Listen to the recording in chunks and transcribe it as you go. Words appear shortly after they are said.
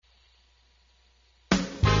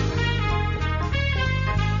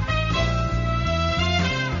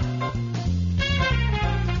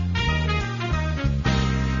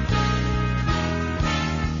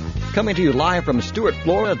Coming to you live from Stuart,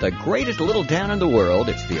 Florida, the greatest little town in the world,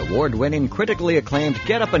 it's the award-winning, critically acclaimed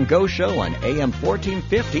Get Up and Go show on AM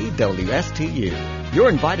 1450 WSTU. You're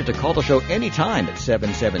invited to call the show anytime at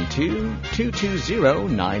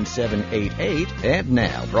 772-220-9788. And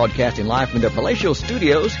now, broadcasting live from the palatial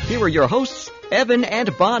studios, here are your hosts, Evan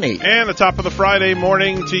and Bonnie. And the top of the Friday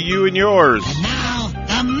morning to you and yours. And now,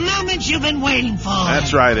 the moment you've been waiting for.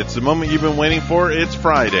 That's right. It's the moment you've been waiting for. It's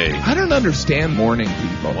Friday. I don't understand morning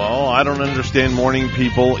people. Well, I don't understand morning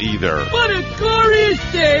people either. What a glorious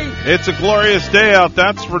day. It's a glorious day out,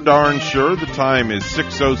 that's for darn sure. The time is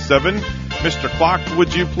 6:07. Mr. Clock,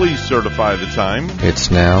 would you please certify the time?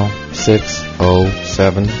 It's now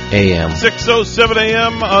 6:07 a.m. 6:07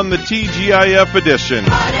 a.m. on the TGIF edition.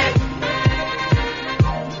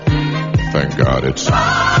 Thank God it's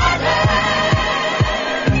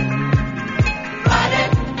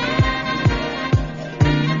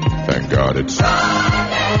Thank God it's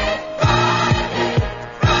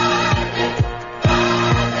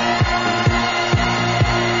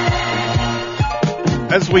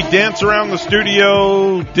As we dance around the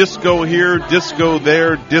studio, disco here, disco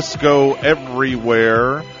there, disco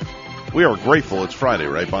everywhere. We are grateful it's Friday,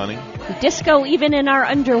 right, Bonnie? Disco even in our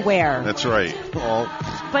underwear. That's right. Well,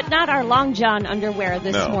 but not our long john underwear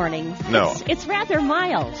this morning. No. It's rather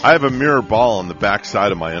mild. I have a mirror ball on the back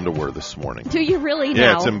side of my underwear this morning. Do you really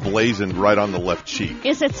Yeah, now? it's emblazoned right on the left cheek.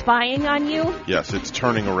 Is it spying on you? Yes, it's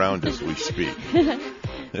turning around as we speak.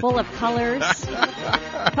 Full of colors.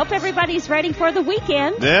 Hope everybody's ready for the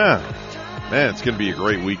weekend. Yeah. Man, it's going to be a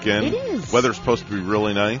great weekend. It is. Weather's supposed to be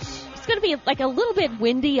really nice. It's going to be like a little bit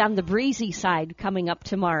windy on the breezy side coming up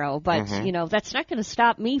tomorrow, but, that's not going to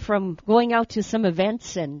stop me from going out to some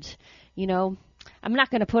events and, I'm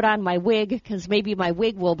not going to put on my wig because maybe my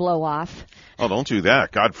wig will blow off. Oh, don't do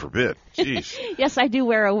that. God forbid. Jeez. Yes, I do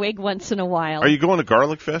wear a wig once in a while. Are you going to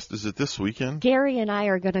Garlic Fest? Is it this weekend? Gary and I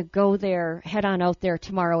are going to go there, head on out there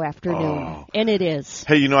tomorrow afternoon, and it is.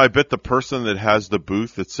 Hey, I bet the person that has the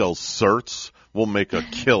booth that sells certs will make a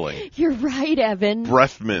killing. You're right, Evan.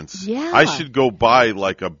 Breath mints. Yeah. I should go buy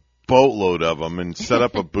like a boatload of them and set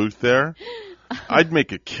up a booth there. I'd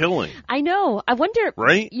make a killing. I know. I wonder.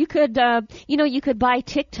 Right? You could, you could buy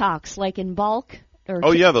TikToks like in bulk.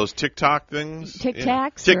 Or yeah, those TikTok things.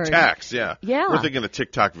 Tic-Tacs? Yeah. Tic-Tacs, yeah. Yeah. We're thinking of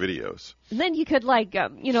TikTok videos. And then you could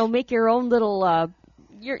make your own little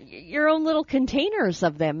your own little containers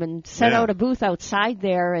of them and set out a booth outside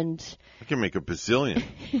there and. I can make a bazillion.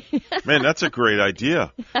 Man, that's a great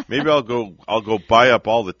idea. Maybe I'll go buy up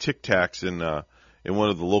all the Tic Tacs in one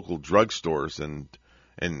of the local drugstores and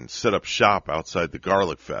set up shop outside the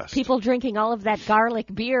Garlic Fest. People drinking all of that garlic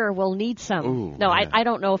beer will need some. Ooh, no, I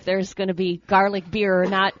don't know if there's going to be garlic beer or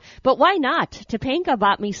not, but why not? Topanga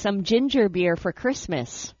bought me some ginger beer for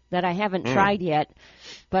Christmas that I haven't tried yet,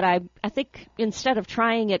 but I think instead of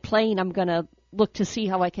trying it plain, I'm going to look to see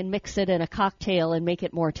how I can mix it in a cocktail and make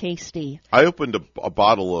it more tasty. I opened a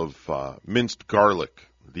bottle of minced garlic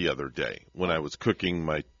the other day when I was cooking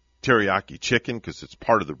my teriyaki chicken because it's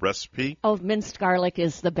part of the recipe. Oh, minced garlic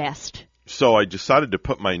is the best. So I decided to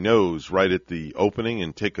put my nose right at the opening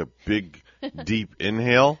and take a big, deep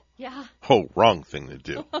inhale. Yeah. Oh, wrong thing to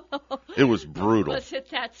do. It was brutal. Was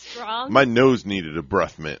it that strong? My nose needed a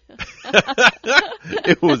breath mint.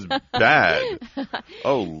 It was bad.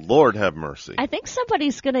 Oh, Lord have mercy. I think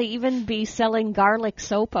somebody's going to even be selling garlic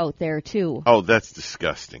soap out there, too. Oh, that's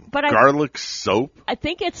disgusting. But garlic soap? I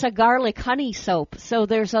think it's a garlic honey soap, so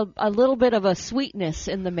there's a little bit of a sweetness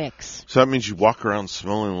in the mix. So that means you walk around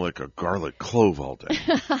smelling like a garlic clove all day.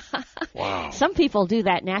 Wow. Some people do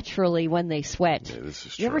that naturally when they sweat. Yeah, this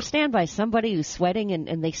is You true. ever stand by somebody who's sweating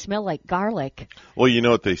and they smell like garlic? Well, you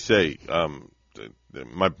know what they say.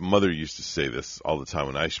 My mother used to say this all the time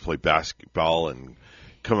when I used to play basketball and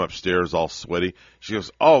come upstairs all sweaty. She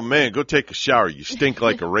goes, "Oh, man, go take a shower. You stink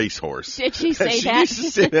like a racehorse." Did she say she that? used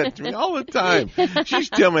to say that to me all the time. She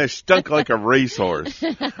used to tell me I stunk like a racehorse.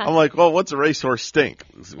 I'm like, well, what's a racehorse stink?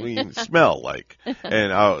 We smell like.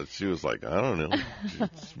 And she was like, I don't know.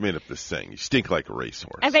 She made up this saying. You stink like a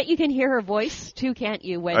racehorse. I bet you can hear her voice, too, can't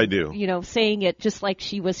you? When, I do. Saying it just like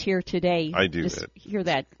she was here today. I do. Just hear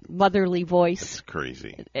that motherly voice. It's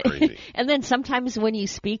crazy. And then sometimes when you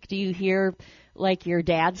speak, do you hear like your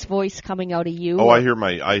dad's voice coming out of you? Oh, I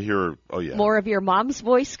hear, oh yeah. More of your mom's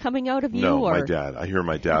voice coming out of you? No, or? my dad. I hear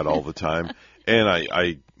my dad all the time.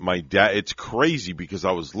 And my dad, it's crazy because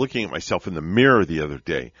I was looking at myself in the mirror the other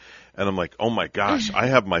day and I'm like, oh my gosh, I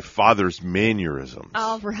have my father's mannerisms.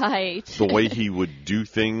 All right. The way he would do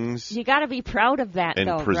things. You got to be proud of that, and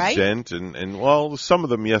though, present, right? and well, some of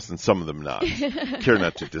them yes and some of them not. Care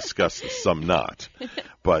not to discuss the some not.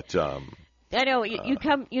 But, I know you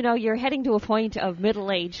come. You're heading to a point of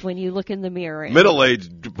middle age when you look in the mirror. Middle age,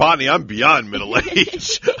 Bonnie. I'm beyond middle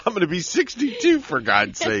age. I'm going to be 62 for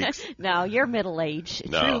God's sakes. No, you're middle age.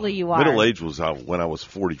 No, Truly, you are. Middle age was when I was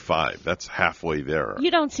 45. That's halfway there.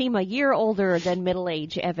 You don't seem a year older than middle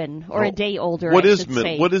age, Evan, or a day older. What I is should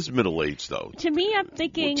say. what is middle age though? To me, I'm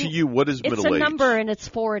thinking. To you, what is middle age? It's a number, and it's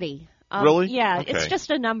 40. Really? Yeah, Okay. it's just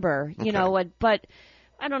a number. But.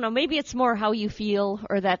 I don't know, maybe it's more how you feel,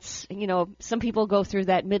 or that's, some people go through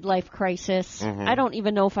that midlife crisis. Mm-hmm. I don't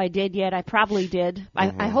even know if I did yet. I probably did.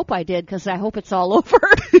 I hope I did, because I hope it's all over.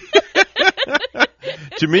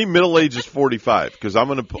 To me, middle age is 45, because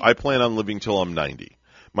I plan on living till I'm 90.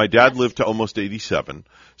 My dad lived to almost 87,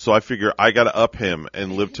 so I figure I got to up him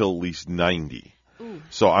and live till at least 90.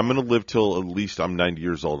 So I'm going to live till at least I'm 90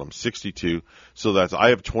 years old. I'm 62, so I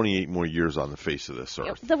have 28 more years on the face of this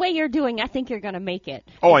earth. The way you're doing, I think you're going to make it.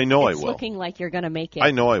 Oh, I know I will. It's looking like you're going to make it.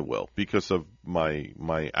 I know I will, because of my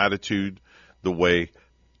attitude, the way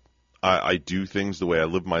I do things, the way I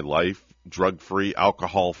live my life, drug-free,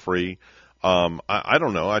 alcohol-free. I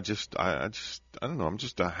don't know. I don't know. I'm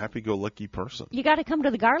just a happy-go-lucky person. You got to come to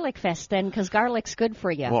the Garlic Fest then, because garlic's good for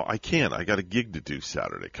you. Well, I can't. I got a gig to do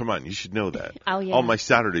Saturday. Come on, you should know that. Oh, yeah. All my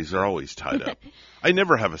Saturdays are always tied up. I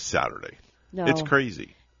never have a Saturday. No. It's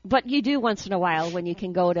crazy. But you do once in a while when you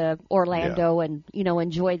can go to Orlando and,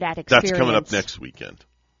 enjoy that experience. That's coming up next weekend.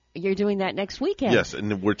 You're doing that next weekend? Yes,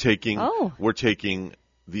 and we're taking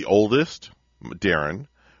the oldest, Darren.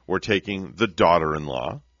 We're taking the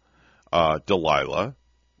daughter-in-law, Delilah.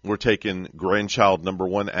 We're taking grandchild number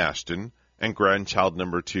 1, Ashton, and grandchild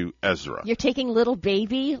number 2, Ezra. You're taking little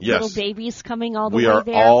baby? Yes. Little babies coming all the way there?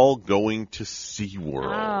 there? We are all going to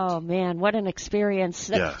SeaWorld. Oh, man, what an experience.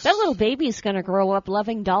 Yes. That little baby's going to grow up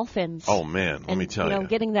loving dolphins. Oh, man, let me tell you.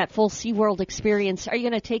 Getting that full SeaWorld experience. Are you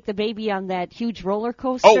going to take the baby on that huge roller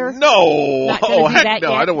coaster? Oh, no. Not gonna do heck that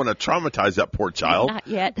no. yet? I don't want to traumatize that poor child. Not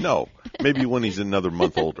yet. No. Maybe when he's another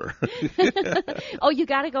month older. Oh, you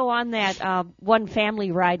got to go on that one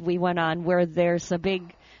family ride we went on where there's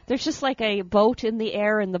just like a boat in the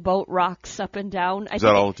air and the boat rocks up and down. Is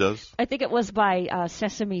that all it does? I think it was by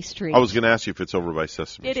Sesame Street. I was going to ask you if it's over by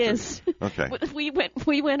Sesame Street. It is. Okay.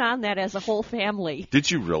 We went on that as a whole family.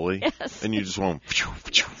 Did you really? Yes. And you just went...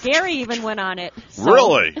 Gary even went on it. So.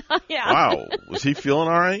 Really? Yeah. Wow. Was he feeling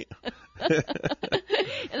all right?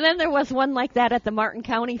 And then there was one like that at the Martin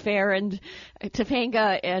County Fair, and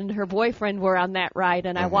Topanga and her boyfriend were on that ride,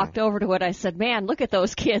 and I walked over to it. I said, man, look at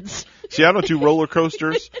those kids. See, I don't do roller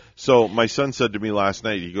coasters, so my son said to me last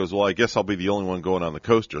night, he goes, well, I guess I'll be the only one going on the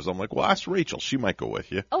coasters. I'm like, well, ask Rachel. She might go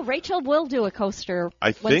with you. Oh, Rachel will do a coaster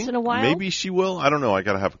once in a while? Maybe she will. I don't know. I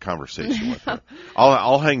got to have a conversation with her.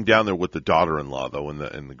 I'll hang down there with the daughter-in-law, though, and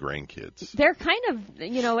the grandkids. They're kind of,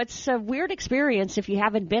 it's a weird experience if you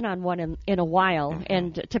haven't been on one in a while.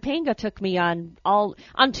 And Topanga took me on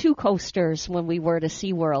 2 coasters when we were to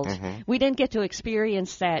SeaWorld. We didn't get to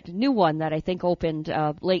experience that new one that I think opened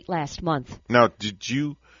late last month. Now, do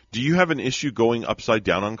you have an issue going upside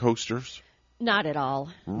down on coasters? Not at all.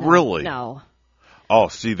 No, really? No. Oh,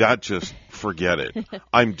 see, forget it.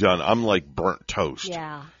 I'm done. I'm like burnt toast.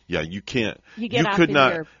 Yeah. Yeah, you can't. You get could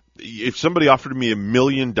not. If somebody offered me $1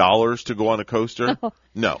 million to go on a coaster,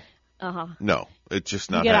 no. No, it's just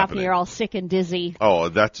not you get happening. Off and you're all sick and dizzy. Oh,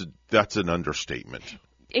 that's an understatement.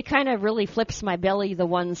 It kind of really flips my belly, the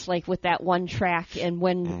ones like with that one track, and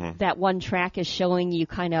when that one track is showing you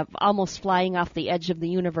kind of almost flying off the edge of the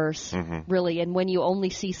universe, really, and when you only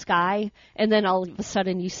see sky, and then all of a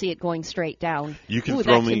sudden you see it going straight down. You can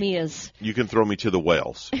throw me. You can throw me to the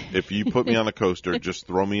whales. If you put me on a coaster, just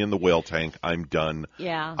throw me in the whale tank. I'm done.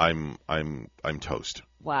 Yeah. I'm toast.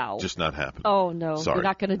 Wow. Just not happening. Oh no, Sorry. You're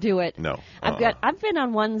not going to do it. No. I've been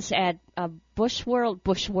on ones at Busch Gardens.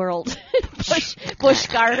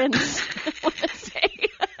 I want to say.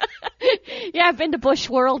 Yeah, I've been to Busch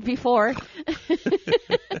World before,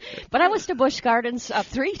 but I was to Busch Gardens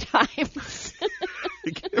 3 times.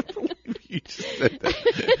 I can't believe you just said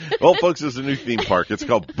that. Well, folks, there's a new theme park. It's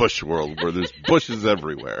called Busch World, where there's bushes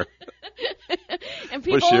everywhere. And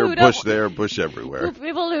people bush here, who bush there, bush everywhere.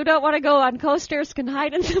 People who don't want to go on coasters can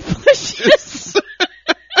hide in the bushes.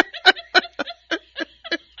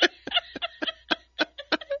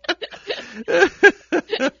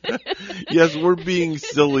 Yes, we're being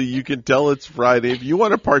silly. You can tell it's Friday. If you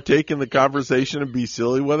want to partake in the conversation and be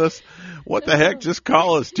silly with us, what the heck? Just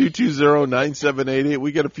call us, 220-9788.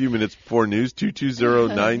 We got a few minutes before news,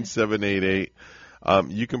 220-9788.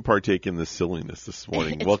 You can partake in the silliness this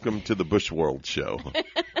morning. Welcome to the Busch World Show.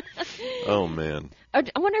 Oh, man. I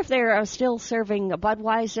wonder if they're still serving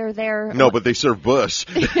Budweiser there. No, but they serve Busch.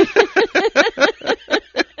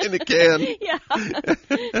 in a can. Yeah.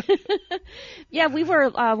 Yeah, we were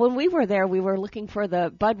when we were there. We were looking for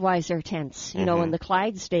the Budweiser tents, you know, in the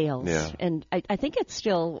Clydesdales. Yeah. And I think it's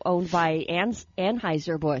still owned by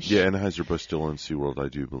Anheuser-Busch. Yeah, Anheuser-Busch still owns SeaWorld, I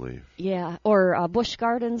do believe. Yeah, or Busch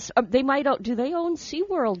Gardens. They might. Do they own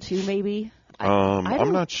SeaWorld too? Maybe.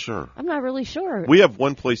 I'm not sure. I'm not really sure. We have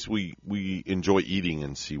one place we enjoy eating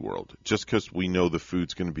in SeaWorld, just because we know the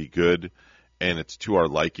food's going to be good and it's to our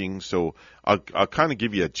liking. So I'll kind of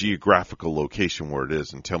give you a geographical location where it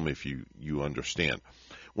is and tell me if you understand.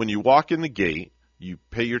 When you walk in the gate, you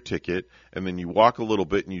pay your ticket, and then you walk a little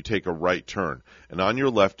bit and you take a right turn. And on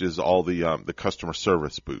your left is all the customer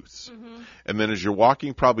service booths. Mm-hmm. And then as you're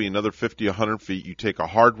walking probably another 50, 100 feet, you take a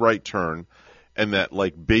hard right turn, and that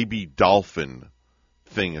like baby dolphin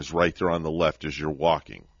thing is right there on the left as you're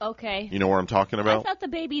walking. Okay. You know what I'm talking about? I thought the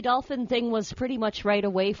baby dolphin thing was pretty much right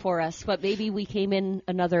away for us, but maybe we came in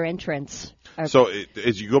another entrance. So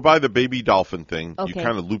as you go by the baby dolphin thing, Okay. you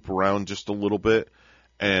kind of loop around just a little bit,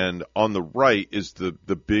 and on the right is the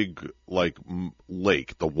big like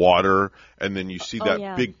lake, the water, and then you see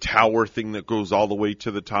that big tower thing that goes all the way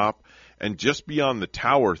to the top, and just beyond the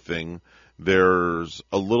tower thing, there's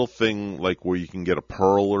a little thing like where you can get a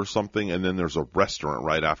pearl or something, and then there's a restaurant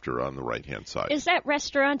right after on the right-hand side. Is that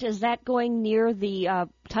restaurant, is that going near the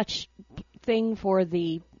touch thing for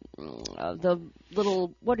the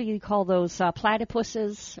little, what do you call those,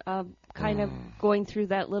 platypuses, kind of going through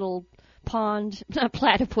that little pond? Not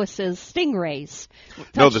platypuses, stingrays.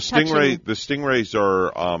 No, the stingrays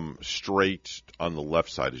are straight on the left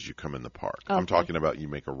side as you come in the park. Okay. I'm talking about you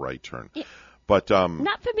make a right turn. Yeah. But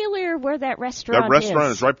not familiar where that restaurant is. That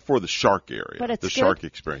restaurant is right before the shark area. But it's the good? Shark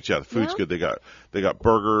Experience. Yeah, the food's good. They got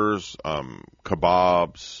burgers,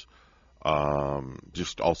 kebabs,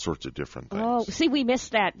 just all sorts of different things. Oh, see, we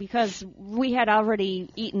missed that because we had already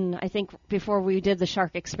eaten, I think, before we did the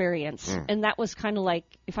Shark Experience. And that was kind of like,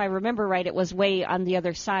 if I remember right, it was way on the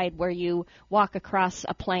other side where you walk across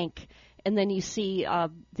a plank and then you see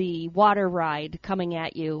the water ride coming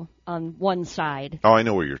at you on one side. Oh, I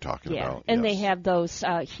know what you're talking Yeah, about. and yes. they have those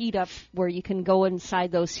heat up where you can go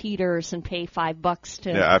inside those heaters and pay $5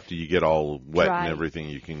 to. Yeah, after you get all wet dry. and everything,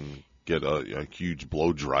 you can get a huge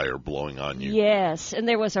blow dryer blowing on you. Yes, and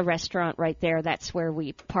there was a restaurant right there. That's where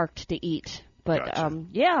we parked to eat. But Gotcha.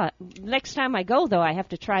 yeah, next time I go though, I have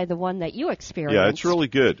to try the one that you experienced. Yeah, it's really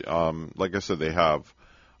good. Like I said, they have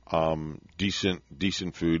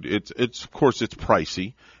decent food. It's of course it's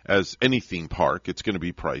pricey, as any theme park. It's going to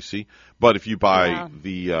be pricey. But if you buy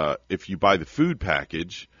the food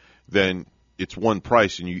package, then it's one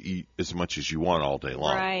price and you eat as much as you want all day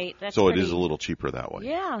long. Right. That's so pretty, it is a little cheaper that way.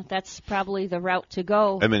 Yeah, that's probably the route to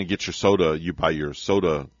go. And then you get your soda. You buy your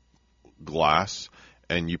soda glass,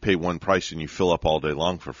 and you pay one price, and you fill up all day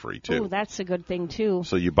long for free too. Oh, that's a good thing too.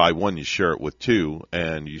 So you buy one, you share it with two,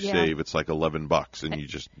 and you save. It's like $11, and you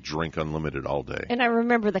just drink unlimited all day. And I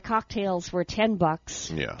remember the cocktails were $10.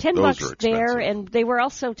 Yeah, $10 those are there, expensive. and they were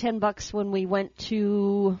also $10 when we went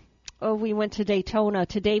to Daytona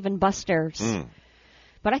to Dave and Buster's.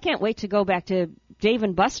 But I can't wait to go back to Dave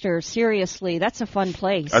and Buster's. Seriously, that's a fun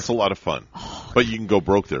place. That's a lot of fun. But you can go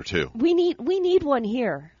broke there too. We need one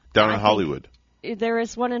here. Down in Hollywood. There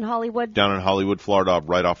is one in Hollywood? Down in Hollywood, Florida,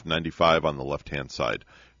 right off 95 on the left-hand side.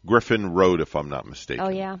 Griffin Road, if I'm not mistaken. Oh,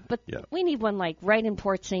 yeah. But we need one like right in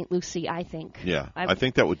Port St. Lucie, I think. Yeah, I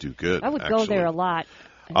think that would do good. I would actually go there a lot.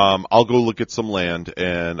 I'll go look at some land,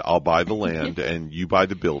 and I'll buy the land, and you buy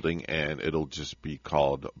the building, and it'll just be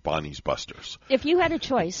called Bonnie's Busters. If you had a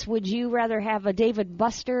choice, would you rather have a Dave and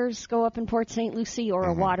Buster's go up in Port St. Lucie or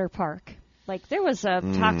a water park? Like, there was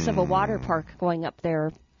talks of a water park going up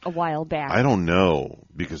there a while back. I don't know,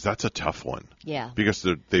 because that's a tough one. Yeah. Because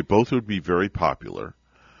they both would be very popular.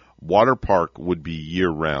 Water park would be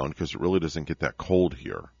year-round, because it really doesn't get that cold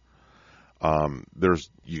here.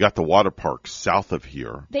 You got the water park south of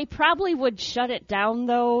here. They probably would shut it down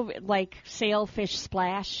though, like Sailfish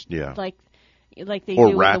Splash. Yeah. Like they Or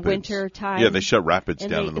do rapids. in the winter time. Yeah, they shut rapids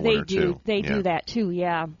and down in the winter too. They do that too.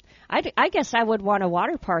 Yeah. I guess I would want a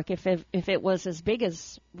water park if it was as big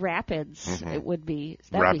as Rapids. It would be.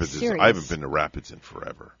 That'd Rapids be serious. I haven't been to Rapids in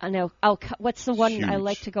forever. I know. Oh, what's the one I Huge.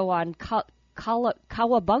 like to go on? Cowabunga.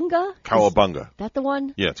 Cowabunga. Is that the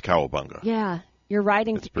one? Yeah, it's Cowabunga. Yeah. You're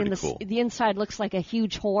riding That's pretty in cool. The inside looks like a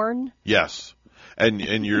huge horn. Yes. And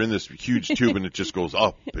you're in this huge tube, and it just goes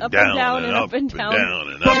up and Up down and down and and up up and and down. down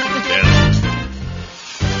and up and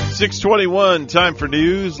down. 6:21, time for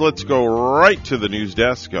news. Let's go right to the news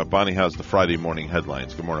desk. Bonnie has the Friday morning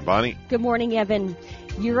headlines. Good morning, Bonnie. Good morning, Evan.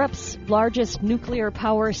 Europe's largest nuclear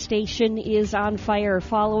power station is on fire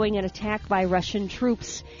following an attack by Russian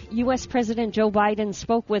troops. U.S. President Joe Biden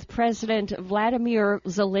spoke with President Vladimir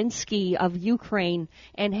Zelensky of Ukraine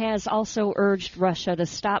and has also urged Russia to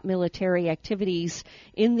stop military activities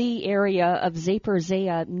in the area of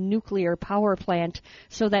Zaporizhzhia nuclear power plant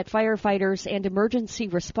so that firefighters and emergency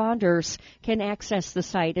responders can access the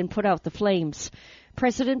site and put out the flames.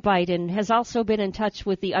 President Biden has also been in touch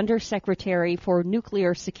with the Undersecretary for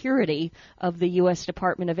Nuclear Security of the U.S.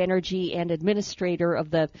 Department of Energy and Administrator of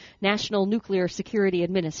the National Nuclear Security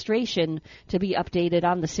Administration to be updated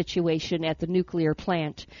on the situation at the nuclear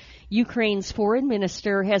plant. Ukraine's foreign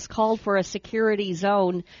minister has called for a security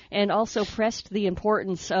zone and also pressed the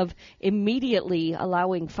importance of immediately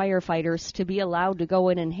allowing firefighters to be allowed to go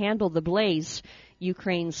in and handle the blaze.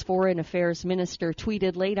 Ukraine's foreign affairs minister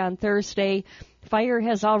tweeted late on Thursday, "Fire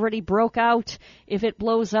has already broke out. If it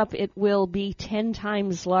blows up, it will be 10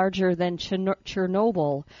 times larger than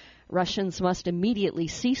Chernobyl. Russians must immediately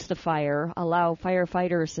cease the fire, allow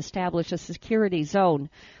firefighters to establish a security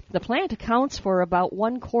zone." The plant accounts for about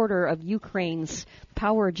 1/4 of Ukraine's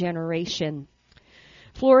power generation.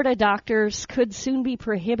 Florida doctors could soon be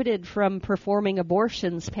prohibited from performing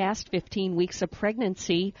abortions past 15 weeks of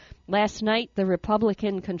pregnancy. Last night, the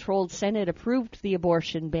Republican-controlled Senate approved the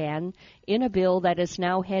abortion ban in a bill that is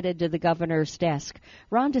now headed to the governor's desk.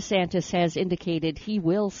 Ron DeSantis has indicated he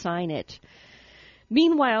will sign it.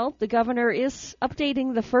 Meanwhile, the governor is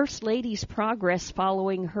updating the First Lady's progress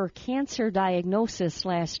following her cancer diagnosis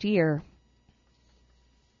last year.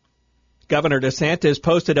 Governor DeSantis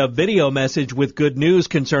posted a video message with good news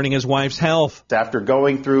concerning his wife's health. After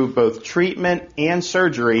going through both treatment and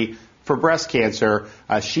surgery for breast cancer,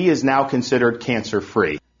 she is now considered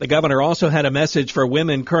cancer-free. The governor also had a message for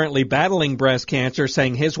women currently battling breast cancer,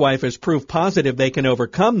 saying his wife is proof positive they can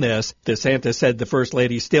overcome this. DeSantis said the First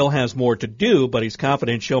Lady still has more to do, but he's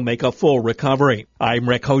confident she'll make a full recovery. I'm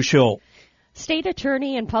Rick Hoschel. State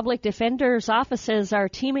attorney and public defender's offices are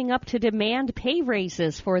teaming up to demand pay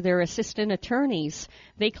raises for their assistant attorneys.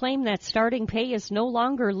 They claim that starting pay is no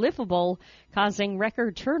longer livable, causing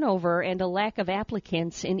record turnover and a lack of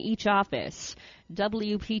applicants in each office.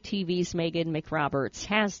 WPTV's Megan McRoberts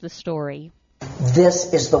has the story.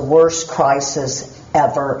 This is the worst crisis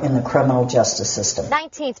ever in the criminal justice system.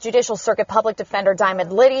 19th Judicial Circuit Public Defender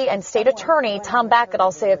Diamond Liddy and State Attorney Tom Backett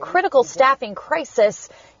say a critical staffing crisis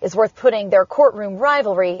is worth putting their courtroom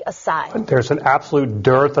rivalry aside. There's an absolute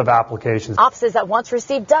dearth of applications. Offices that once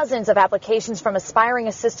received dozens of applications from aspiring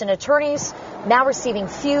assistant attorneys, now receiving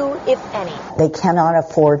few, if any. They cannot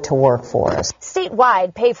afford to work for us.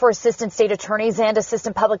 Statewide, pay for assistant state attorneys and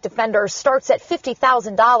assistant public defenders starts at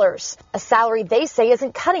 $50,000, a salary they say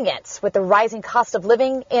isn't cutting it with the rising cost of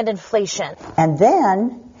living and inflation. And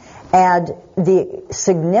then add the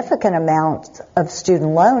significant amount of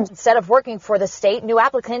student loans. Instead of working for the state, new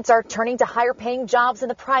applicants are turning to higher paying jobs in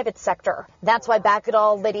the private sector. That's why Backett,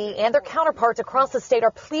 Liddy, and their counterparts across the state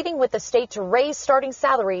are pleading with the state to raise starting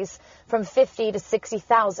salaries from $50,000 to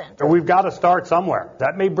 $60,000. We've got to start somewhere.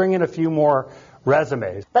 That may bring in a few more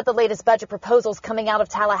resumes. But the latest budget proposals coming out of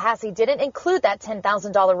Tallahassee didn't include that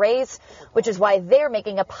 $10,000 raise, which is why they're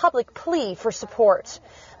making a public plea for support.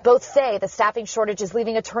 Both say the staffing shortage is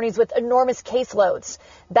leaving attorneys with enormous caseloads.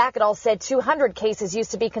 Backett said 200 cases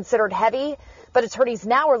used to be considered heavy, but attorneys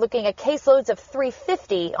now are looking at caseloads of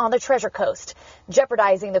 350 on the Treasure Coast,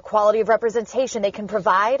 jeopardizing the quality of representation they can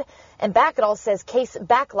provide. And Backett says case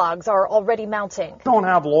backlogs are already mounting. We don't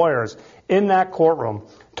have lawyers in that courtroom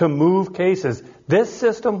to move cases. This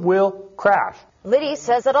system will crash. Liddy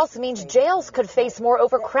says that also means jails could face more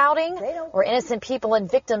overcrowding, or innocent people and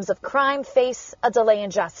victims of crime face a delay in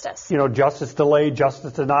justice. Justice delayed,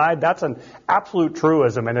 justice denied. That's an absolute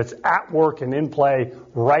truism, and it's at work and in play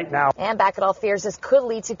right now. And Backett fears this could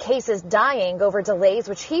lead to cases dying over delays,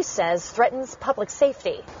 which he says threatens public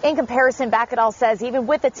safety. In comparison, Backett says even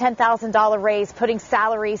with the $10,000 raise, putting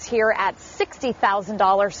salaries here at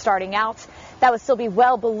 $60,000 starting out, that would still be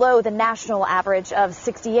well below the national average of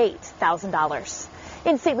 $68,000.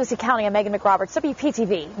 In St. Lucie County, I'm Megan McRoberts,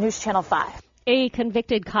 WPTV News Channel 5. A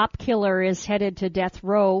convicted cop killer is headed to death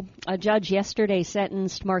row. A judge yesterday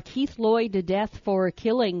sentenced Markeith Lloyd to death for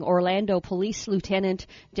killing Orlando Police Lieutenant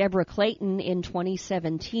Deborah Clayton in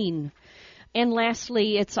 2017. And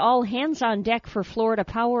lastly, it's all hands on deck for Florida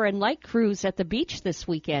Power and Light crews at the beach this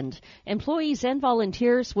weekend. Employees and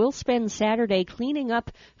volunteers will spend Saturday cleaning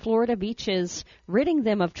up Florida beaches, ridding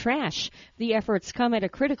them of trash. The efforts come at a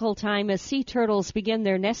critical time as sea turtles begin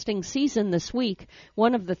their nesting season this week.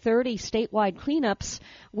 One of the 30 statewide cleanups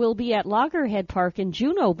will be at Loggerhead Park in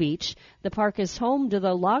Juneau Beach. The park is home to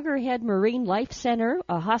the Loggerhead Marine Life Center,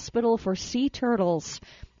 a hospital for sea turtles.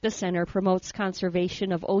 The center promotes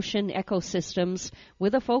conservation of ocean ecosystems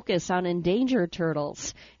with a focus on endangered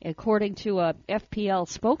turtles. According to a FPL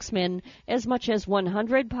spokesman, as much as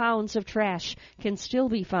 100 pounds of trash can still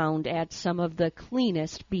be found at some of the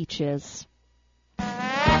cleanest beaches.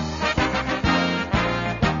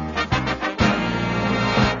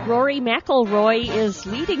 Rory McIlroy is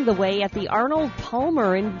leading the way at the Arnold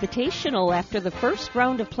Palmer Invitational after the first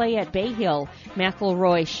round of play at Bay Hill.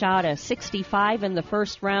 McIlroy shot a 65 in the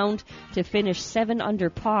first round to finish 7 under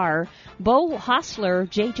par. Bo Hostler,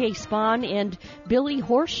 J.J. Spahn, and Billy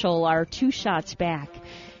Horschel are 2 shots back.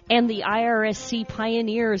 And the IRSC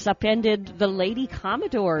Pioneers upended the Lady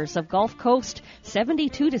Commodores of Gulf Coast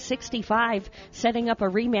 72-65, setting up a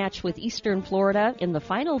rematch with Eastern Florida in the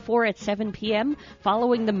Final Four at 7 p.m.,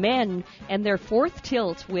 following the men and their 4th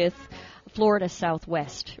tilt with Florida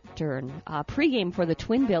Southwestern. Pregame for the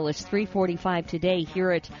Twin Bill is 3:45 today.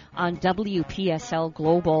 Hear it on WPSL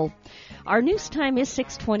Global. Our news time is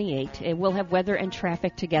 6:28, and we'll have weather and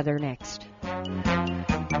traffic together next.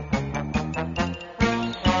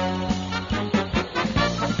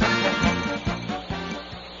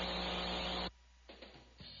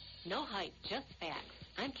 No hype, just facts.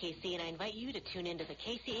 I'm Casey, and I invite you to tune into the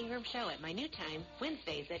Casey Ingram Show at my new time,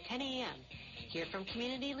 Wednesdays at 10 a.m. Hear from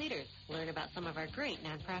community leaders, learn about some of our great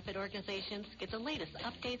nonprofit organizations, get the latest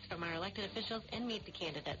updates from our elected officials, and meet the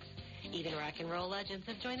candidates. Even rock and roll legends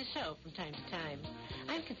have joined the show from time to time.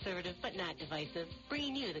 I'm conservative but not divisive,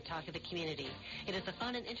 bringing you the talk of the community. It is a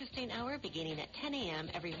fun and interesting hour beginning at 10 a.m.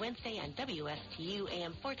 every Wednesday on WSTU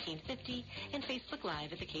AM 1450 and Facebook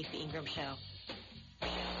Live at the Casey Ingram Show.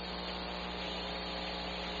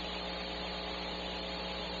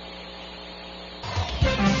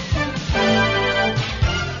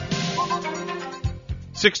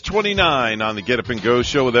 6:29 on the Get Up and Go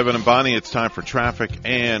show with Evan and Bonnie. It's time for traffic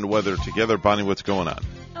and weather together. Bonnie, what's going on?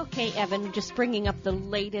 Okay, Evan, just bringing up the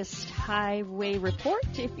latest highway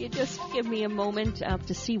report. If you just give me a moment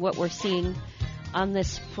to see what we're seeing on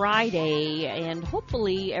this Friday, and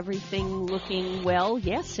hopefully everything looking well.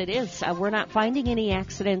 Yes, it is. We're not finding any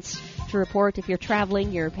accidents to report. If you're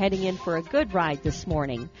traveling, you're heading in for a good ride this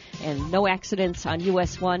morning. And no accidents on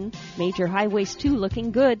US 1. Major highways 2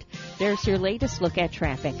 looking good. There's your latest look at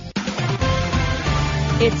traffic.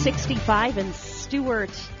 It's 65 in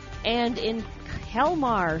Stewart, and in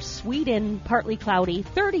Kalmar, Sweden, partly cloudy,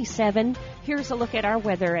 37. Here's a look at our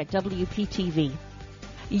weather at WPTV.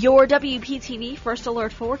 Your WPTV First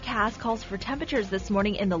Alert forecast calls for temperatures this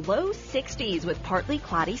morning in the low 60s with partly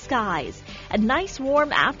cloudy skies. A nice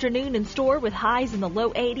warm afternoon in store with highs in the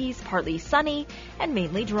low 80s, partly sunny and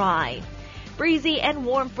mainly dry. Breezy and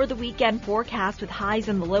warm for the weekend forecast with highs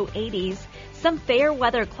in the low 80s. Some fair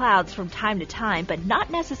weather clouds from time to time, but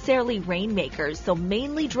not necessarily rainmakers, so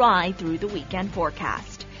mainly dry through the weekend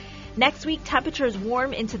forecast. Next week, temperatures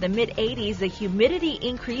warm into the mid-80s. The humidity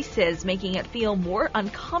increases, making it feel more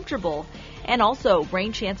uncomfortable. And also,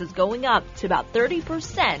 rain chances going up to about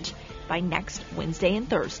 30% by next Wednesday and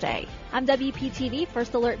Thursday. I'm WPTV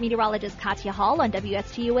First Alert meteorologist Katya Hall on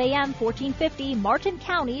WSTU AM 1450, Martin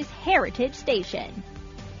County's Heritage Station.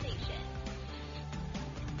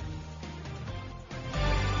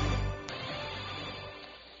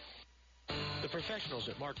 Professionals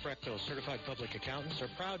at Mark Breckville Certified Public Accountants are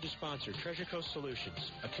proud to sponsor Treasure Coast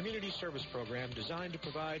Solutions, a community service program designed to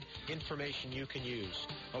provide information you can use,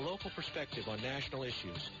 a local perspective on national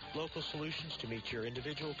issues, local solutions to meet your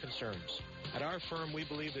individual concerns. At our firm, we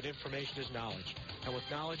believe that information is knowledge, and with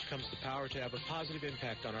knowledge comes the power to have a positive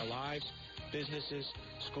impact on our lives, businesses,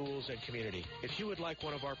 schools, and community. If you would like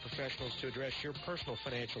one of our professionals to address your personal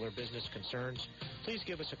financial or business concerns, please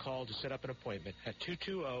give us a call to set up an appointment at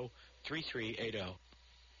 220-3380.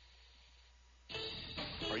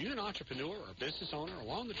 Are you an entrepreneur or business owner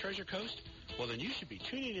along the Treasure Coast? Well, then you should be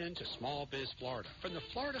tuning in to Small Biz Florida from the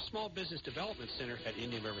Florida Small Business Development Center at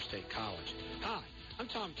Indian River State College. Hi, I'm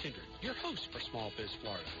Tom Kindred, your host for Small Biz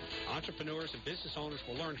Florida. Entrepreneurs and business owners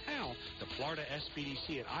will learn how the Florida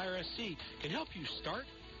SBDC and IRSC can help you start,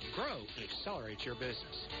 grow, and accelerate your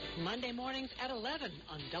business. Monday mornings at 11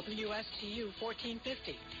 on WSTU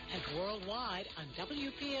 1450 and worldwide on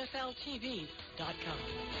WPSLTV.com.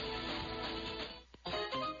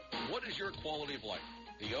 What is your quality of life?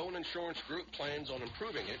 The Owen Insurance Group plans on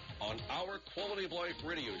improving it on our Quality of Life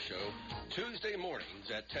radio show Tuesday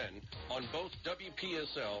mornings at 10 on both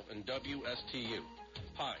WPSL and WSTU.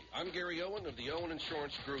 Hi, I'm Gary Owen of the Owen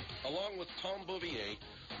Insurance Group. Along with Tom Bouvier,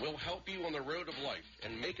 we'll help you on the road of life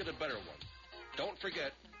and make it a better one. Don't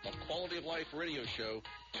forget the Quality of Life radio show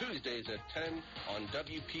Tuesdays at 10 on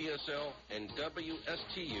WPSL and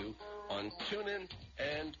WSTU on TuneIn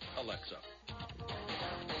and Alexa.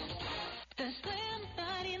 The Slim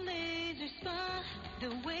Body Laser Spa, the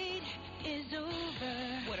wait is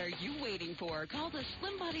over. What are you waiting for? Call the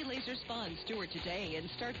Slim Body Laser Spa in Stewart today and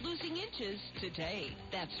start losing inches today.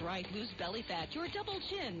 That's right, lose belly fat, your double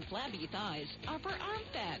chin, flabby thighs, upper arm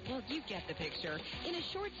fat. Well, you get the picture. In a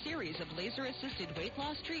short series of laser-assisted weight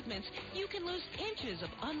loss treatments, you can lose inches of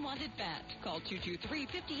unwanted fat. Call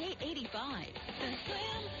 223-5885. The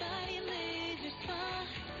Slim Body Laser Spa,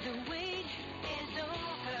 the wait is over.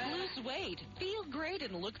 Lose weight, feel great,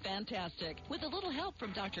 and look fantastic with a little help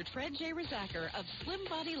from Dr. Fred J. Rizacker of Slim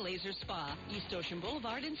Body Laser Spa, East Ocean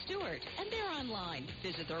Boulevard in Stewart. And they're online.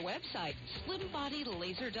 Visit their website,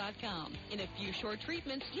 slimbodylaser.com. In a few short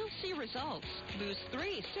treatments, you'll see results. Lose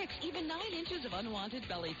 3, 6, even 9 inches of unwanted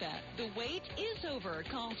belly fat. The wait is over.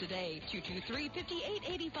 Call today,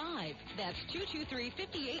 223-5885. That's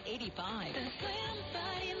 223-5885. The Slim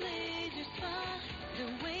Body Laser Spa, the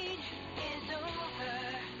wait is over.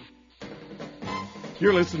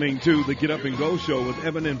 You're listening to the Get Up and Go Show with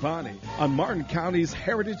Evan and Bonnie on Martin County's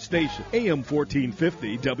Heritage Station, AM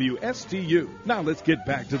 1450 WSTU. Now let's get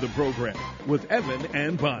back to the program with Evan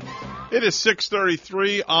and Bonnie. It is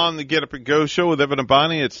 6:33 on the Get Up and Go Show with Evan and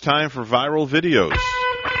Bonnie. It's time for viral videos.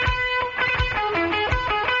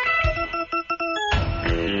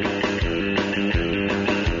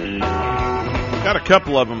 Got a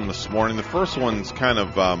couple of them this morning. The first one's kind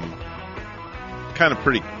of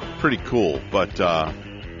pretty cool, but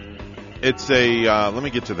it's let me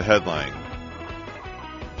get to the headline.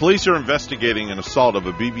 Police are investigating an assault of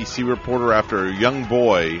a BBC reporter after a young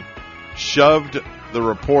boy shoved the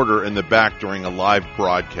reporter in the back during a live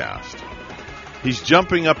broadcast. He's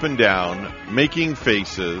jumping up and down, making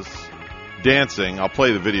faces, dancing. I'll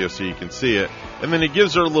play the video so you can see it. And then he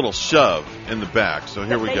gives her a little shove in the back. So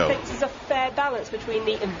here we go. They think this is a fair balance between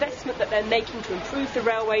the investment that they're making to improve the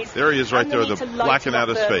railways. There he is right there, the blacking out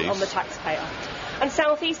his face. On the taxpayer. And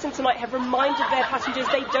South Eastern tonight have reminded their passengers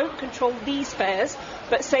they don't control these fares,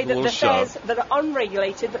 but say that the fares that are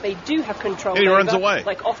unregulated, that they do have control over, runs away.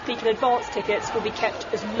 like off-peak and advance tickets, will be kept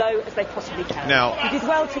as low as they possibly can. Now, you did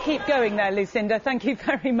well to keep going there, Lucinda. Thank you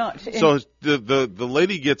very much. So the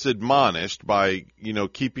lady gets admonished by,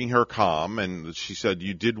 keeping her calm, and she said,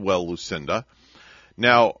 "You did well, Lucinda."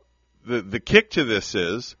 Now, the kick to this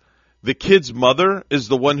is the kid's mother is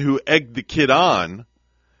the one who egged the kid on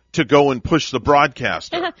to go and push the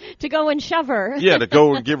broadcaster. To go and shove her. Yeah, to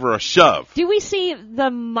go and give her a shove. Do we see the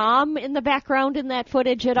mom in the background in that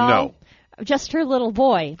footage at all? No. Just her little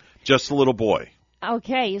boy. Just a little boy.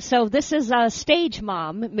 Okay, so this is a stage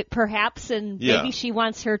mom, perhaps, and maybe she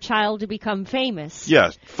wants her child to become famous.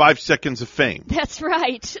 Yeah, 5 seconds of fame. That's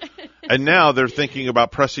right. And now they're thinking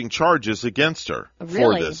about pressing charges against her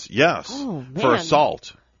for this. Yes, for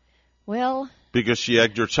assault. Well, because she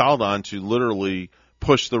egged her child on to literally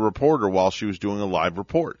push the reporter while she was doing a live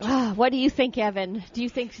report. What do you think, Evan? Do you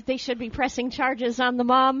think they should be pressing charges on the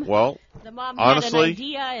mom? Well, the mom honestly, had an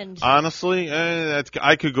idea, and honestly,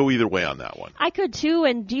 I could go either way on that one. I could too,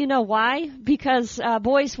 and do you know why? Because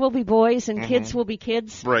boys will be boys and kids will be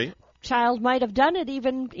kids. Right. Child might have done it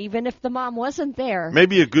even if the mom wasn't there.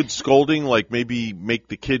 Maybe a good scolding, like maybe make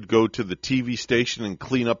the kid go to the TV station and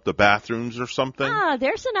clean up the bathrooms or something.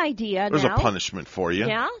 There's an idea. There's a punishment for you.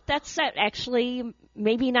 Yeah, that's actually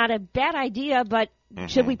maybe not a bad idea, but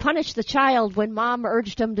should we punish the child when mom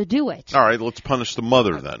urged him to do it? All right, let's punish the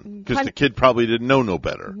mother then, because the kid probably didn't know no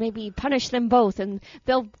better. Maybe punish them both, and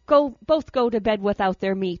they'll both go to bed without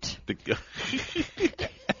their meat.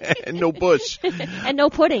 And no bush. And no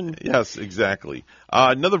pudding. Yes, exactly.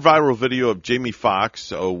 Another viral video of Jamie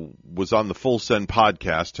Foxx was on the Full Send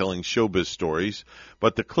podcast telling showbiz stories,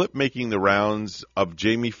 but the clip making the rounds of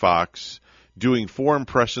Jamie Foxx doing 4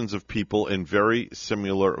 impressions of people in very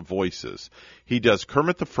similar voices. He does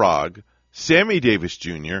Kermit the Frog, Sammy Davis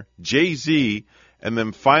Jr., Jay-Z, and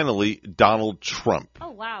then finally Donald Trump.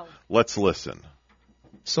 Oh, wow. Let's listen.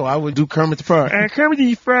 So I would do Kermit the Frog. Kermit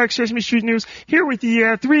the Frog, Sesame Street News, here with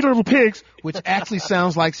the Three Little Pigs. Which actually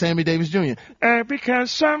sounds like Sammy Davis Jr.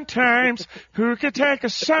 Because sometimes who could take a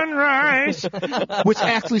sunrise? Which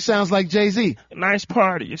actually sounds like Jay-Z. Nice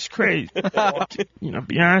party. It's crazy.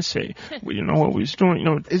 Beyonce. Well, you know what we was doing.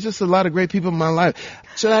 It's just a lot of great people in my life.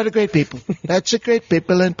 It's a lot of great people. That's a great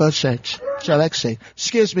people in both sides. Shall I say?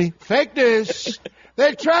 Excuse me. Fake news.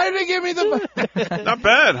 They're trying to give me the... Not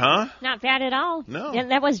bad, huh? Not bad at all. No.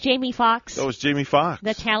 And that was Jamie Foxx. That was Jamie Foxx.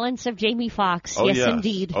 The talents of Jamie Foxx. Oh, yes,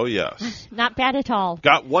 indeed. Oh, yes. Not bad at all.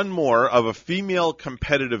 Got one more of a female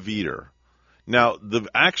competitive eater. Now, the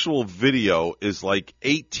actual video is like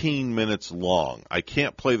 18 minutes long. I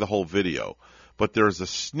can't play the whole video, but there's a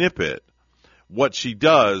snippet. What she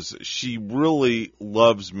does, she really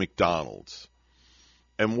loves McDonald's.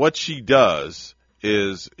 And what she does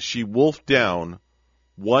is she wolfed down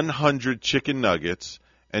 100 chicken nuggets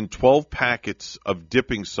and 12 packets of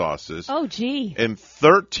dipping sauces. Oh, gee. In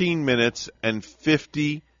 13 minutes and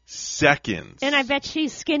 50 seconds. And I bet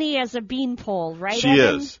she's skinny as a beanpole, right, She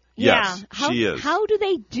Evan? is. Yes, she is. How do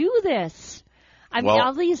they do this? I mean, Well,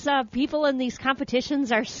 all these people in these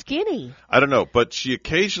competitions are skinny. I don't know, but she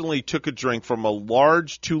occasionally took a drink from a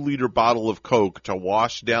large 2-liter bottle of Coke to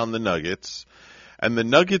wash down the nuggets. And the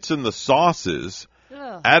nuggets and the sauces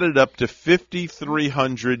added up to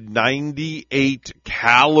 5,398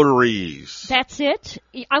 calories. That's it?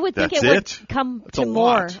 I would think That's it would it? come That's to a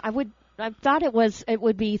more. lot. I thought it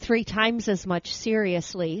would be 3 times as much,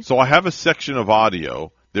 seriously. So I have a section of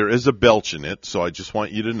audio. There is a belch in it, so I just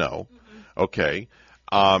want you to know. Okay.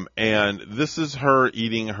 And this is her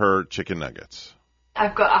eating her chicken nuggets.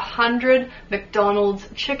 I've got 100 McDonald's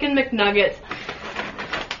chicken McNuggets.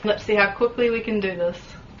 Let's see how quickly we can do this.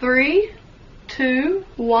 3, 2,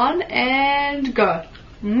 1, and go.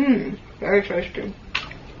 Very tasty.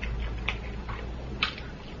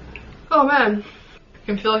 Oh man, I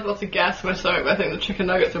can feel like lots of gas in my stomach, but I think the chicken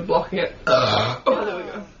nuggets are blocking it. Oh, there we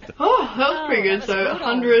go. Oh, that was pretty good. So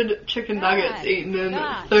 100 chicken nuggets eaten in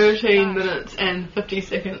 13 minutes and 50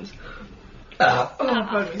 seconds.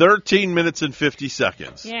 13 minutes and 50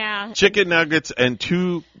 seconds. Yeah. Chicken nuggets and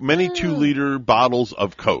 2-liter bottles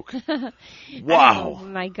of Coke. Wow. Oh,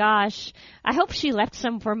 my gosh. I hope she left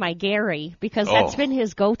some for my Gary, because that's been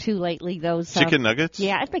his go-to lately, those Chicken nuggets?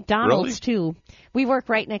 Yeah, at McDonald's, too. We work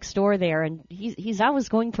right next door there, and he's always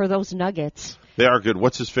going for those nuggets. They are good.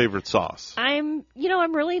 What's his favorite sauce? I'm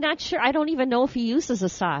really not sure. I don't even know if he uses a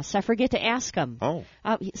sauce. I forget to ask him. Oh.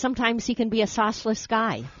 Sometimes he can be a sauceless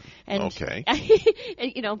guy. And, okay.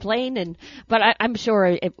 Plain, but I'm sure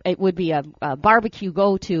it would be a barbecue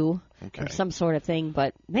go-to or some sort of thing.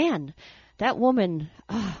 But, man, that woman.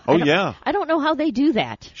 Yeah. I don't know how they do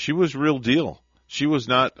that. She was real deal. She was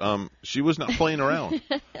not playing around.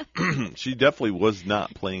 She definitely was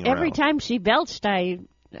not playing around. Every time she belched, I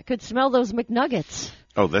could smell those McNuggets.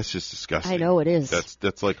 Oh, that's just disgusting. I know it is.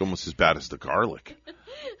 That's like almost as bad as the garlic.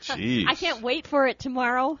 Jeez. I can't wait for it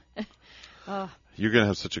tomorrow. You're going to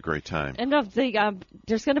have such a great time. And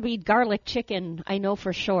there's going to be garlic chicken, I know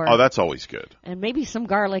for sure. Oh, that's always good. And maybe some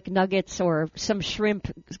garlic nuggets or some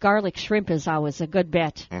shrimp. Garlic shrimp is always a good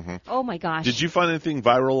bet. Mm-hmm. Oh, my gosh. Did you find anything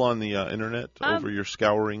viral on the internet over your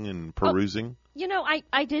scouring and perusing?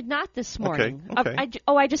 I did not this morning. Okay.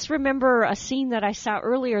 I just remember a scene that I saw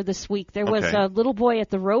earlier this week. There was a little boy at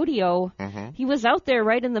the rodeo. Mm-hmm. He was out there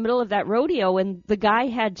right in the middle of that rodeo, and the guy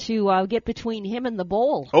had to get between him and the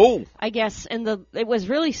bull. Oh, I guess, and it was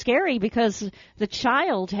really scary because the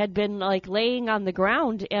child had been laying on the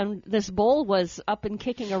ground, and this bull was up and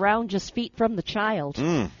kicking around just feet from the child.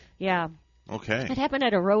 Yeah. Okay. It happened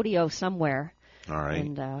at a rodeo somewhere. All right.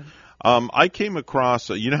 And I came across,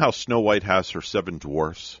 you know how Snow White has her 7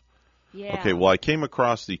 dwarfs? Yeah. Okay, well, I came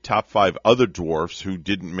across the top 5 other dwarfs who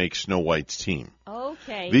didn't make Snow White's team.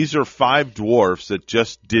 Okay. These are 5 dwarfs that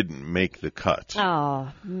just didn't make the cut.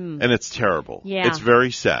 Oh. And it's terrible. Yeah. It's very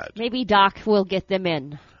sad. Maybe Doc will get them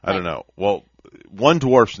in. I don't know. Well, one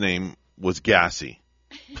dwarf's name was Gassy.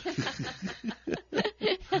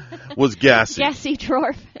 Was Gassy. Gassy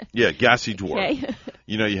dwarf. Yeah, Gassy dwarf. Okay.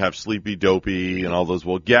 You have Sleepy, Dopey, and all those.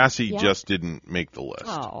 Well, Gassy just didn't make the list.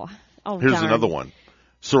 Oh, Here's darn. another one.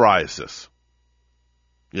 Psoriasis.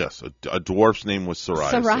 Yes, a dwarf's name was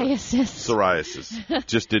Psoriasis. Psoriasis.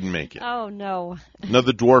 Just didn't make it. Oh, no.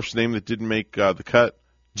 Another dwarf's name that didn't make the cut,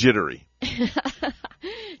 Jittery.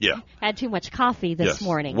 Yeah. Had too much coffee this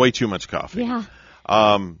morning. Way too much coffee. Yeah.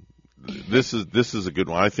 This is a good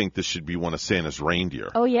one. I think this should be one of Santa's reindeer.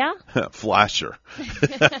 Oh, yeah? Flasher.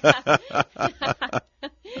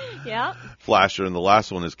 Yeah. Flasher, and the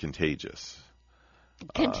last one is Contagious.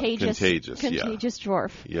 Contagious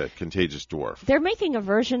dwarf. Yeah, contagious dwarf. They're making a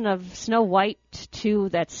version of Snow White, too,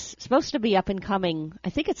 that's supposed to be up and coming. I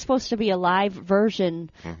think it's supposed to be a live version,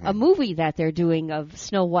 a movie that they're doing of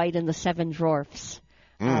Snow White and the Seven Dwarfs.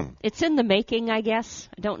 It's in the making, I guess.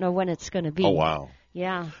 I don't know when it's going to be. Oh, wow.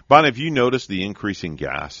 Yeah. Bon, have you noticed the increase in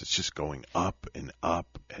gas? It's just going up and up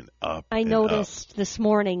and up. I noticed this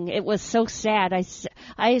morning. It was so sad.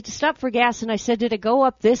 I had to stop for gas, and I said, did it go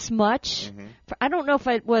up this much? I don't know if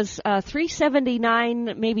it was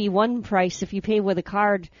 $3.79, maybe one price if you pay with a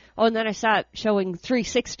card. Oh, and then I saw it showing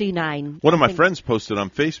 $3.69. One of my friends posted on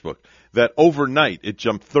Facebook that overnight it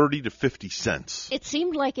jumped 30 to 50 cents. It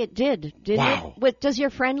seemed like it did, didn't Wow. it? Does your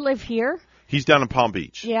friend live here? He's down in Palm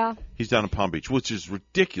Beach. Yeah. He's down in Palm Beach, which is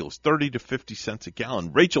ridiculous. 30 to 50 cents a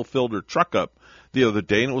gallon. Rachel filled her truck up the other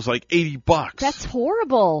day, and it was like $80. That's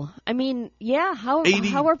horrible. I mean, yeah. How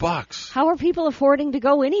 $80. How are people affording to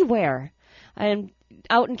go anywhere? And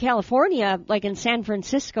out in California, like in San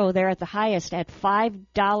Francisco, they're at the highest at $5 a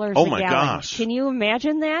gallon. Oh my gosh! Can you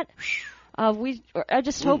imagine that? I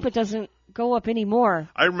just hope it doesn't go up anymore.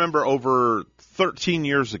 I remember over 13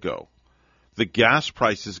 years ago, the gas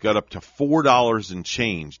prices got up to $4 and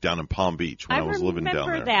change down in Palm Beach when I was living down there.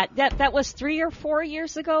 I remember that was 3 or 4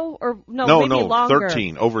 years ago, or maybe longer.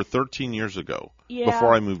 13. Over 13 years ago. Yeah.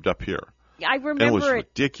 Before I moved up here. I remember and it was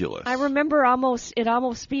ridiculous. I remember it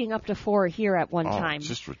almost being up to 4 here at one time. It's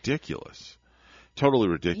just ridiculous. Totally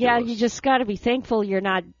ridiculous. Yeah, you just got to be thankful you're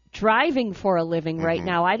not driving for a living right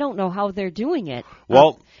now. I don't know how they're doing it.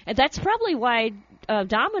 Well, and that's probably why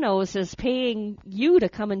Domino's is paying you to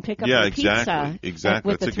come and pick up your pizza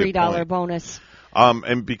exactly. with That's the a good $3 point. bonus.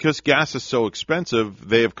 And because gas is so expensive,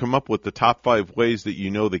 they have come up with the top 5 ways that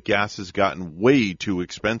you know that gas has gotten way too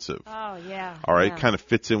expensive. Oh, yeah. All right, yeah. kind of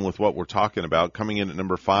fits in with what we're talking about. Coming in at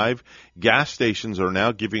number 5, gas stations are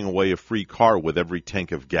now giving away a free car with every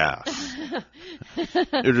tank of gas.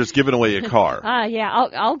 They're just giving away a car. Yeah,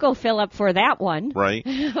 I'll go fill up for that one. Right.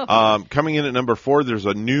 Coming in at number 4, there's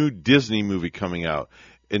a new Disney movie coming out.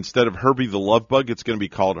 Instead of Herbie the Love Bug, it's going to be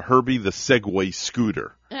called Herbie the Segway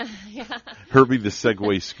Scooter. Herbie the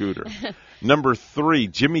Segway Scooter. Number 3,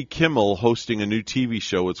 Jimmy Kimmel hosting a new TV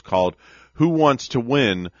show. It's called Who Wants to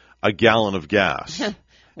Win a Gallon of Gas? Wow.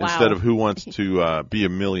 Instead of Who Wants to Be a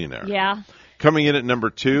Millionaire? Yeah. Coming in at number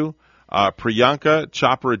 2, Priyanka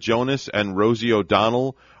Chopra Jonas and Rosie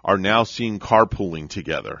O'Donnell are now seen carpooling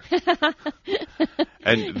together.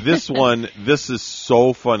 And this is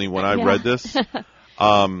so funny when I read this.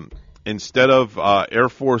 Instead of Air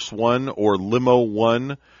Force One or Limo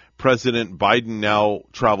One, President Biden now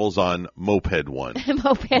travels on Moped One.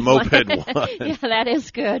 Moped One. Yeah, that is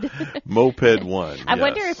good. Moped One. I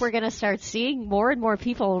wonder if we're going to start seeing more and more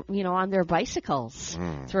people, on their bicycles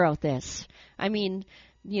throughout this. I mean,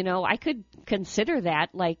 I could consider that,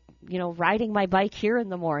 like, riding my bike here in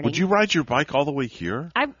the morning. Would you ride your bike all the way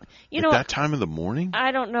here? At that time of the morning?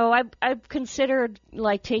 I don't know. I've considered,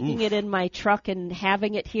 like, taking it in my truck and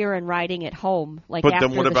having it here and riding it home, like, but after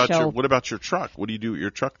then what the about show. what about your truck? What do you do with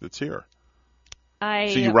your truck that's here? So I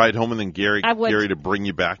you ride home and then Gary would- to bring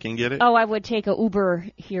you back and get it? Oh, I would take a Uber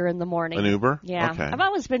here in the morning. An Uber? Yeah. Okay. I've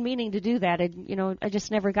always been meaning to do that. I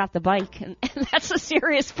just never got the bike, and that's a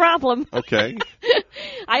serious problem. Okay.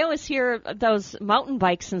 I always hear those mountain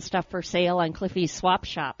bikes and stuff for sale on Cliffy's Swap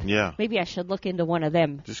Shop. Yeah. Maybe I should look into one of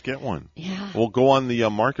them. Just get one. Yeah. Well, go on the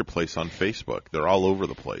marketplace on Facebook. They're all over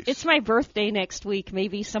the place. It's my birthday next week.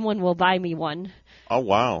 Maybe someone will buy me one. Oh,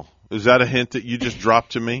 wow. Is that a hint that you just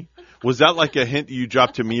dropped to me? Was that like a hint you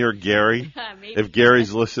dropped to me or Gary? If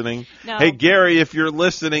Gary's listening? No. Hey, Gary, if you're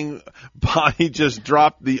listening, Bonnie just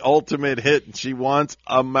dropped the ultimate hit, and she wants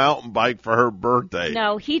a mountain bike for her birthday.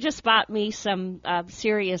 No, he just bought me some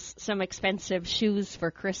expensive shoes for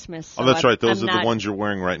Christmas. So Oh, that's right. Those I'm are not, the ones you're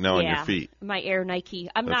wearing right now on your feet. My Air Nike.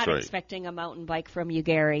 I'm That's not right. expecting a mountain bike from you,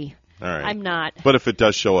 Gary. All right. I'm not. But if it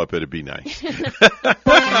does show up, it'd be nice.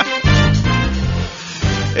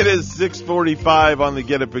 It is 6:45 on the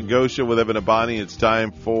Get Up and Go show with Evan and Bonnie. It's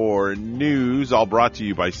time for news, all brought to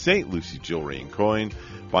you by St. Lucie Jewelry and Coin.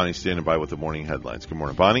 Bonnie's standing by with the morning headlines. Good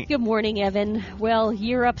morning, Bonnie. Good morning, Evan. Well,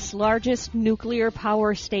 Europe's largest nuclear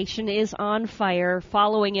power station is on fire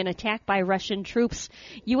following an attack by Russian troops.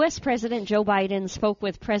 U.S. President Joe Biden spoke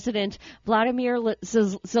with President Vladimir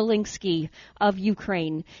Zelensky of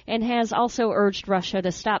Ukraine and has also urged Russia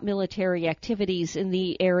to stop military activities in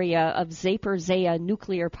the area of Zaporizhzhia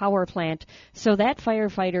nuclear power plant so that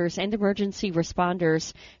firefighters and emergency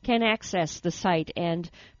responders can access the site and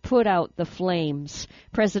put out the flames.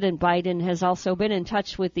 President Biden has also been in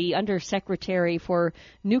touch with the Undersecretary for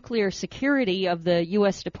Nuclear Security of the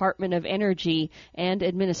U.S. Department of Energy and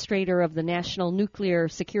Administrator of the National Nuclear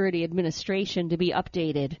Security Administration to be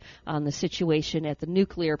updated on the situation at the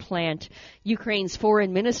nuclear plant. Ukraine's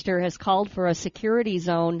foreign minister has called for a security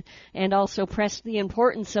zone and also pressed the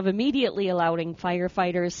importance of immediately allowing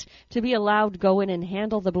firefighters to be allowed to go in and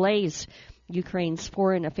handle the blaze. Ukraine's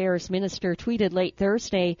foreign affairs minister tweeted late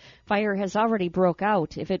Thursday, fire has already broke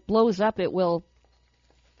out. If it blows up, it will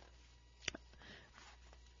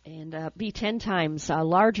be 10 times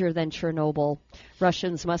larger than Chernobyl.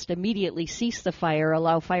 Russians must immediately cease the fire,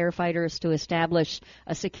 allow firefighters to establish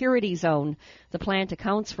a security zone. The plant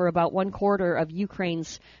accounts for about 1/4 of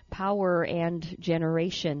Ukraine's power and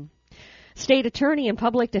generation. State attorney and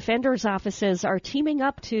public defender's offices are teaming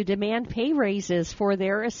up to demand pay raises for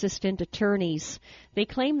their assistant attorneys. They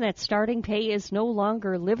claim that starting pay is no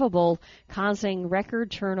longer livable, causing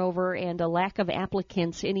record turnover and a lack of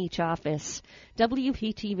applicants in each office.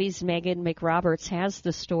 WPTV's Megan McRoberts has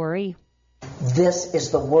the story. This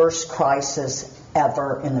is the worst crisis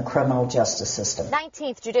ever in the criminal justice system.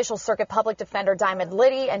 19th Judicial Circuit Public Defender Diamond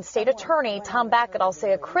Liddy and State Attorney Tom Beckett all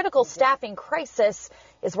say a critical staffing crisis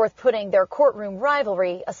is worth putting their courtroom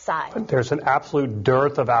rivalry aside. There's an absolute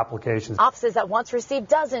dearth of applications. Offices that once received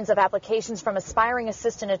dozens of applications from aspiring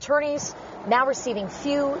assistant attorneys now receiving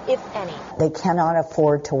few, if any. They cannot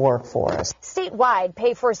afford to work for us. Statewide,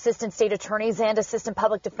 pay for assistant state attorneys and assistant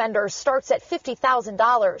public defenders starts at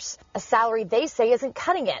 $50,000, a salary they say isn't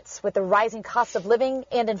cutting it with the rising cost of living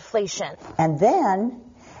and inflation. And then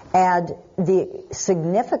add the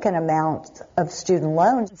significant amount of student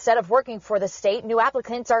loans. Instead of working for the state, new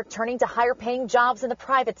applicants are turning to higher paying jobs in the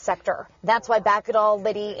private sector. That's why Beckett,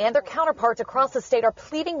 Liddy, and their counterparts across the state are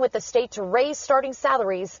pleading with the state to raise starting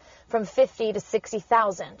salaries from $50,000 to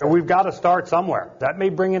 $60,000. We've got to start somewhere. That may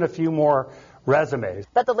bring in a few more resumes.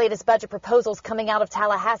 But the latest budget proposals coming out of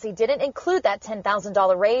Tallahassee didn't include that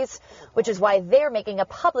 $10,000 raise, which is why they're making a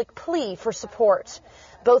public plea for support.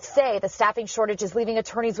 Both say the staffing shortage is leaving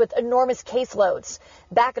attorneys with enormous caseloads.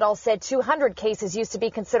 Beckett said 200 cases used to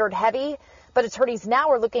be considered heavy, but attorneys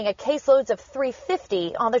now are looking at caseloads of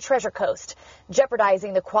 350 on the Treasure Coast,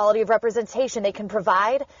 jeopardizing the quality of representation they can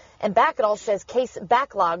provide. And Beckett says case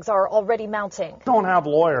backlogs are already mounting. Don't have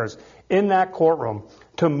lawyers in that courtroom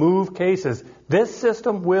to move cases. This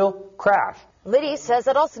system will crash. Liddy says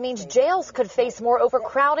that also means jails could face more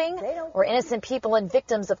overcrowding, or innocent people and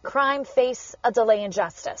victims of crime face a delay in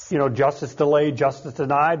justice. You know, justice delayed, justice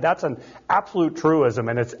denied. That's an absolute truism,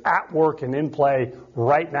 and it's at work and in play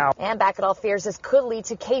right now. And Beckett fears this could lead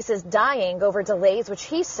to cases dying over delays, which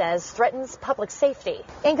he says threatens public safety.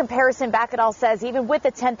 In comparison, Beckett says even with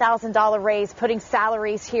the $10,000 raise, putting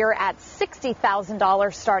salaries here at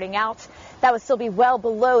 $60,000 starting out, that would still be well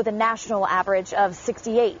below the national average of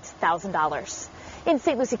 $68,000. In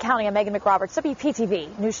St. Lucie County, I'm Megan McRoberts,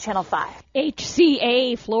 WPTV News Channel 5.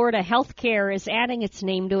 HCA Florida Healthcare is adding its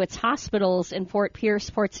name to its hospitals in Fort Pierce,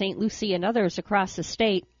 Port St. Lucie, and others across the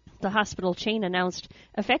state. The hospital chain announced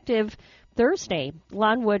effective Thursday.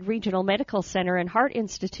 Lawnwood Regional Medical Center and Heart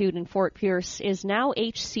Institute in Fort Pierce is now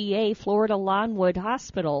HCA Florida Lawnwood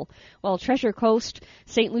Hospital, while Treasure Coast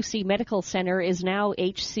St. Lucie Medical Center is now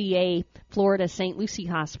HCA Florida St. Lucie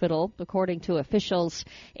Hospital. According to officials,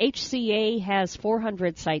 HCA has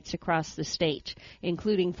 400 sites across the state,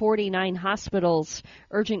 including 49 hospitals,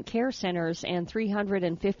 urgent care centers, and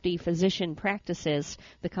 350 physician practices,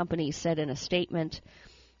 the company said in a statement.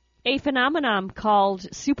 A phenomenon called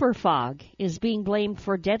superfog is being blamed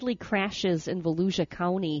for deadly crashes in Volusia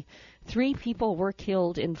County. 3 people were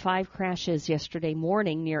killed in 5 crashes yesterday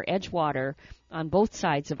morning near Edgewater on both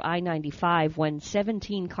sides of I-95 when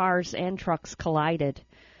 17 cars and trucks collided.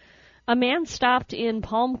 A man stopped in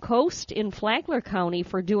Palm Coast in Flagler County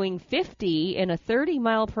for doing 50 in a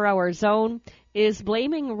 30-mile-per-hour zone is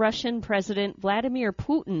blaming Russian President Vladimir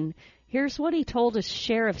Putin. Here's what he told a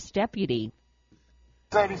sheriff's deputy.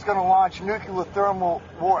 Said he's going to launch nuclear thermal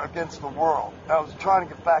war against the world. I was trying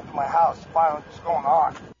to get back to my house to find out what's going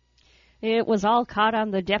on. It was all caught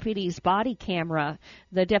on the deputy's body camera.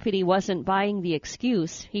 The deputy wasn't buying the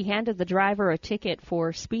excuse. He handed the driver a ticket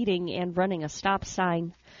for speeding and running a stop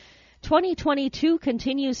sign. 2022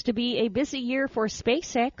 continues to be a busy year for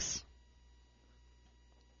SpaceX.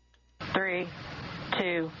 3,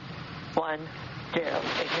 2, 1, 0.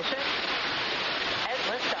 Ignition. And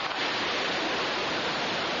liftoff.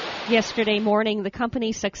 Yesterday morning, the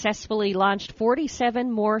company successfully launched 47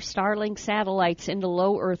 more Starlink satellites into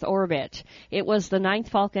low Earth orbit. It was the 9th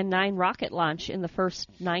Falcon 9 rocket launch in the first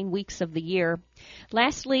 9 weeks of the year.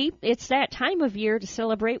 Lastly, it's that time of year to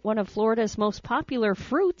celebrate one of Florida's most popular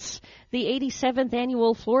fruits. The 87th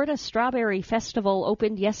annual Florida Strawberry Festival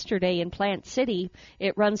opened yesterday in Plant City.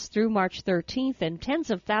 It runs through March 13th, and tens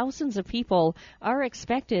of thousands of people are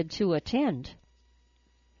expected to attend.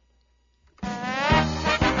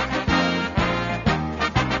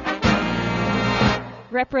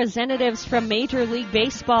 Representatives from Major League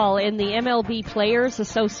Baseball and the MLB Players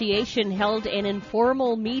Association held an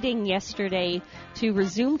informal meeting yesterday to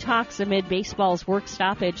resume talks amid baseball's work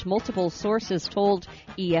stoppage, multiple sources told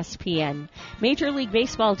ESPN. Major League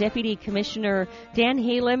Baseball Deputy Commissioner Dan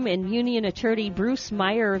Halem and Union Attorney Bruce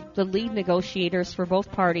Meyer, the lead negotiators for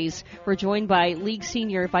both parties, were joined by League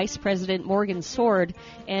Senior Vice President Morgan Sword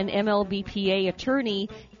and MLBPA Attorney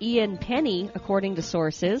Ian Penny, according to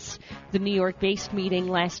sources. The New York-based meeting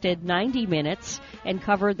lasted 90 minutes and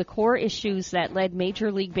covered the core issues that led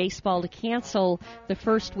Major League Baseball to cancel the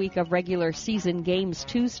first week of regular season games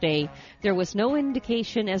Tuesday. There was no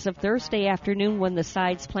indication as of Thursday afternoon when the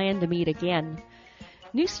sides plan to meet again.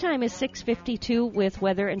 News time is 6:52 with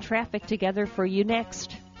weather and traffic together for you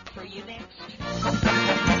next.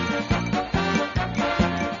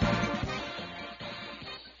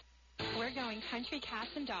 Country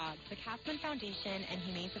Cats and Dogs, the Catsman Foundation and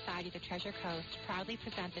Humane Society of the Treasure Coast proudly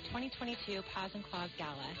present the 2022 Paws and Claws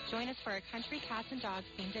Gala. Join us for a Country Cats and Dogs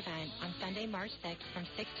themed event on Sunday, March 6th from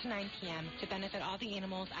 6 to 9 p.m. to benefit all the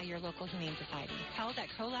animals at your local Humane Society. Held at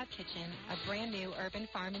CoLab Kitchen, a brand new urban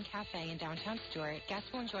farm and cafe in downtown Stuart,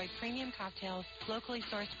 guests will enjoy premium cocktails, locally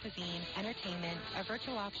sourced cuisine, entertainment, a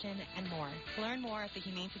virtual auction, and more. Learn more at the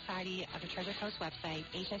Humane Society of the Treasure Coast website,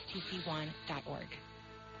 hstc1.org.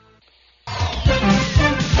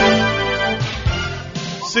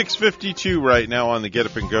 6:52 right now on the Get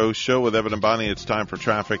Up and Go show with Evan and Bonnie. It's time for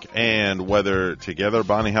traffic and weather together.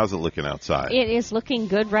 Bonnie, how's it looking outside? It is looking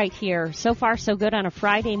good right here. So far, so good on a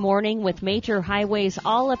Friday morning with major highways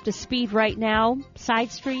all up to speed right now.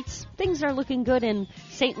 Side streets, things are looking good in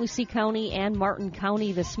St. Lucie County and Martin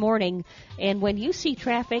County this morning. And when you see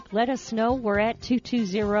traffic, let us know. We're at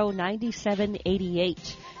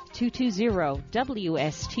 220-9788.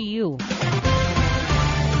 220-WSTU.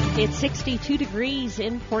 It's 62 degrees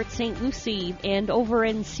in Port St. Lucie, and over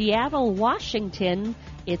in Seattle, Washington,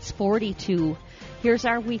 it's 42. Here's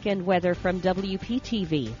our weekend weather from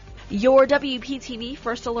WPTV. Your WPTV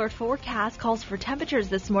First Alert forecast calls for temperatures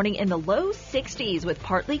this morning in the low 60s with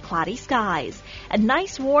partly cloudy skies. A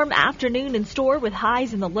nice warm afternoon in store with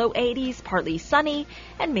highs in the low 80s, partly sunny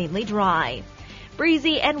and mainly dry.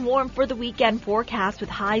 Breezy and warm for the weekend forecast with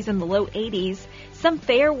highs in the low 80s. Some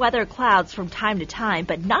fair weather clouds from time to time,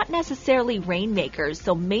 but not necessarily rainmakers,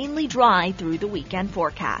 so mainly dry through the weekend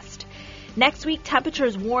forecast. Next week,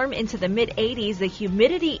 temperatures warm into the mid-80s. The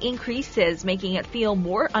humidity increases, making it feel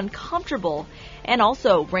more uncomfortable. And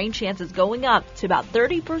also, rain chances going up to about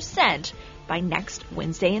 30% by next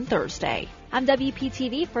Wednesday and Thursday. I'm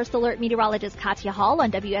WPTV First Alert meteorologist Katya Hall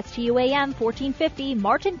on WSTU AM 1450,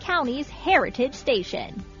 Martin County's Heritage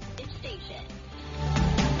Station.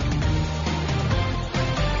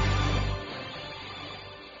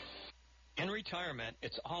 In retirement,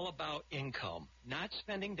 it's all about income, not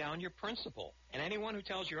spending down your principal. And anyone who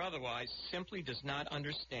tells you otherwise simply does not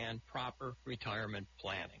understand proper retirement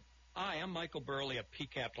planning. Hi, I'm Michael Burley of P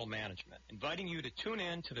Capital Management, inviting you to tune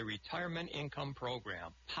in to the Retirement Income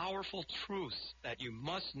Program. Powerful truths that you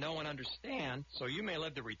must know and understand so you may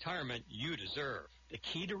live the retirement you deserve. The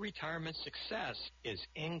key to retirement success is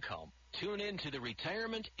income. Tune in to the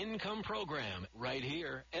Retirement Income Program right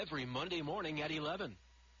here every Monday morning at 11.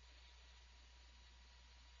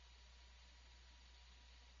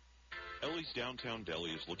 Ellie's Downtown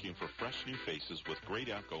Deli is looking for fresh new faces with great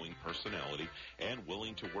outgoing personality and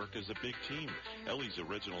willing to work as a big team. Ellie's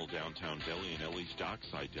Original Downtown Deli and Ellie's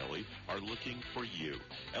Dockside Deli are looking for you.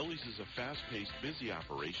 Ellie's is a fast-paced, busy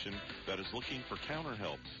operation that is looking for counter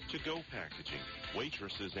help, to-go packaging,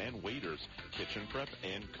 waitresses and waiters, kitchen prep,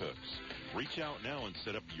 and cooks. Reach out now and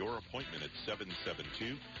set up your appointment at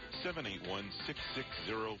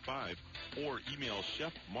 772-781-6605 or email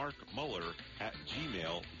Chef Mark Muller at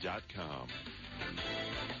gmail.com.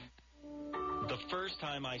 The first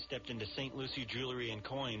time I stepped into St. Lucie Jewelry and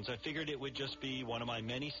Coins, I figured it would just be one of my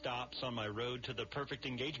many stops on my road to the perfect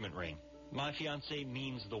engagement ring. My fiancée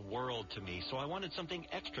means the world to me, so I wanted something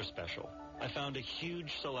extra special. I found a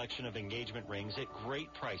huge selection of engagement rings at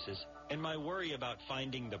great prices, and my worry about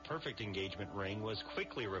finding the perfect engagement ring was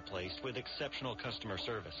quickly replaced with exceptional customer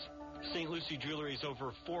service. St. Lucie Jewelry's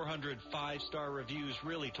over 400 5-star reviews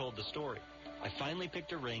really told the story. I finally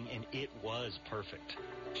picked a ring, and it was perfect.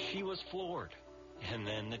 She was floored. And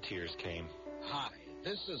then the tears came. Hi,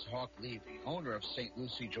 this is Hawk Levy, owner of St.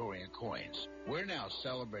 Lucie Jewelry and Coins. We're now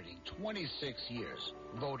celebrating 26 years.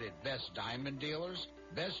 Voted best diamond dealers,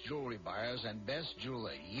 best jewelry buyers, and best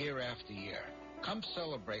jeweler year after year. Come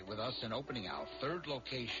celebrate with us in opening our third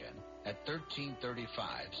location at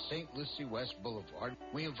 1335 St. Lucie West Boulevard.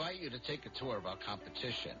 We invite you to take a tour of our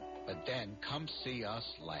competition, but then come see us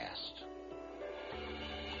last.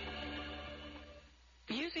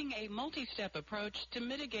 Using a multi-step approach to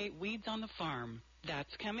mitigate weeds on the farm.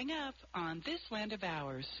 That's coming up on This Land of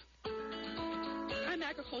Ours. I'm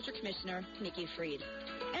Agriculture Commissioner Nikki Freed.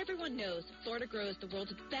 Everyone knows Florida grows the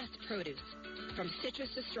world's best produce. From citrus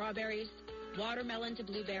to strawberries, watermelon to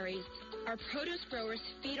blueberries, our produce growers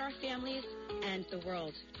feed our families and the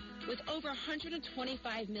world. With over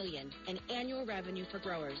 $125 million in annual revenue for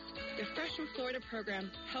growers, the Fresh from Florida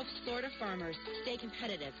program helps Florida farmers stay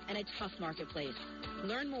competitive in a tough marketplace.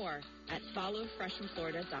 Learn more at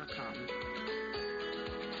followfreshfromflorida.com.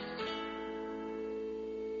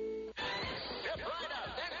 Step right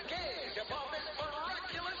up and gaze upon this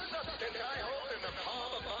miraculous substance I hold in the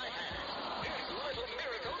palm of my hand. This little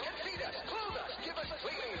miracle can feed us, clothe us, give us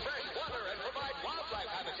clean, fresh water, and provide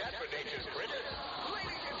wildlife habitat for nature's critters.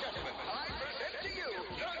 Ladies and gentlemen, I present to you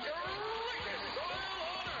the greatest soil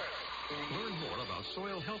on earth. Learn more about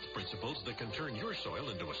soil health principles that can turn your soil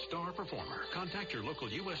into a star performer. Contact your local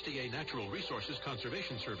USDA Natural Resources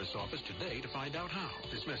Conservation Service office today to find out how.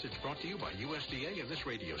 This message brought to you by USDA and this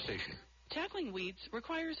radio station. Tackling weeds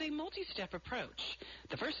requires a multi-step approach.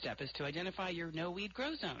 The first step is to identify your no-weed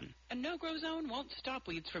grow zone. A no-grow zone won't stop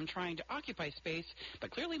weeds from trying to occupy space,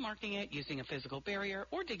 but clearly marking it using a physical barrier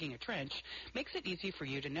or digging a trench makes it easy for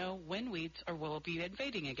you to know when weeds will be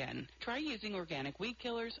invading again. Try using organic weed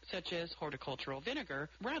killers such as horticultural vinegar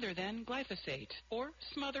rather than glyphosate, or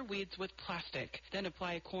smother weeds with plastic. Then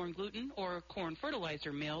apply a corn gluten or corn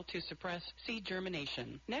fertilizer meal to suppress seed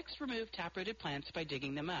germination. Next, remove taprooted plants by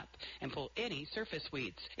digging them up and pull any surface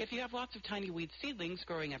weeds. If you have lots of tiny weed seedlings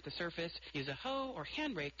growing at the surface, use a hoe or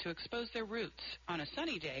hand rake to expose their roots. On a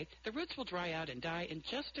sunny day, the roots will dry out and die in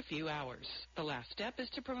just a few hours. The last step is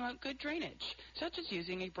to promote good drainage, such as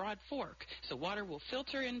using a broad fork, so water will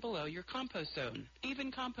filter in below your compost zone.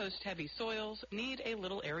 Even compost-heavy soils need a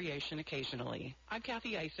little aeration occasionally. I'm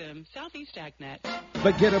Kathy Isom, Southeast AgNet.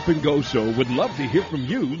 The Get Up and Go Show would love to hear from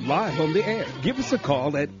you live on the air. Give us a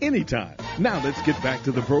call at any time. Now let's get back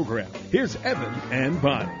to the program. Here's Evan and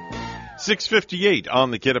Bonnie. 6:58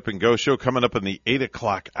 on the Get Up and Go Show. Coming up in the 8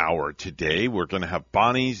 o'clock hour today, we're going to have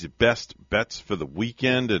Bonnie's best bets for the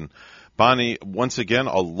weekend. And Bonnie, once again,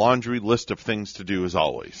 a laundry list of things to do as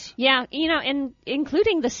always. Yeah, and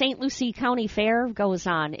including the St. Lucie County Fair goes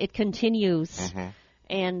on. It continues. Mm-hmm.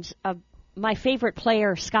 And my favorite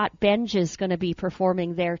player, Scott Benge, is going to be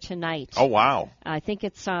performing there tonight. Oh, wow. I think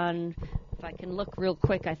it's on, if I can look real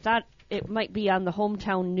quick, I thought it might be on the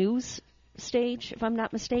Hometown News stage, if I'm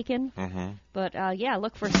not mistaken. Mm-hmm. But, yeah,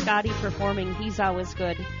 look for Scotty performing. He's always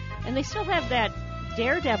good. And they still have that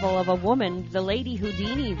daredevil of a woman, the Lady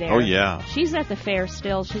Houdini there. Oh, yeah. She's at the fair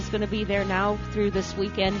still. She's going to be there now through this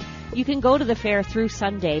weekend. You can go to the fair through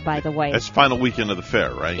Sunday, by the way. That's final weekend of the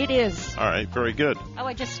fair, right? It is. All right, very good. Oh,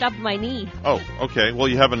 I just stubbed my knee. Oh, okay. Well,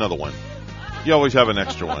 you have another one. You always have an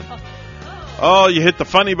extra one. Oh, you hit the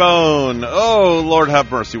funny bone. Oh, Lord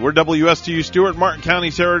have mercy. We're WSTU Stewart, Martin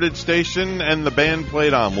County's Heritage Station, and the band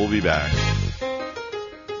played on. We'll be back.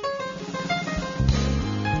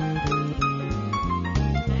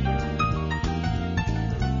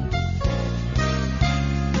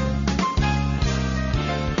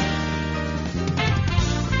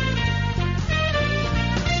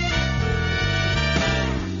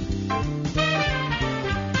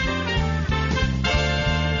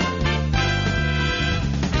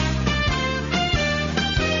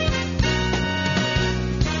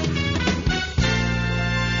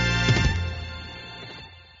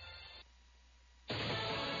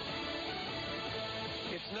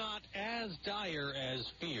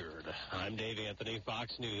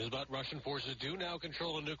 Fox News, but Russian forces do now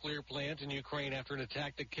control a nuclear plant in Ukraine after an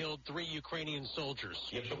attack that killed 3 Ukrainian soldiers.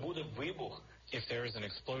 If there is an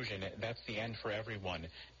explosion, that's the end for everyone.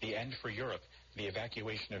 The end for Europe. The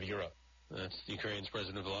evacuation of Europe. That's Ukraine's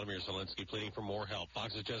President Volodymyr Zelensky pleading for more help.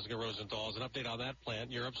 Fox's Jessica Rosenthal has an update on that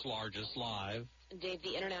plant, Europe's largest, live. Dave,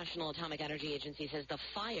 the International Atomic Energy Agency says the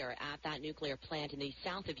fire at that nuclear plant in the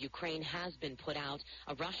south of Ukraine has been put out.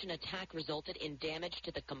 A Russian attack resulted in damage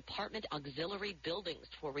to the compartment auxiliary buildings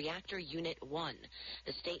for reactor Unit 1.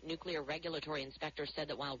 The state nuclear regulatory inspector said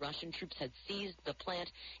that while Russian troops had seized the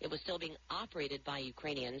plant, it was still being operated by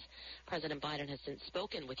Ukrainians. President Biden has since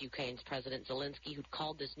spoken with Ukraine's President Zelensky, who'd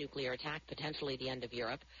called this nuclear attack potentially the end of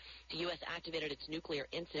Europe. The U.S. activated its nuclear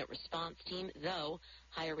incident response team, though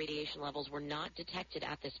higher radiation levels were not detected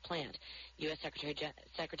at this plant. U.S.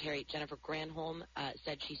 Secretary Jennifer Granholm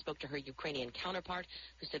said she spoke to her Ukrainian counterpart,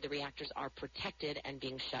 who said the reactors are protected and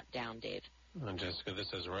being shut down, Dave. And Jessica, this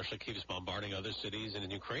says Russia keeps bombarding other cities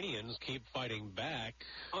and Ukrainians keep fighting back.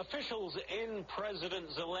 Officials in President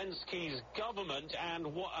Zelensky's government and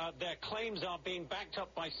their claims are being backed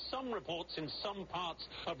up by some reports in some parts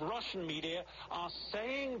of Russian media are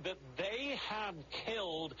saying that they have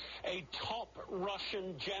killed a top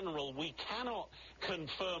Russian general. We cannot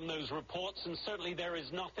confirm those reports, and certainly there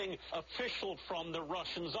is nothing official from the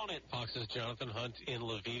Russians on it. Fox's Jonathan Hunt in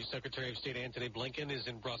Lviv. Secretary of State Antony Blinken is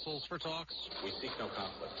in Brussels for talks. We seek no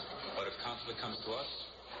conflict, but if conflict comes to us,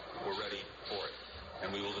 we're ready for it,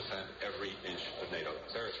 and we will defend every inch of NATO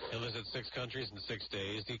territory. He'll visit 6 countries in 6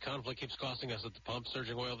 days. The conflict keeps costing us at the pump.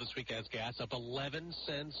 Surging oil this week as gas up 11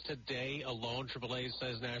 cents today alone. AAA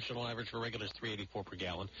says national average for regular is $3.84 per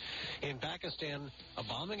gallon. In Pakistan, a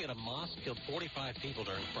bombing at a mosque killed 45 people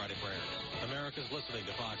during Friday prayers. America's listening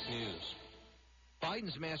to Fox News.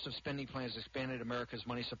 Biden's massive spending plan has expanded America's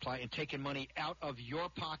money supply and taken money out of your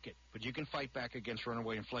pocket. But you can fight back against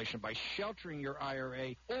runaway inflation by sheltering your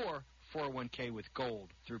IRA or 401k with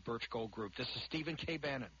gold through Birch Gold Group. This is Stephen K.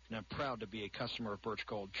 Bannon, and I'm proud to be a customer of Birch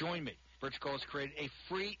Gold. Join me. Birch Gold has created a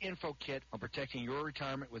free info kit on protecting your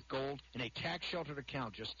retirement with gold in a tax-sheltered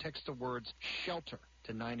account. Just text the words SHELTER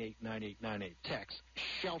to 989898. Text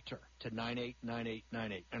SHELTER to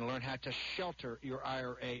 989898 and learn how to shelter your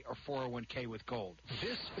IRA or 401k with gold.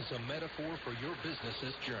 This is a metaphor for your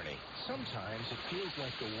business's journey. Sometimes it feels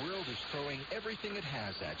like the world is throwing everything it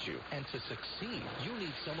has at you. And to succeed, you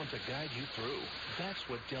need someone to guide you through. That's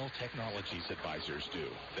what Dell Technologies advisors do.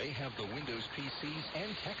 They have the Windows PCs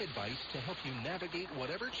and tech advice to help you navigate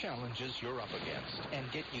whatever challenges you're up against and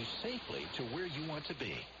get you safely to where you want to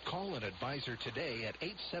be. Call an advisor today at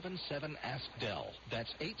 877-ASK-DELL.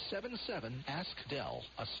 That's 877-ASK-DELL.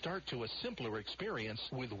 A start to a simpler experience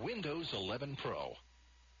with Windows 11 Pro.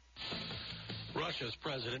 Russia's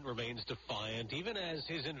president remains defiant, even as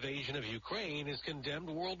his invasion of Ukraine is condemned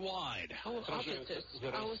worldwide. Our officers,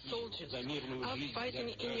 our soldiers, are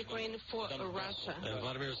fighting in Ukraine for Russia. And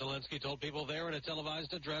Vladimir Zelensky told people there in a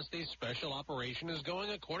televised address the special operation is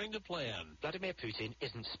going according to plan. Vladimir Putin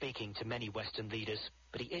isn't speaking to many Western leaders,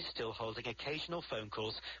 but he is still holding occasional phone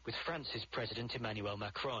calls with France's President Emmanuel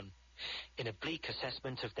Macron. In a bleak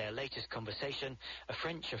assessment of their latest conversation, a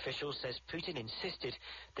French official says Putin insisted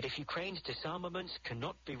that if Ukraine's disarmament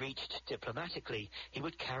cannot be reached diplomatically, he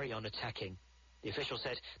would carry on attacking. The official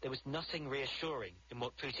said there was nothing reassuring in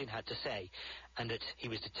what Putin had to say, and that he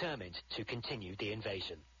was determined to continue the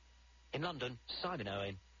invasion. In London, Simon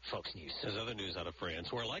Owen, Fox News. There's other news out of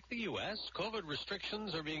France, where, like the U.S., COVID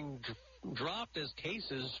restrictions are being dropped as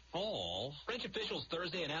cases fall. French officials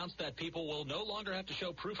Thursday announced that people will no longer have to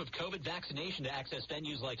show proof of COVID vaccination to access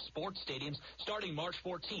venues like sports stadiums starting March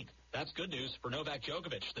 14th. That's good news for Novak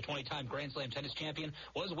Djokovic. The 20-time Grand Slam tennis champion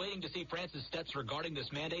was waiting to see France's steps regarding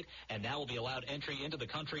this mandate, and now will be allowed entry into the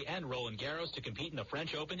country and Roland Garros to compete in the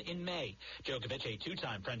French Open in May. Djokovic, a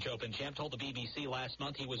 2-time French Open champ, told the BBC last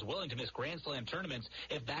month he was willing to miss Grand Slam tournaments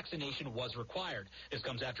if vaccination was required. This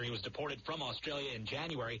comes after he was deported from Australia in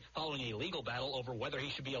January following a legal battle over whether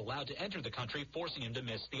he should be allowed to enter the country, forcing him to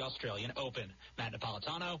miss the Australian Open. Matt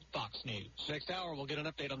Napolitano, Fox News. Next hour, we'll get an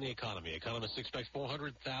update on the economy. Economists expect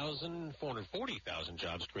 440,000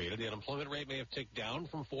 jobs created. The unemployment rate may have ticked down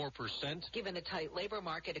from 4%. Given the tight labor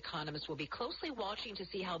market, economists will be closely watching to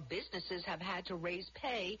see how businesses have had to raise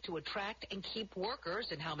pay to attract and keep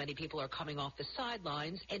workers and how many people are coming off the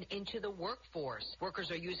sidelines and into the workforce.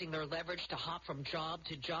 Workers are using their leverage to hop from job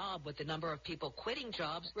to job, with the number of people quitting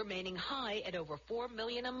jobs remaining high at over 4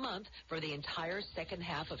 million a month for the entire second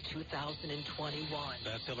half of 2021.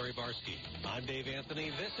 That's Hillary Barsky. I'm Dave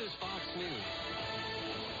Anthony. This is Fox News.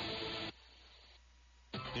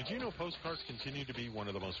 Did you know postcards continue to be one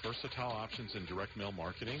of the most versatile options in direct mail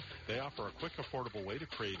marketing? They offer a quick, affordable way to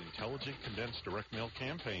create intelligent, condensed direct mail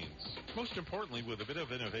campaigns. Most importantly, with a bit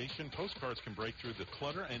of innovation, postcards can break through the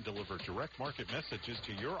clutter and deliver direct market messages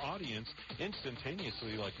to your audience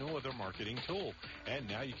instantaneously like no other marketing tool. And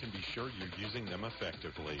now you can be sure you're using them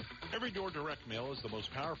effectively. Every Door Direct Mail is the most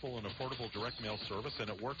powerful and affordable direct mail service, and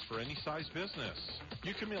it works for any size business.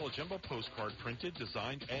 You can mail a jumbo postcard printed,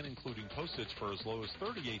 designed, and including postage for as low as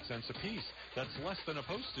 38 cents a piece. That's less than a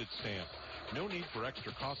postage stamp. No need for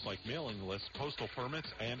extra costs like mailing lists, postal permits,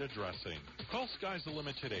 and addressing. Call Sky's the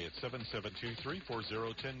Limit today at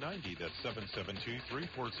 772-340-1090. That's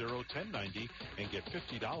 772-340-1090 and get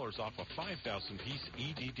 $50 off a 5,000-piece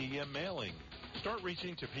EDDM mailing. Start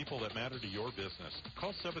reaching to people that matter to your business.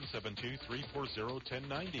 Call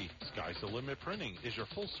 772-340-1090. Sky's the Limit Printing is your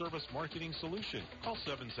full-service marketing solution. Call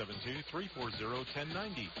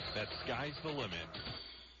 772-340-1090. That's Sky's the Limit.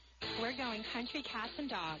 We're going country cats and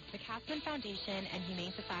dogs. The Catsman Foundation and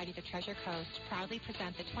Humane Society of the Treasure Coast proudly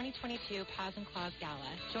present the 2022 Paws and Claws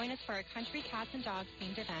Gala. Join us for a country cats and dogs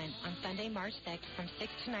themed event on Sunday, March 6th from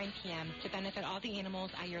 6 to 9 p.m. to benefit all the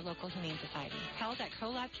animals at your local Humane Society. Held at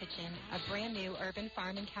CoLab Kitchen, a brand new urban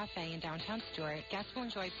farm and cafe in downtown Stuart, guests will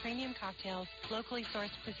enjoy premium cocktails, locally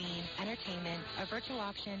sourced cuisine, entertainment, a virtual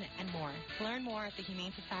auction, and more. Learn more at the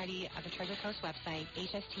Humane Society of the Treasure Coast website,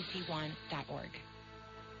 hstc1.org.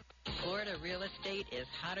 Florida real estate is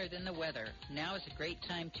hotter than the weather. Now is a great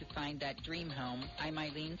time to find that dream home. I'm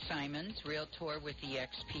Eileen Simons, Realtor with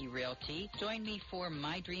eXp Realty. Join me for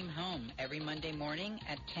My Dream Home every Monday morning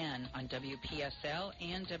at 10 on WPSL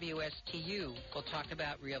and WSTU. We'll talk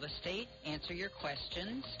about real estate, answer your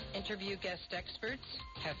questions, interview guest experts,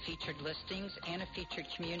 have featured listings, and a featured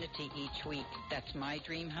community each week. That's My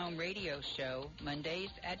Dream Home radio show,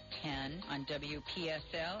 Mondays at 10 on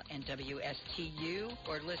WPSL and WSTU,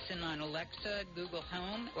 or listen on Alexa, Google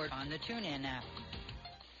Home, or on the TuneIn app.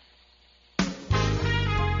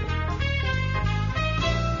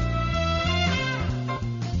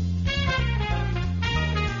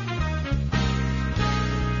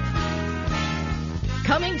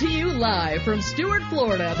 Coming to you live from Stuart,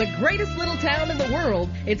 Florida, the greatest little town in the world,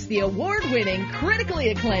 it's the award-winning, critically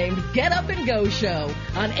acclaimed Get Up and Go show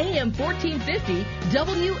on AM 1450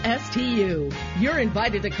 WSTU. You're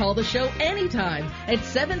invited to call the show anytime at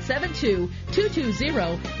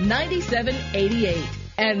 772-220-9788.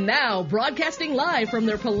 And now, broadcasting live from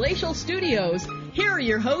their palatial studios, here are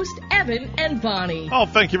your hosts, Evan and Bonnie. Oh,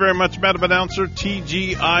 thank you very much, Madam Announcer.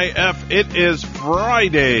 TGIF. It is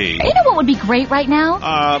Friday. You know what would be great right now?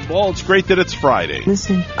 Well, it's great that it's Friday.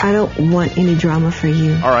 Listen, I don't want any drama for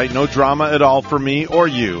you. All right, no drama at all for me or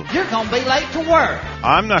you. You're going to be late to work.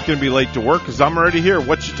 I'm not going to be late to work because I'm already here.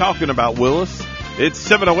 What you talking about, Willis? It's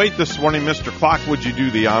 7:08 this morning. Mr. Clock, would you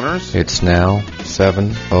do the honors? It's now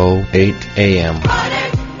 7:08 a.m.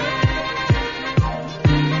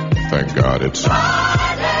 Thank God it's...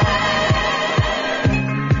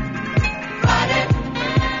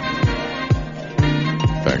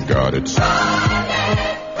 Thank God it's...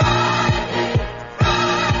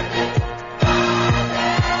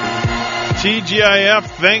 TGIF,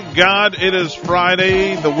 thank God it is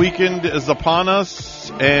Friday. The weekend is upon us.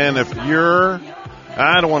 And if you're...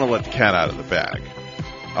 I don't want to let the cat out of the bag.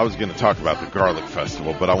 I was going to talk about the Garlic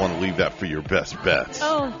Festival, but I want to leave that for your best bets.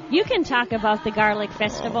 Oh, you can talk about the Garlic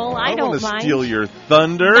Festival. I don't want to mind. Steal your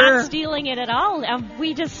thunder. Not stealing it at all.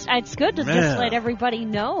 It's good to just let everybody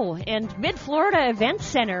know. And Mid-Florida Event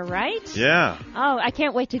Center, right? Yeah. Oh, I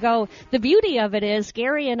can't wait to go. The beauty of it is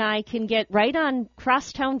Gary and I can get right on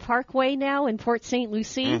Crosstown Parkway now in Port St.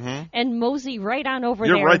 Lucie and mosey right on over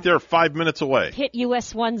there. You're right there 5 minutes away. Hit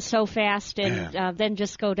US 1 so fast and then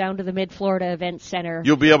just go down to the Mid-Florida Event Center.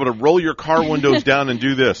 You'll be able to roll your car windows down and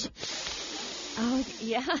do this. Oh,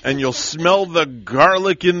 yeah. And you'll smell the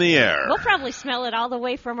garlic in the air. We'll probably smell it all the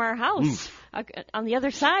way from our house on the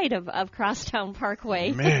other side of Crosstown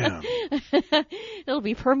Parkway. Man. It'll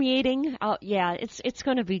be permeating. Oh, yeah, it's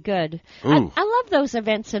going to be good. I love those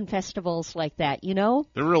events and festivals like that, you know?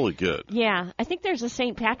 They're really good. Yeah. I think there's a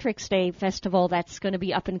St. Patrick's Day festival that's going to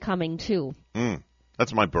be up and coming, too.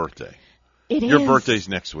 That's my birthday. Your birthday's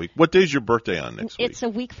next week. What day's your birthday on next week? It's a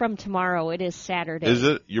week from tomorrow. It is Saturday. Is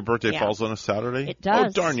it? Your birthday falls on a Saturday? It does.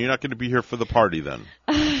 Oh, darn, you're not going to be here for the party then.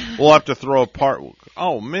 We'll have to throw a party.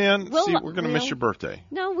 Oh, man. See, we're going to miss your birthday.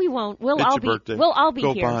 No, we won't. We'll it's all your be birthday. We'll all be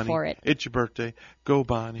Go, here Bonnie. for it. It's your birthday. Go,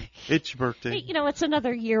 Bonnie. It's your birthday. Hey, it's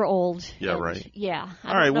another year old. Yeah, right. Yeah.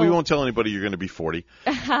 All right, we won't tell anybody you're going to be 40.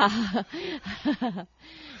 Yeah.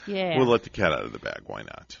 We'll let the cat out of the bag. Why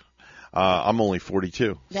not? I'm only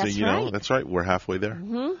 42. That's so, right. That's right. We're halfway there.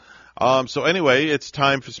 Mm-hmm. So anyway, it's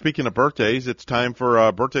time for, speaking of birthdays, it's time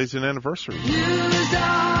for birthdays and anniversaries. News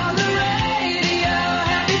on the radio.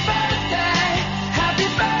 Happy birthday. Happy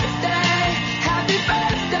birthday. Happy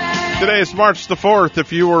birthday. Today is March the 4th.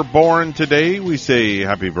 If you were born today, we say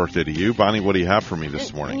happy birthday to you. Bonnie, what do you have for me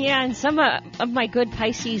this morning? Yeah, and some of my good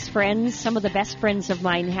Pisces friends, some of the best friends of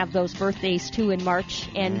mine have those birthdays too in March.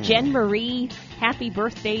 And Jen Marie, happy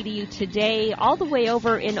birthday to you today, all the way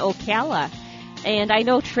over in Ocala. And I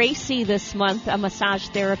know Tracy this month, a massage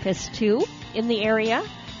therapist too, in the area,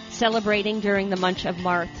 celebrating during the month of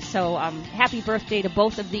March. So happy birthday to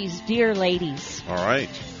both of these dear ladies. All right.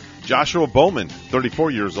 Joshua Bowman, 34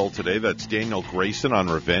 years old today. That's Daniel Grayson on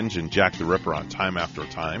Revenge and Jack the Ripper on Time After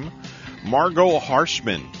Time. Margot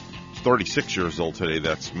Harshman, 36 years old today.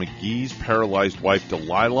 That's McGee's paralyzed wife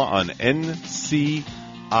Delilah on NCIS.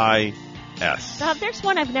 There's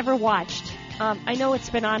one I've never watched. I know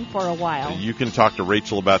it's been on for a while. You can talk to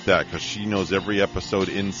Rachel about that because she knows every episode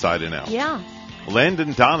inside and out. Yeah.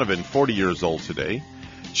 Landon Donovan, 40 years old today.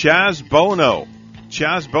 Chaz Bono,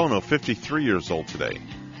 53 years old today.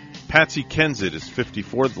 Patsy Kensit is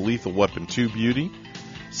 54, the Lethal Weapon 2 beauty.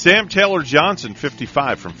 Sam Taylor Johnson,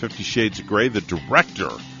 55, from 50 Shades of Grey, the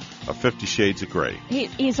director of 50 Shades of Grey.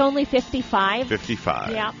 He's only 55?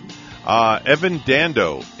 55. Yeah. Evan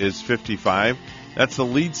Dando is 55. That's the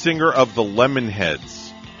lead singer of the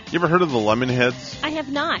Lemonheads. You ever heard of the Lemonheads? I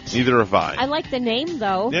have not. Neither have I. I like the name,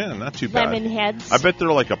 though. Yeah, not too bad. Lemonheads. I bet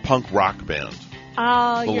they're like a punk rock band.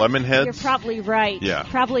 Oh, the Lemonheads? You're probably right. Yeah.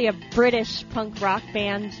 Probably a British punk rock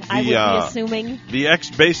band, I would be assuming. The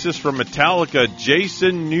ex-bassist from Metallica,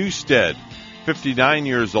 Jason Newsted, 59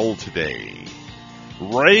 years old today.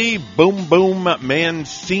 Ray Boom Boom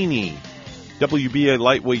Mancini, WBA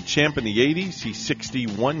lightweight champ in the 80s. He's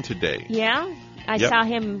 61 today. Yeah? I saw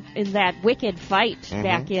him in that Wicked fight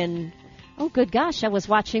back in, oh, good gosh, I was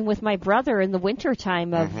watching with my brother in the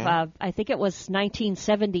wintertime of, I think it was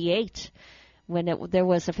 1978, when there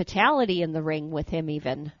was a fatality in the ring with him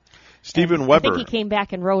even. Stephen Weber. I think he came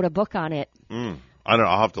back and wrote a book on it. I don't know.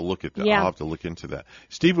 I'll have to look at that. Yeah. I'll have to look into that.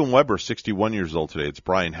 Stephen Weber, 61 years old today. It's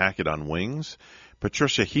Brian Hackett on Wings.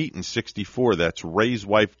 Patricia Heaton, 64. That's Ray's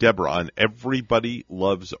wife, Deborah, on Everybody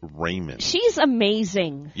Loves Raymond. She's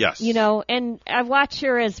amazing. Yes. You know, and I watch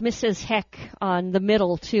her as Mrs. Heck on The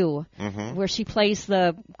Middle, too, where she plays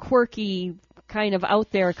the quirky, kind of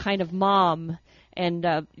out there kind of mom. And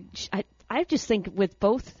I just think with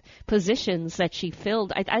both positions that she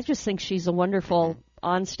filled, I just think she's a wonderful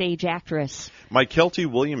on-stage actress. Mike Kelty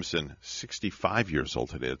Williamson, 65 years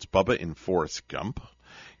old today. It's Bubba in Forrest Gump.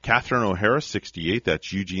 Catherine O'Hara, 68.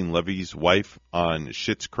 That's Eugene Levy's wife on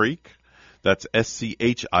Schitt's Creek. That's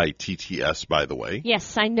Schitts, by the way.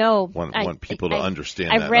 Yes, I know. Want people to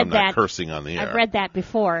understand I've that. Read I'm not cursing on the air. I've read that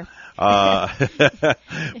before.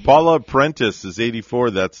 Paula Prentice is 84.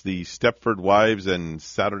 That's the Stepford Wives and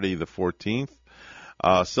Saturday the 14th.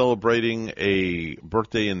 Celebrating a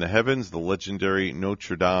birthday in the heavens, the legendary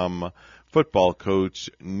Notre Dame football coach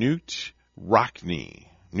Knute Rockne.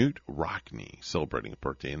 Knute Rockne, celebrating a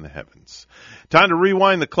birthday in the heavens. Time to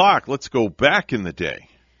rewind the clock. Let's go back in the day.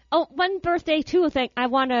 Oh, one birthday, too, I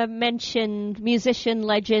want to mention musician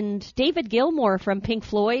legend David Gilmour from Pink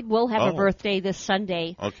Floyd will have a birthday this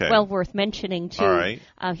Sunday. Okay. Well worth mentioning, too. All right.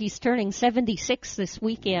 He's turning 76 this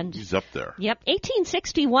weekend. He's up there. Yep.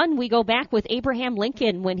 1861, we go back with Abraham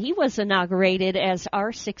Lincoln when he was inaugurated as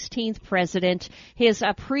our 16th president. His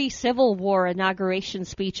pre-Civil War inauguration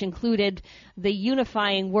speech included the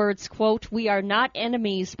unifying words, quote, "We are not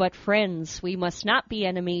enemies but friends. We must not be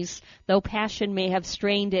enemies. Though passion may have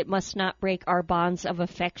strained, it must not break our bonds of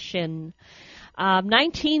affection."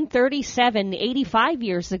 1937, 85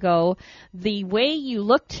 years ago, The Way You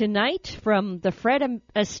Look Tonight from the Fred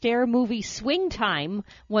Astaire movie Swing Time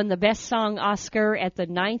won the Best Song Oscar at the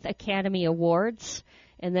 9th Academy Awards.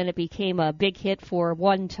 And then it became a big hit for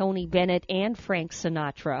one Tony Bennett and Frank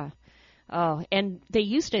Sinatra. Oh, and they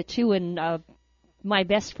used it, too, in My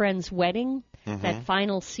Best Friend's Wedding, that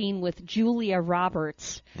final scene with Julia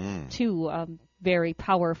Roberts, too. Very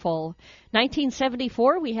powerful.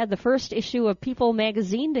 1974, we had the first issue of People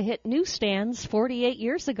magazine to hit newsstands 48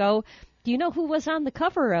 years ago. Do you know who was on the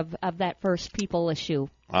cover of that first People issue?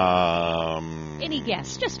 Any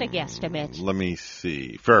guess? Just a guesstimate. Let me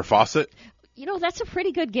see. Farrah Fawcett? You know, that's a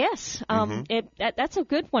pretty good guess. That's a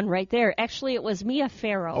good one right there. Actually, it was Mia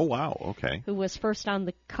Farrow. Oh, wow. Okay. Who was first on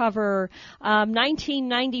the cover.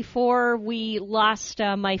 1994, we lost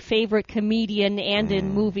my favorite comedian and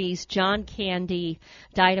in movies, John Candy,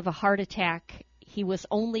 died of a heart attack. He was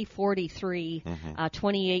only 43,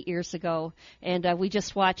 28 years ago. And we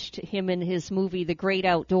just watched him in his movie, The Great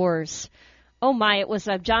Outdoors. Oh my, it was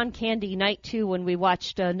a John Candy night too when we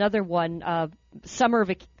watched another one.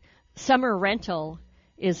 Summer Rental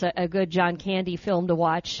is a good John Candy film to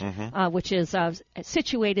watch, which is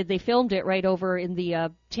situated. They filmed it right over in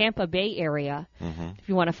the Tampa Bay area. If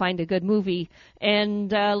you want to find a good movie.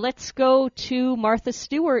 And let's go to Martha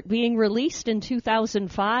Stewart being released in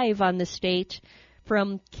 2005 on the state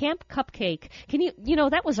from Camp Cupcake.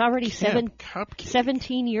 That was already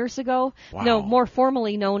 17 years ago? Wow. No, more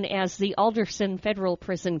formally known as the Alderson Federal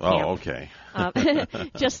Prison Camp. Oh, okay.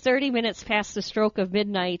 Just 30 minutes past the stroke of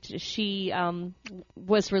midnight, she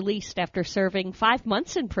was released after serving 5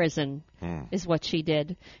 months in prison, is what she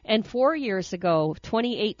did. And 4 years ago,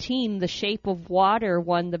 2018, The Shape of Water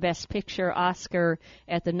won the Best Picture Oscar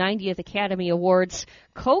at the 90th Academy Awards.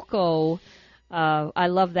 Coco... I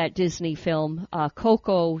love that Disney film.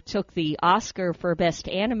 Coco took the Oscar for Best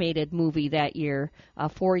Animated Movie that year,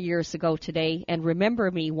 4 years ago today, and Remember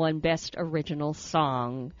Me won Best Original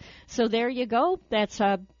Song. So there you go. That's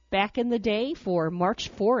back in the day for March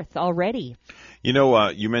 4th already.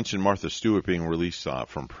 You mentioned Martha Stewart being released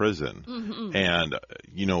from prison, and,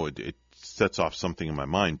 it sets off something in my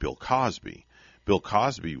mind, Bill Cosby. Bill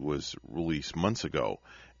Cosby was released months ago,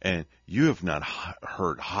 and you have not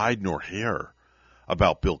heard hide nor hair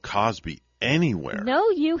about Bill Cosby anywhere.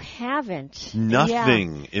 No, you haven't.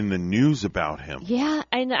 Nothing in the news about him. Yeah,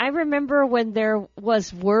 and I remember when there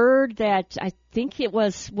was word that, I think it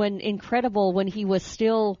was when he was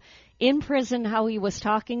still in prison, how he was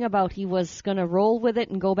talking about he was going to roll with it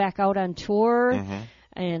and go back out on tour.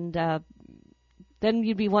 And then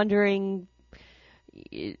you'd be wondering,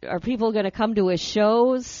 are people going to come to his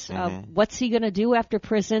shows? What's he going to do after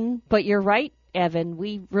prison? But you're right, Evan.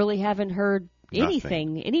 We really haven't heard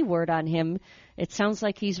any word on him. It sounds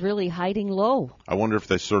like he's really hiding low. I wonder if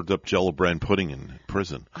they served up Jello Brand pudding in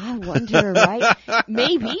prison. I wonder, right?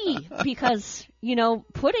 Maybe, because,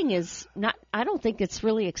 pudding is not, I don't think it's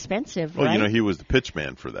really expensive, well, right? He was the pitch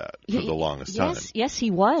man for that for the longest time. Yes,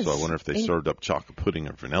 he was. So I wonder if they served up chocolate pudding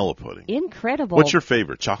or vanilla pudding. Incredible. What's your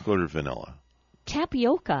favorite, chocolate or vanilla?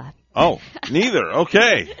 Tapioca. Oh, neither.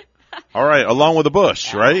 Okay. All right, along with a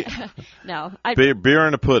bush, right? No. Beer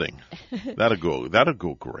and a pudding. That'll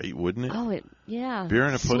go great, wouldn't it? Oh, yeah. Beer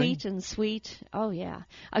and a pudding? Sweet and sweet. Oh, yeah.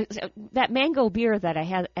 That mango beer that I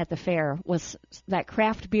had at the fair was that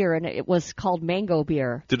craft beer, and it was called mango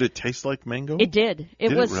beer. Did it taste like mango? It did.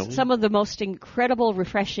 It was really? Some of the most incredible,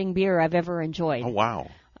 refreshing beer I've ever enjoyed. Oh, wow.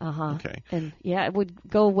 Okay. And, yeah, it would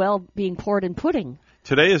go well being poured in pudding.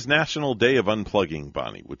 Today is National Day of Unplugging,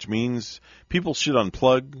 Bonnie, which means people should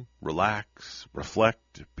unplug, relax,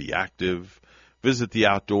 reflect, be active, visit the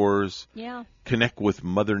outdoors, connect with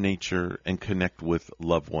Mother Nature, and connect with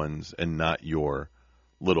loved ones and not your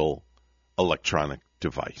little electronic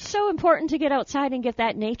device. So important to get outside and get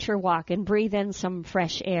that nature walk and breathe in some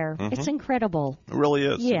fresh air. It's incredible. It really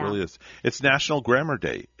is. Yeah. It really is. It's National Grammar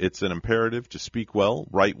Day. It's an imperative to speak well,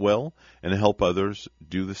 write well, and help others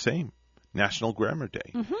do the same. National Grammar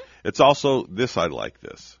Day. It's also, I like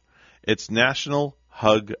this. It's National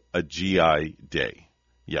Hug a GI Day.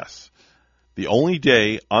 Yes. The only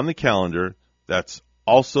day on the calendar that's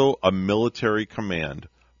also a military command,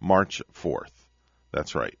 March 4th.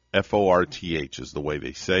 That's right. FORTH is the way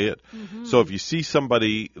they say it. So if you see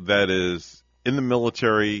somebody that is in the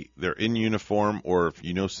military, they're in uniform, or if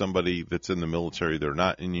you know somebody that's in the military, they're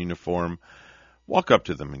not in uniform, walk up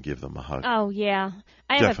to them and give them a hug. Oh, yeah.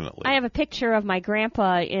 Definitely. I have a picture of my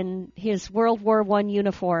grandpa in his World War I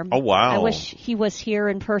uniform. Oh, wow. I wish he was here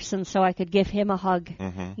in person so I could give him a hug.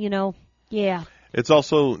 Yeah. It's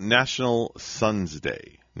also National Sons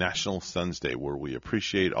Day. National Sons Day, where we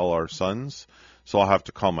appreciate all our sons. So I'll have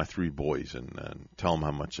to call my 3 boys and tell them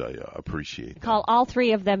how much I appreciate them. Call all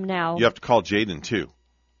 3 of them now. You have to call Jaden, too.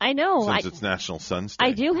 I know. Since it's National Sons Day.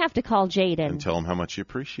 I do have to call Jaden. And tell him how much you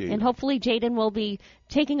appreciate him. And hopefully Jaden will be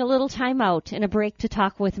taking a little time out and a break to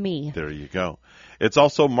talk with me. There you go. It's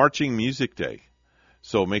also Marching Music Day.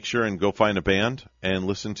 So make sure and go find a band and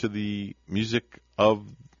listen to the music of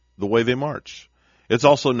the way they march. It's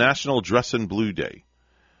also National Dress in Blue Day.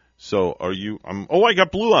 So I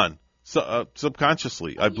got blue on.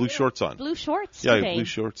 Subconsciously, I have blue shorts on. Blue shorts Yeah, today. I have blue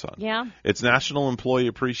shorts on. Yeah. It's National Employee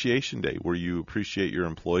Appreciation Day, where you appreciate your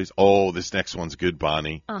employees. Oh, this next one's good,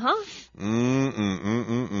 Bonnie.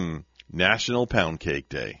 National Pound Cake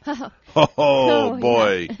Day. Oh,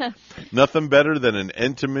 boy. Nothing better than an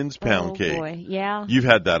Entenmann's Pound Cake. Oh, boy, yeah. You've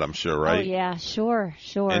had that, I'm sure, right? Oh, yeah, sure.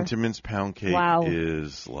 Entenmann's Pound Cake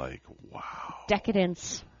is like, wow.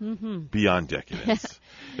 Decadence. Beyond decadence.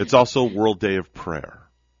 It's also World Day of Prayer.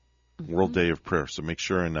 World Day of Prayer. So make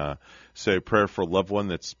sure and say a prayer for a loved one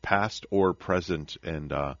that's past or present,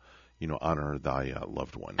 and honor thy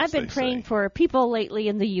loved ones. I've been praying for people lately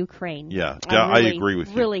in the Ukraine. Yeah, I agree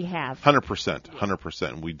with you. Really have.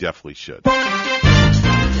 100%. We definitely should.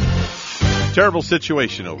 Terrible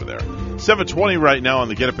situation over there. 7:20 right now on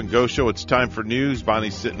the Get Up and Go show. It's time for news.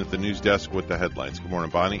 Bonnie's sitting at the news desk with the headlines. Good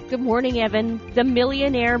morning, Bonnie. Good morning, Evan. The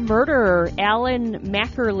millionaire murderer, Alan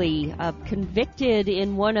Mackerly, convicted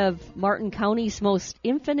in one of Martin County's most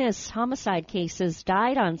infamous homicide cases,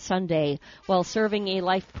 died on Sunday while serving a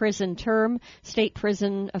life prison term. State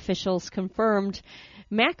prison officials confirmed.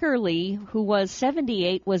 Mackerly, who was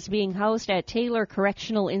 78, was being housed at Taylor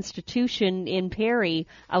Correctional Institution in Perry,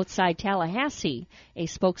 outside Tallahassee. A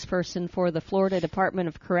spokesperson for the Florida Department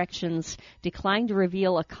of Corrections declined to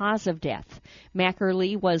reveal a cause of death.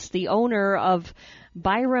 Mackerly was the owner of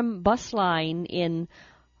Byram Bus Line in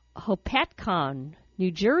Hopatcong, New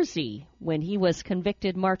Jersey, when he was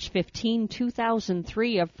convicted March 15,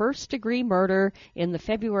 2003 of first-degree murder in the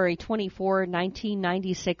February 24,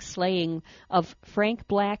 1996 slaying of Frank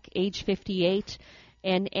Black, age 58,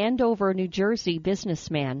 an Andover, New Jersey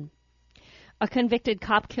businessman. A convicted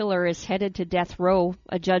cop killer is headed to death row.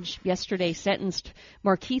 A judge yesterday sentenced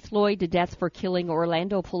Markeith Lloyd to death for killing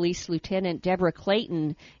Orlando Police Lieutenant Deborah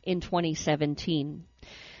Clayton in 2017.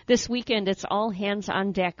 This weekend, it's all hands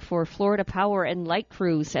on deck for Florida Power and Light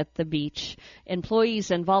crews at the beach. Employees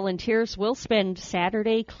and volunteers will spend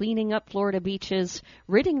Saturday cleaning up Florida beaches,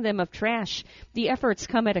 ridding them of trash. The efforts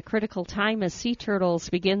come at a critical time as sea turtles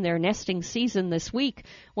begin their nesting season this week.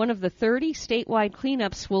 One of the 30 statewide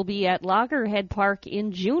cleanups will be at Loggerhead Park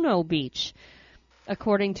in Juneau Beach.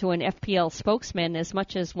 According to an FPL spokesman, as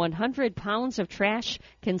much as 100 pounds of trash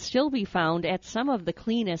can still be found at some of the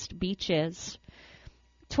cleanest beaches.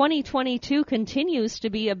 2022 continues to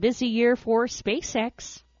be a busy year for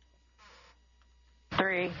SpaceX.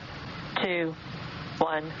 3, 2,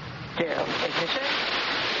 1, 0. Ignition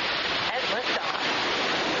and liftoff.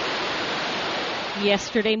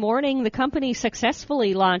 Yesterday morning, the company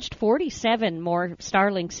successfully launched 47 more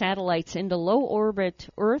Starlink satellites into low-orbit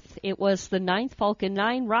Earth. It was the 9th Falcon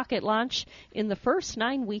 9 rocket launch in the first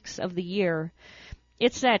 9 weeks of the year.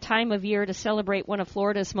 It's that time of year to celebrate one of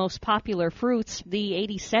Florida's most popular fruits. The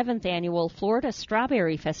 87th annual Florida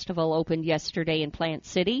Strawberry Festival opened yesterday in Plant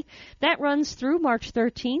City. That runs through March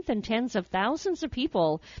 13th, and tens of thousands of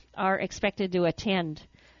people are expected to attend.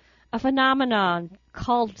 A phenomenon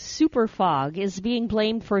called superfog is being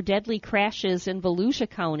blamed for deadly crashes in Volusia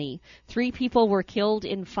County. 3 people were killed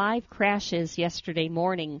in 5 crashes yesterday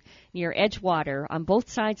morning near Edgewater on both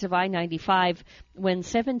sides of I-95 when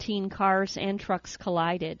 17 cars and trucks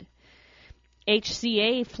collided.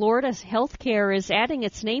 HCA Florida Healthcare is adding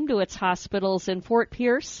its name to its hospitals in Fort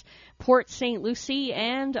Pierce, Port St. Lucie,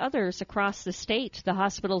 and others across the state. The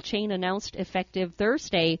hospital chain announced effective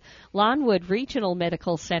Thursday. Lawnwood Regional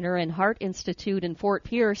Medical Center and Heart Institute in Fort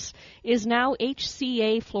Pierce is now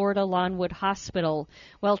HCA Florida Lawnwood Hospital,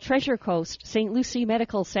 while Treasure Coast St. Lucie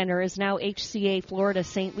Medical Center is now HCA Florida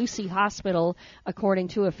St. Lucie Hospital, according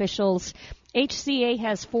to officials. HCA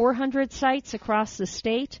has 400 sites across the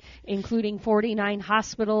state, including 49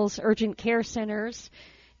 hospitals, urgent care centers,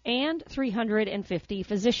 and 350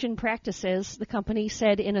 physician practices, the company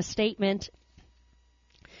said in a statement.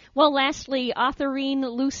 Well, lastly, Authorine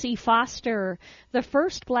Lucy Foster, the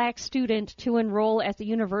first black student to enroll at the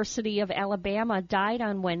University of Alabama, died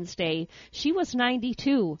on Wednesday. She was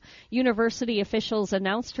 92. University officials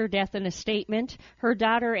announced her death in a statement. Her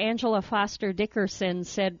daughter, Angela Foster Dickerson,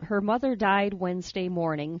 said her mother died Wednesday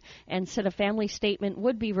morning and said a family statement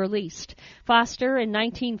would be released. Foster, in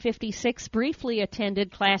 1956, briefly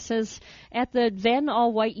attended classes at the then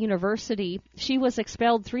all-white university. She was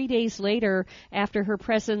expelled 3 days later after her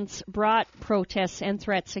presence brought protests and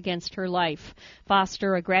threats against her life.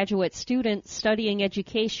 Foster, a graduate student studying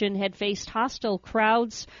education, had faced hostile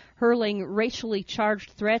crowds hurling racially charged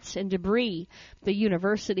threats and debris. The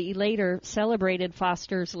university later celebrated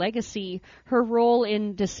Foster's legacy, her role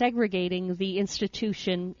in desegregating the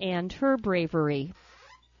institution, and her bravery.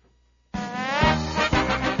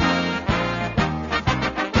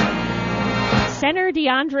 Center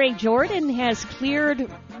DeAndre Jordan has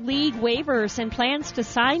cleared league waivers and plans to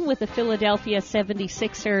sign with the Philadelphia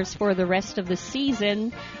 76ers for the rest of the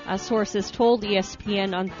season. Sources told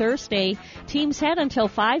ESPN on Thursday teams had until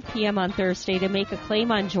 5 p.m. on Thursday to make a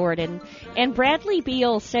claim on Jordan. And Bradley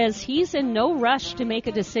Beal says he's in no rush to make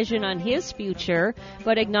a decision on his future,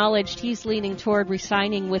 but acknowledged he's leaning toward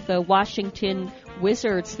resigning with the Washington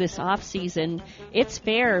Wizards this offseason. It's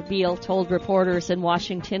fair, Beal told reporters in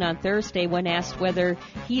Washington on Thursday when asked whether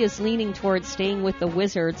he is leaning toward staying with the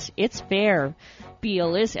Wizards. It's fair.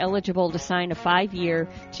 Beal is eligible to sign a 5-year,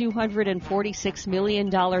 $246 million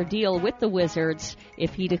deal with the Wizards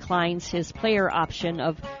if he declines his player option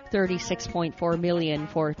of $36.4 million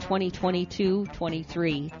for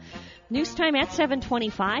 2022-23. News time at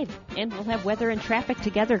 7:25, and we'll have weather and traffic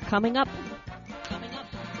together coming up.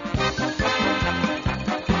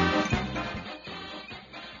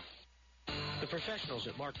 The professionals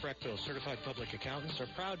at Mark Breckville Certified Public Accountants are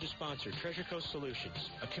proud to sponsor Treasure Coast Solutions,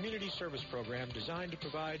 a community service program designed to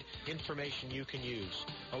provide information you can use,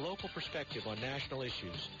 a local perspective on national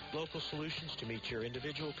issues, local solutions to meet your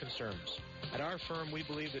individual concerns. At our firm, we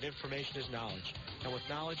believe that information is knowledge, and with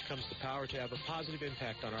knowledge comes the power to have a positive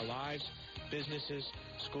impact on our lives, businesses,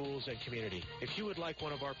 schools, and community. If you would like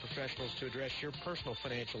one of our professionals to address your personal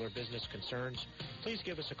financial or business concerns, please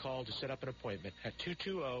give us a call to set up an appointment at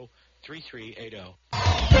 220-3380.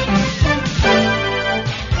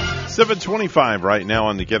 7:25 right now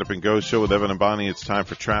on the Get Up and Go show with Evan and Bonnie. It's time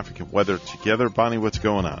for traffic and weather together. Bonnie, what's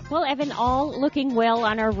going on? Well, Evan, all looking well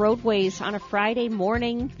on our roadways on a Friday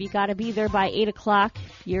morning. You got to be there by 8 o'clock.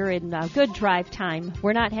 You're in good drive time.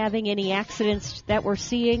 We're not having any accidents that we're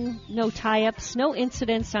seeing. No tie-ups, no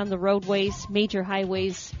incidents on the roadways, major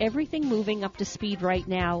highways. Everything moving up to speed right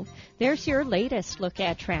now. There's your latest look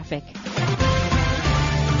at traffic.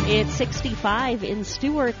 It's 65 in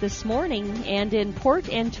Stuart this morning, and in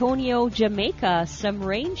Port Antonio, Jamaica, some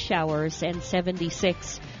rain showers, and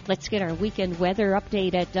 76. Let's get our weekend weather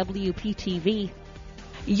update at WPTV.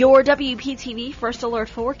 Your WPTV First Alert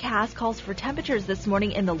forecast calls for temperatures this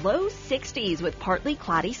morning in the low 60s with partly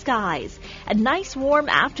cloudy skies. A nice warm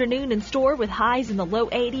afternoon in store with highs in the low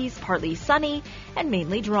 80s, partly sunny and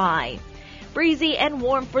mainly dry. Breezy and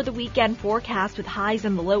warm for the weekend forecast with highs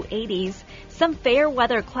in the low 80s. Some fair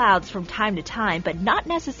weather clouds from time to time, but not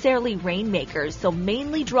necessarily rainmakers, so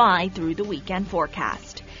mainly dry through the weekend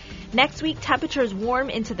forecast. Next week, temperatures warm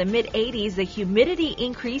into the mid-80s. The humidity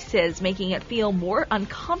increases, making it feel more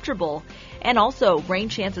uncomfortable. And also, rain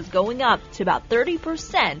chances going up to about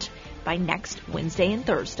 30% by next Wednesday and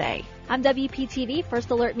Thursday. I'm WPTV First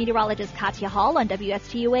Alert meteorologist Katya Hall on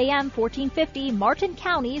WSTU AM 1450, Martin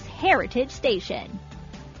County's Heritage Station.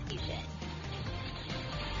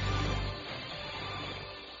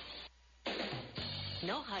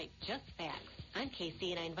 No hype, just facts. I'm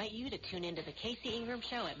Casey, and I invite you to tune into the Casey Ingram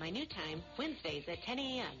Show at my new time, Wednesdays at 10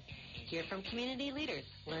 a.m. Hear from community leaders,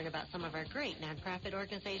 learn about some of our great nonprofit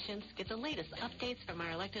organizations, get the latest updates from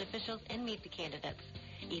our elected officials, and meet the candidates.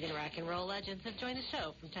 Even rock and roll legends have joined the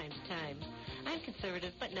show from time to time. I'm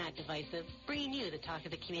conservative but not divisive, bringing you the talk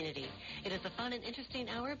of the community. It is a fun and interesting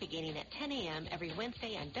hour beginning at 10 a.m. every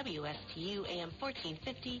Wednesday on WSTU AM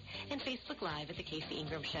 1450 and Facebook Live at the Casey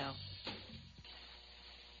Ingram Show.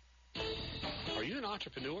 Are you an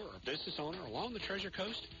entrepreneur or business owner along the Treasure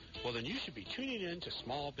Coast? Well, then you should be tuning in to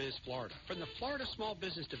Small Biz Florida from the Florida Small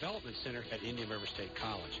Business Development Center at Indian River State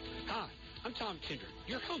College. Hi, I'm Tom Kindred,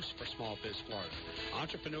 your host for Small Biz Florida.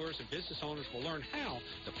 Entrepreneurs and business owners will learn how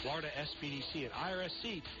the Florida SBDC and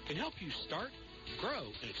IRSC can help you start, grow,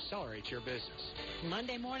 and accelerate your business.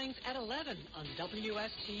 Monday mornings at 11 on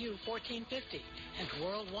WSTU 1450 and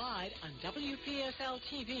worldwide on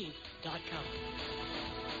WPSLTV.com.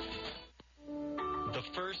 The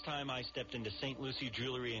first time I stepped into St. Lucie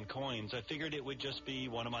Jewelry and Coins, I figured it would just be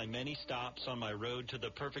one of my many stops on my road to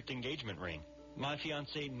the perfect engagement ring. My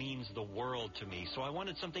fiancée means the world to me, so I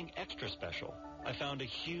wanted something extra special. I found a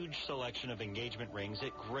huge selection of engagement rings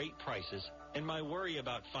at great prices, and my worry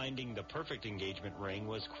about finding the perfect engagement ring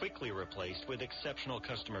was quickly replaced with exceptional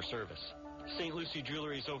customer service. St. Lucie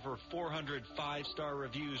Jewelry's over 400 five-star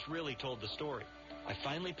reviews really told the story. I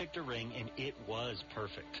finally picked a ring, and it was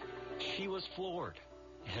perfect. She was floored.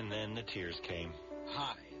 And then the tears came.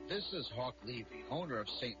 Hi, this is Hawk Levy, owner of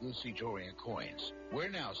St. Lucie Jewelry and Coins. We're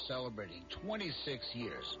now celebrating 26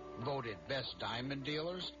 years, voted best diamond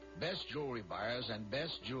dealers, best jewelry buyers, and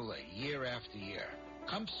best jeweler year after year.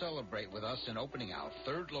 Come celebrate with us in opening our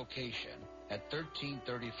third location at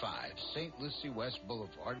 1335 St. Lucie West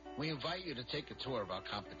Boulevard. We invite you to take a tour of our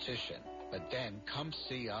competition, but then come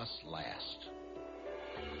see us last.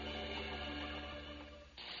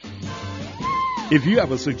 If you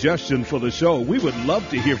have a suggestion for the show, we would love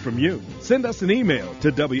to hear from you. Send us an email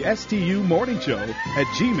to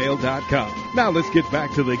WSTUmorningshow@gmail.com. Now let's get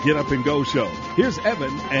back to the Get Up and Go show. Here's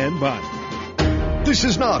Evan and Bonnie. This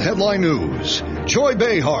is not headline news. Joy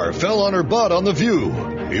Behar fell on her butt on The View.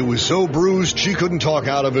 It was so bruised she couldn't talk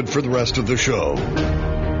out of it for the rest of the show.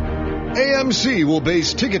 AMC will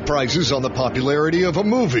base ticket prices on the popularity of a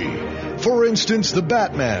movie. For instance, The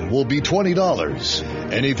Batman will be $20.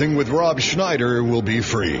 Anything with Rob Schneider will be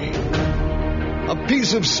free. A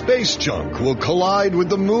piece of space junk will collide with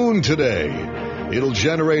the moon today. It'll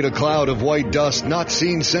generate a cloud of white dust not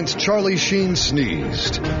seen since Charlie Sheen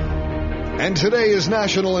sneezed. And today is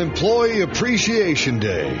National Employee Appreciation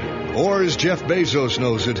Day, or as Jeff Bezos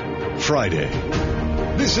knows it, Friday.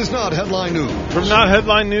 This is Not Headline News. From Not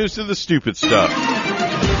Headline News to the stupid stuff.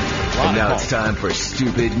 And now it's time for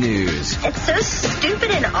Stupid News, It's so stupid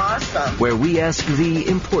and awesome. where we ask the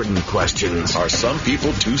important questions. Are some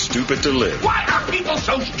people too stupid to live? Why are people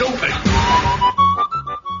so stupid?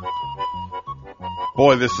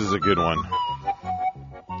 Boy, this is a good one.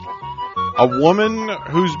 A woman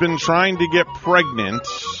who's been trying to get pregnant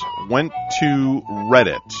went to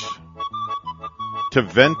Reddit to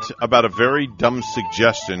vent about a very dumb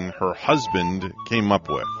suggestion her husband came up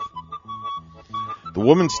with. The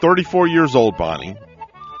woman's 34 years old, Bonnie,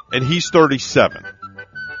 and he's 37.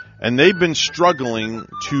 And they've been struggling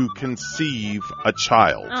to conceive a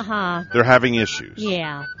child. Uh-huh. They're having issues.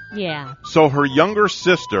 Yeah. So her younger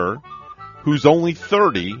sister, who's only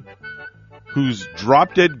 30, who's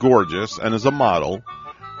drop dead gorgeous and is a model,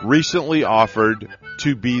 recently offered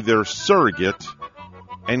to be their surrogate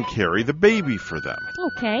and carry the baby for them.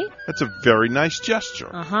 Okay. That's a very nice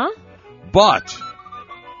gesture. Uh-huh. But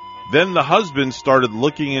then the husband started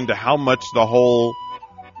looking into how much the whole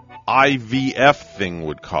IVF thing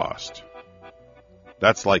would cost.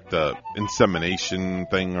 That's like the insemination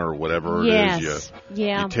thing or whatever it is.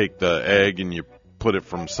 You take the egg and you put it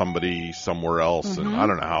from somebody somewhere else, and I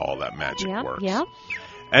don't know how all that magic works. Yeah.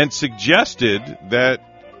 And suggested that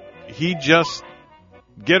he just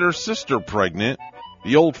get her sister pregnant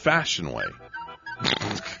the old-fashioned way.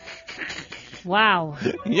 Wow.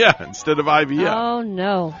 Yeah, instead of IVF. Oh,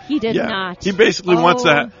 no. He did not. He basically wants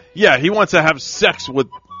to he wants to have sex with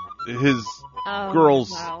his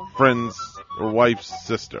girl's friend's or wife's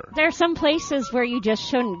sister. There are some places where you just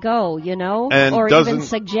shouldn't go, And or even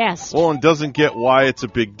suggest. Well, and doesn't get why it's a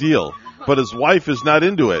big deal. But his wife is not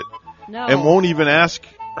into it. No. And won't even ask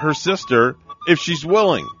her sister if she's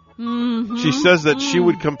willing. Mm-hmm. She says that she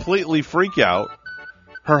would completely freak out.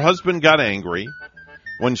 Her husband got angry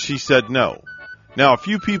when she said no. Now, a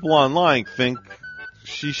few people online think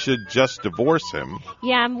she should just divorce him.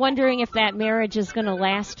 Yeah, I'm wondering if that marriage is going to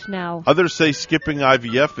last now. Others say skipping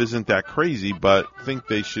IVF isn't that crazy, but think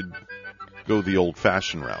they should go the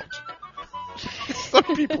old-fashioned route. Some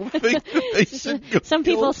people think that they should go. Some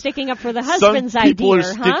people sticking up for the husband's idea. Some people are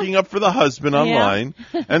sticking up for the husband online,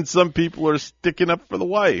 and some people are sticking up for the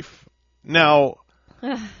wife. Now,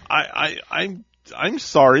 I'm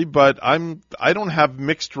sorry, but I don't have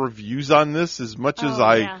mixed reviews on this as much as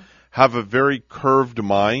I have a very curved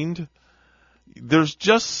mind. There's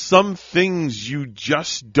just some things you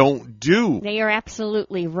just don't do. They are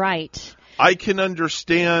absolutely right. I can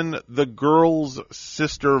understand the girl's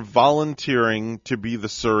sister volunteering to be the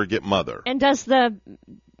surrogate mother. And does the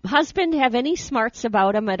husband have any smarts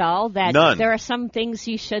about him at all? That None. There are some things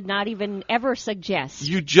you should not even ever suggest.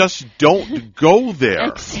 You just don't go there.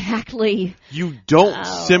 Exactly. You don't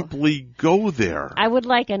simply go there. I would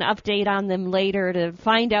like an update on them later to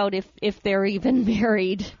find out if they're even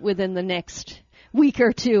married within the next week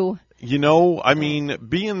or two.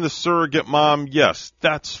 Being the surrogate mom, yes,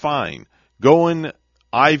 that's fine. Going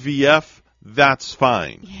IVF, that's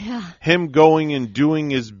fine. Yeah. Him going and doing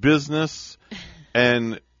his business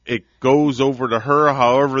and it goes over to her,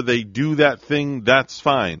 however they do that thing, that's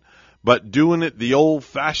fine. But doing it the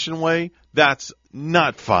old-fashioned way, that's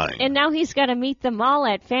not fine. And now he's got to meet them all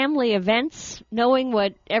at family events, knowing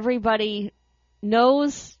what everybody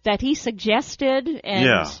knows that he suggested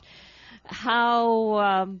and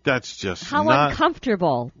how that's just how not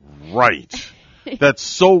uncomfortable. Right. That's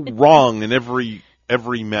so wrong in every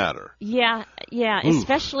matter. Yeah,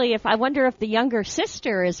 especially if I wonder if the younger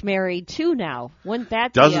sister is married too now. Wouldn't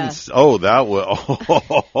that that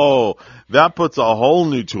puts a whole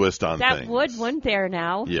new twist on that things. wouldn't there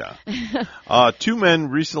now? Yeah. Two men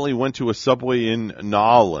recently went to a Subway in New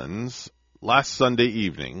Orleans last Sunday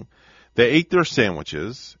evening. They ate their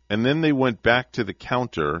sandwiches and then they went back to the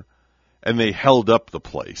counter and they held up the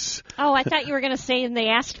place. Oh, I thought you were going to say and they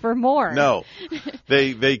asked for more. No.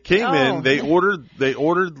 They came in, they ordered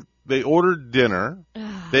dinner,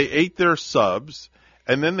 they ate their subs,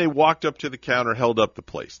 and then they walked up to the counter, held up the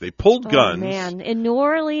place. They pulled guns. Oh, man. In New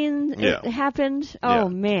Orleans it happened? Oh,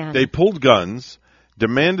 man. They pulled guns,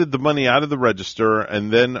 demanded the money out of the register,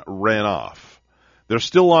 and then ran off. They're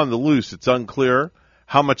still on the loose. It's unclear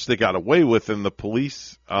how much they got away with in the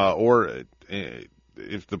police or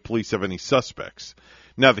if the police have any suspects.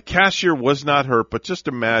 Now, the cashier was not hurt, but just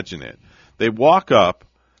imagine it. They walk up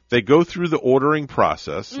They go through the ordering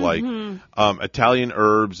process, like Italian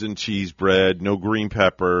herbs and cheese bread, no green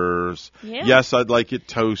peppers. Yeah. Yes, I'd like it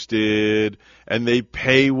toasted. And they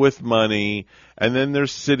pay with money. And then they're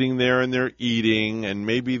sitting there and they're eating. And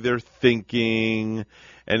maybe they're thinking.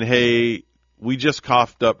 And, hey, we just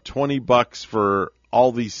coughed up $20 for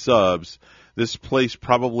all these subs. This place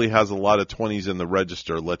probably has a lot of 20s in the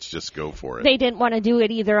register. Let's just go for it. They didn't want to do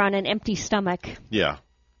it either on an empty stomach. Yeah,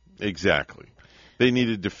 exactly. They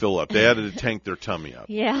needed to fill up. They had to tank their tummy up.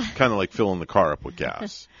 Yeah. Kind of like filling the car up with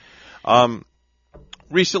gas.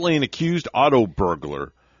 Recently, an accused auto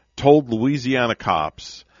burglar told Louisiana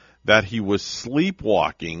cops that he was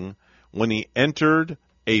sleepwalking when he entered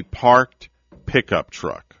a parked pickup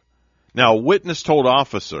truck. Now, a witness told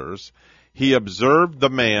officers he observed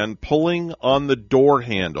the man pulling on the door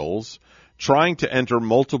handles, trying to enter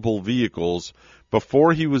multiple vehicles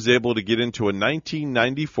before he was able to get into a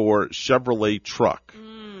 1994 Chevrolet truck.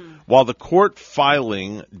 While the court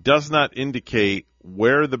filing does not indicate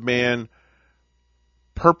where the man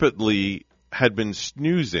purportedly had been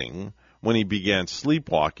snoozing when he began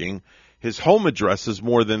sleepwalking, his home address is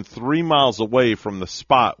more than 3 miles away from the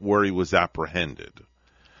spot where he was apprehended.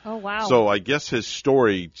 Oh, wow. So I guess his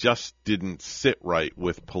story just didn't sit right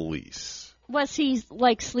with police. Was he,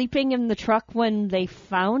 like, sleeping in the truck when they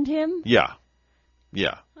found him? Yeah.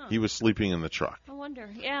 Yeah. Huh. He was sleeping in the truck. I wonder,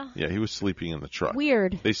 yeah. Yeah, he was sleeping in the truck.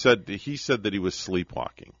 Weird. He said that he was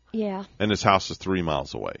sleepwalking. Yeah. And his house is 3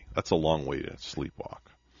 miles away. That's a long way to sleepwalk.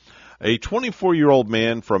 A 24-year-old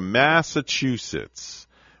man from Massachusetts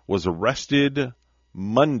was arrested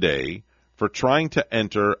Monday for trying to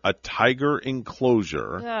enter a tiger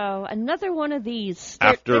enclosure. Oh, another one of these.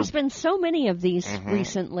 There's been so many of these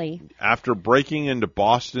recently. After breaking into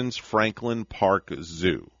Boston's Franklin Park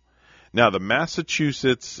Zoo. Now, the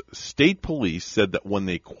Massachusetts State Police said that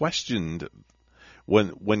when questioned,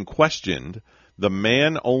 the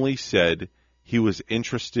man only said he was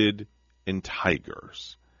interested in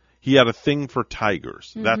tigers. He had a thing for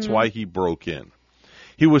tigers. That's why he broke in.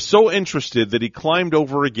 He was so interested that he climbed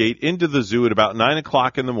over a gate into the zoo at about 9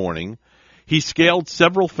 o'clock in the morning. He scaled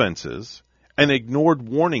several fences and ignored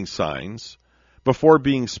warning signs before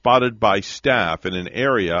being spotted by staff in an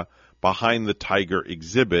area behind the tiger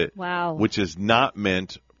exhibit, which is not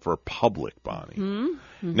meant for public, Bonnie.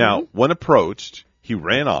 Now, when approached, he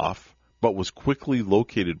ran off, but was quickly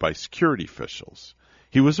located by security officials.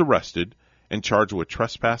 He was arrested and charged with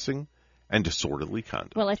trespassing and disorderly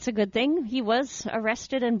conduct. Well, it's a good thing he was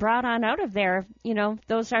arrested and brought on out of there. You know,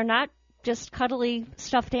 those are not just cuddly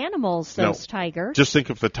stuffed animals, those tigers. Just think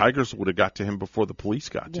if the tigers would have got to him before the police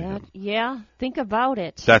got to him. Yeah, think about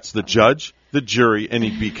it. That's the judge, the jury, and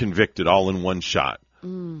he'd be convicted all in one shot.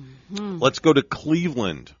 Let's go to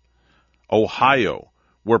Cleveland, Ohio,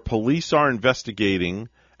 where police are investigating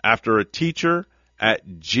after a teacher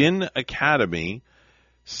at Gin Academy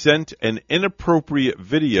sent an inappropriate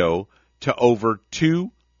video to over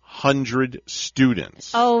 200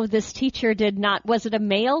 students. Oh, this teacher did not. Was it a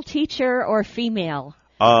male teacher or female?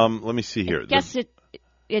 Let me see here. I guess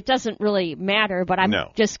it doesn't really matter, but I'm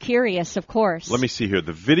just curious, of course. Let me see here.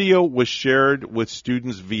 The video was shared with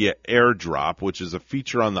students via AirDrop, which is a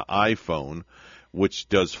feature on the iPhone, which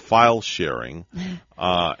does file sharing.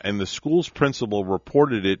 And the school's principal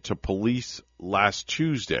reported it to police last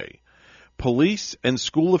Tuesday. Police and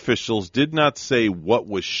school officials did not say what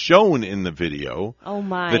was shown in the video. Oh,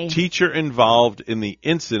 my. The teacher involved in the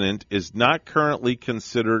incident is not currently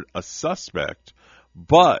considered a suspect,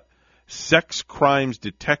 but sex crimes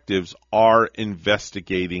detectives are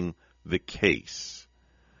investigating the case.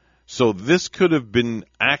 So this could have been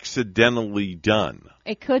accidentally done.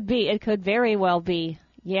 It could be. It could very well be.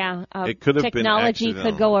 Yeah. It could have technology been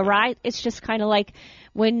could go awry. It's just kind of like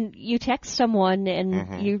when you text someone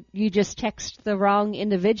and you just text the wrong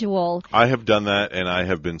individual. I have done that, and I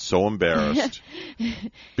have been so embarrassed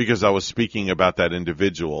because I was speaking about that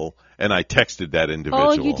individual, and I texted that individual.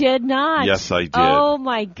 Oh, you did not? Yes, I did. Oh,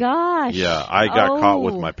 my gosh. Yeah, I got caught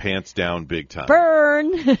with my pants down big time.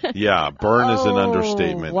 Burn. Yeah, burn is an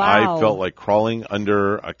understatement. Wow. I felt like crawling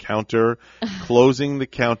under a counter, closing the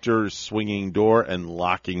counter, swinging door, and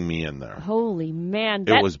locking me in there. Holy man.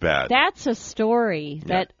 It was bad. That's a story.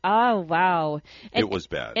 Oh, wow. It was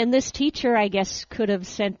bad. And this teacher, I guess, could have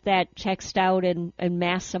sent that text out in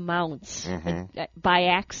mass amounts by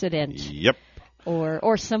accident. Yep.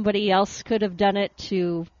 Or somebody else could have done it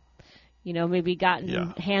to, maybe gotten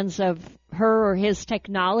hands of her or his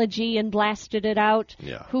technology and blasted it out.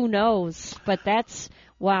 Yeah. Who knows? But that's,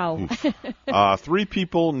 wow. 3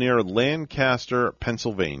 people near Lancaster,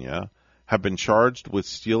 Pennsylvania, have been charged with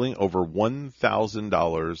stealing over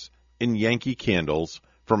 $1,000 in Yankee candles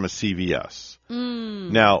from a CVS.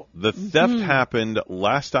 Now, the theft happened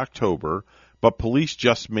last October, but police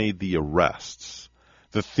just made the arrests.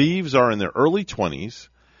 The thieves are in their early 20s,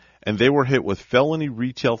 and they were hit with felony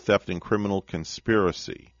retail theft and criminal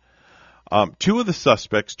conspiracy. 2 of the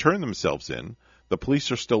suspects turned themselves in. The police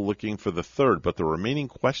are still looking for the third, but the remaining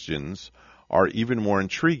questions are even more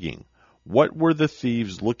intriguing. What were the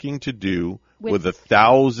thieves looking to do with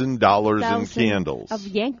 $1,000 in candles?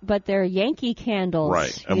 But they're Yankee candles.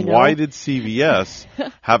 Right. And why did CVS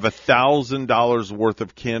have $1,000 worth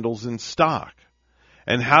of candles in stock?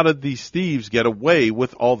 And how did these thieves get away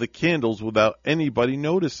with all the candles without anybody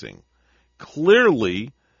noticing?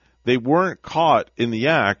 Clearly, they weren't caught in the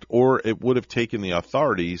act, or it would have taken the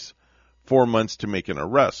authorities 4 months to make an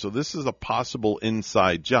arrest. So this is a possible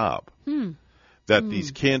inside job. That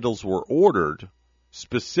these candles were ordered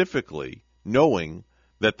specifically knowing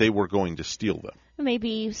that they were going to steal them.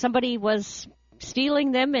 Maybe somebody was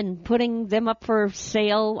stealing them and putting them up for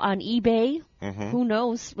sale on eBay. Who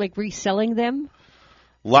knows, like reselling them.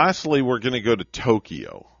 Lastly, we're going to go to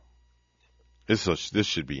Tokyo. This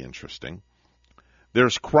should be interesting.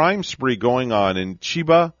 There's crime spree going on in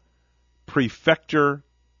Chiba Prefecture,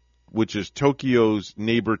 which is Tokyo's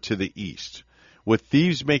neighbor to the east, with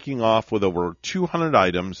thieves making off with over 200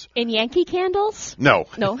 items. In Yankee candles? No.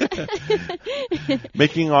 No.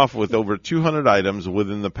 Making off with over 200 items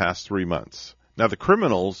within the past 3 months. Now, the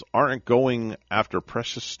criminals aren't going after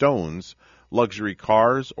precious stones, luxury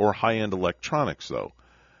cars, or high-end electronics, though.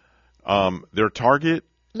 Their target...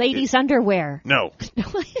 Ladies' underwear. No.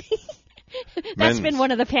 That's been one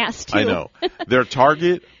of the past, too. I know. Their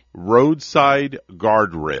target, roadside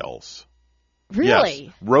guardrails. Really?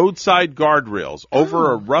 Yes, roadside guardrails.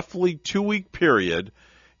 Over a roughly 2-week period,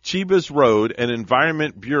 Chiba's Road and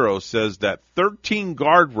Environment Bureau says that 13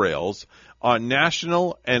 guardrails on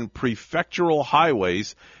national and prefectural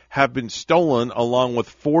highways have been stolen, along with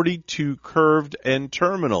 42 curved end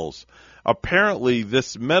terminals. Apparently,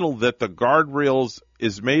 this metal that the guardrails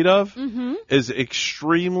is made of is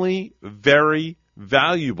extremely, very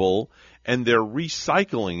valuable, and they're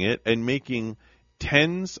recycling it and making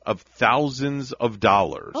tens of thousands of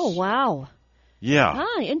dollars. Oh, wow. Yeah.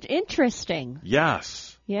 Interesting.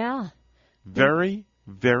 Yes. Yeah. Very,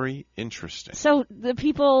 very interesting. So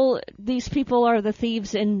these people are the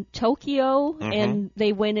thieves in Tokyo, and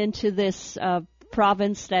they went into this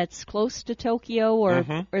province that's close to Tokyo, or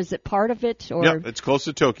is it part of it? Or? Yeah, it's close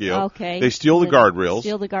to Tokyo. Okay. They steal the guardrails.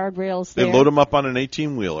 Steal the guardrails They there. load them up on an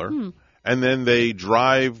 18-wheeler, and then they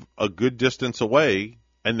drive a good distance away,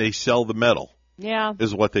 and they sell the metal. Yeah.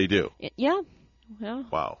 Is what they do. Yeah.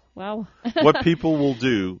 Well, wow. What people will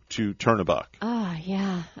do to turn a buck.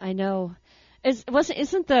 Yeah, I know.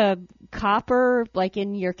 Isn't the copper, like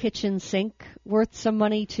in your kitchen sink, worth some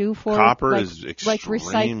money too? For copper is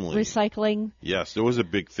extremely recycling. Yes, there was a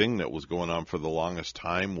big thing that was going on for the longest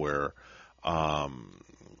time where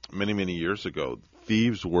many years ago,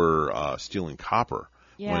 thieves were stealing copper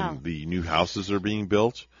when the new houses are being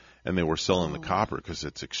built, and they were selling the copper because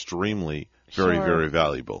it's extremely very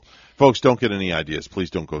valuable. Folks, don't get any ideas. Please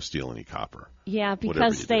don't go steal any copper. Yeah,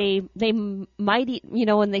 because they might,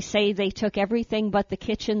 when they say they took everything but the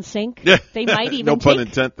kitchen sink, they might even no pun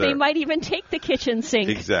intended there. They might even take the kitchen sink.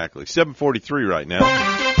 Exactly. 7:43 right now.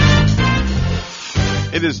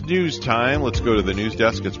 It is news time. Let's go to the news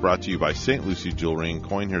desk. It's brought to you by St. Lucie Jewelry and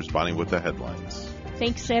Coin. Here's Bonnie with the headlines.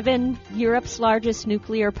 Thanks, Evan. Europe's largest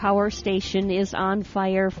nuclear power station is on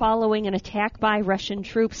fire following an attack by Russian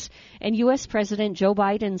troops. And U.S. President Joe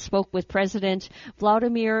Biden spoke with President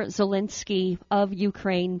Vladimir Zelensky of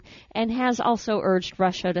Ukraine and has also urged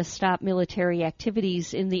Russia to stop military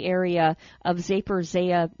activities in the area of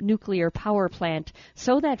Zaporizhzhia nuclear power plant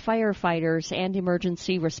so that firefighters and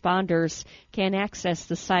emergency responders can access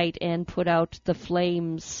the site and put out the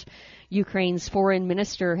flames. Ukraine's foreign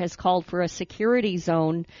minister has called for a security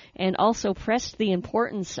zone and also pressed the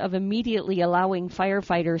importance of immediately allowing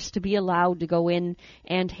firefighters to be allowed to go in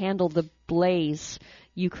and handle the blaze.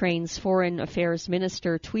 Ukraine's foreign affairs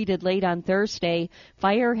minister tweeted late on Thursday,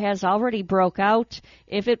 "Fire has already broke out.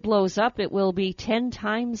 If it blows up, it will be 10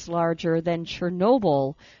 times larger than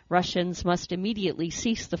Chernobyl. Russians must immediately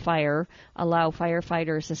cease the fire, allow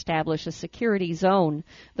firefighters establish a security zone."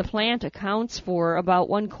 The plant accounts for about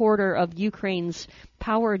 1/4 of Ukraine's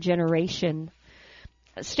power generation.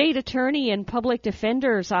 State attorney and public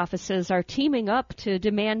defender's offices are teaming up to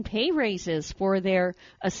demand pay raises for their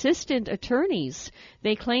assistant attorneys.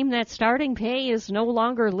 They claim that starting pay is no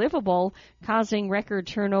longer livable, causing record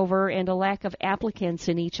turnover and a lack of applicants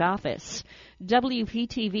in each office.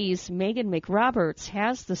 WPTV's Megan McRoberts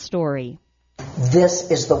has the story.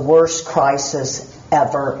 This is the worst crisis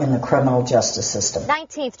ever in the criminal justice system.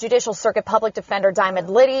 19th Judicial Circuit Public Defender Diamond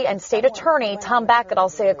Liddy and State Attorney Tom Backetall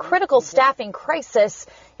say a critical staffing crisis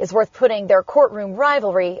is worth putting their courtroom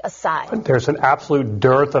rivalry aside. There's an absolute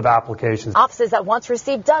dearth of applications. Offices that once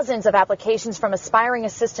received dozens of applications from aspiring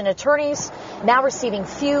assistant attorneys now receiving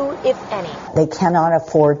few, if any. They cannot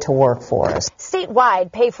afford to work for us.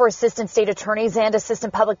 Statewide, pay for assistant state attorneys and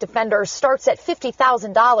assistant public defenders starts at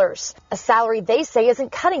 $50,000, a salary they say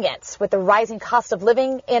isn't cutting it with the rising cost of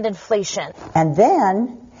living and inflation. And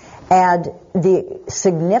then add the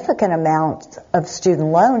significant amount of student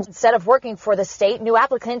loans. Instead of working for the state, new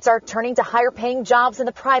applicants are turning to higher paying jobs in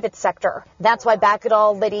the private sector. That's why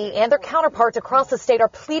Backetall, Liddy, and their counterparts across the state are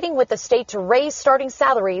pleading with the state to raise starting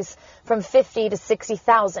salaries from $50,000 to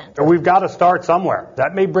 $60,000. We've got to start somewhere.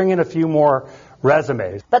 That may bring in a few more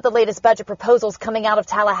resumes. But the latest budget proposals coming out of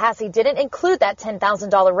Tallahassee didn't include that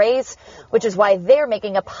 $10,000 raise, which is why they're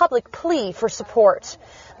making a public plea for support.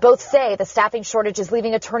 Both say the staffing shortage is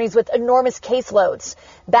leaving attorneys with enormous caseloads.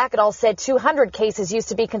 Backetall said 200 cases used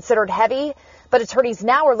to be considered heavy, but attorneys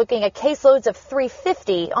now are looking at caseloads of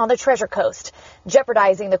 350 on the Treasure Coast,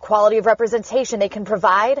 jeopardizing the quality of representation they can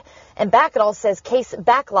provide. And Backetall says case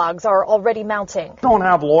backlogs are already mounting. Don't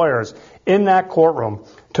have lawyers in that courtroom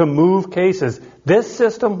to move cases. This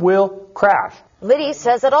system will crash. Liddy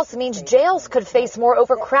says it also means jails could face more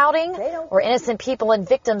overcrowding, or innocent people and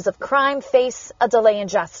victims of crime face a delay in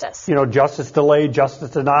justice. You know, justice delayed, justice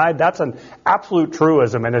denied, that's an absolute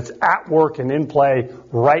truism, and it's at work and in play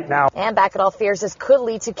right now. And Backetall fears this could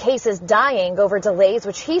lead to cases dying over delays,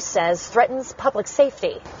 which he says threatens public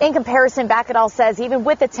safety. In comparison, Backetall says even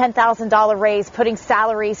with the $10,000 raise, putting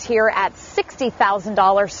salaries here at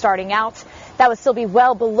 $60,000 starting out, that would still be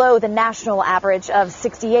well below the national average of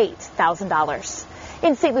 $68,000.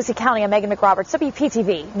 In St. Lucie County, I'm Megan McRoberts,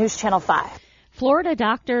 WPTV, News Channel 5. Florida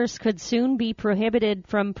doctors could soon be prohibited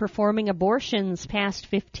from performing abortions past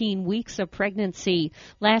 15 weeks of pregnancy.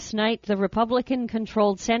 Last night, the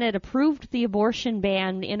Republican-controlled Senate approved the abortion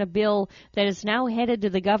ban in a bill that is now headed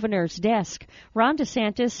to the governor's desk. Ron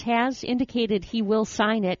DeSantis has indicated he will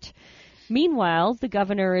sign it. Meanwhile, the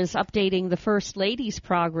governor is updating the First Lady's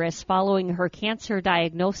progress following her cancer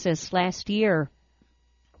diagnosis last year.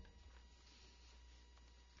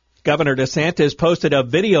 Governor DeSantis posted a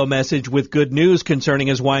video message with good news concerning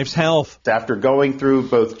his wife's health. After going through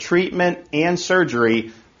both treatment and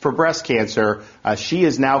surgery for breast cancer, she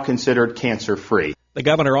is now considered cancer-free. The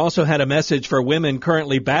governor also had a message for women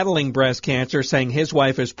currently battling breast cancer, saying his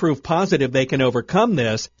wife is proof positive they can overcome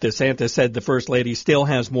this. DeSantis said the First Lady still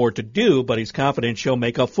has more to do, but he's confident she'll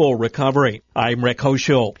make a full recovery. I'm Rick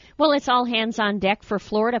Hoschel. Well, it's all hands on deck for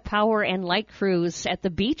Florida Power and Light Crews at the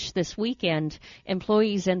beach this weekend.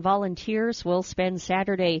 Employees and volunteers will spend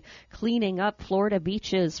Saturday cleaning up Florida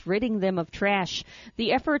beaches, ridding them of trash.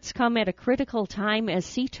 The efforts come at a critical time as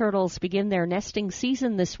sea turtles begin their nesting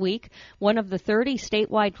season this week. One of the 30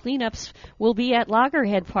 statewide cleanups will be at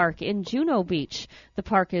Loggerhead Park in Juneau Beach. The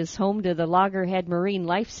park is home to the Loggerhead Marine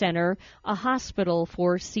Life Center, a hospital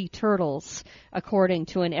for sea turtles. According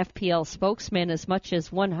to an FPL spokesman, as much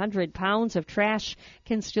as 100 pounds of trash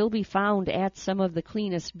can still be found at some of the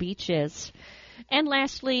cleanest beaches. And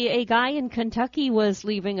lastly, a guy in Kentucky was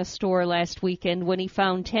leaving a store last weekend when he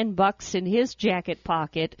found $10 in his jacket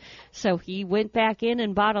pocket. So he went back in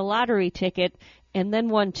and bought a lottery ticket and then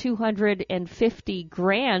won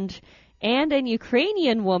 $250,000. And an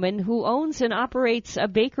Ukrainian woman who owns and operates a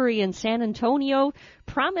bakery in San Antonio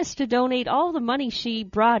promised to donate all the money she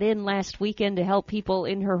brought in last weekend to help people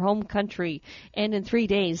in her home country. And in 3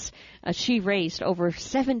 days, she raised over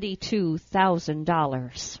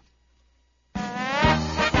 $72,000.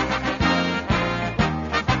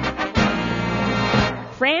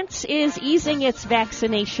 France is easing its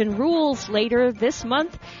vaccination rules later this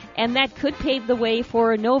month, and that could pave the way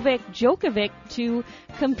for Novak Djokovic to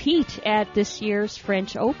compete at this year's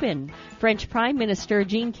French Open. French Prime Minister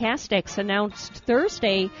Jean Castex announced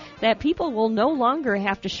Thursday that people will no longer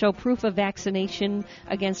have to show proof of vaccination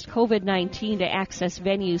against COVID-19 to access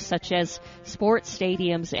venues such as sports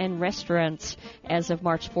stadiums and restaurants as of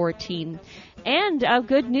March 14. And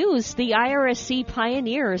good news, the IRSC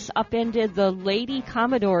Pioneers upended the Lady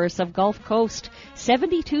Commodores of Gulf Coast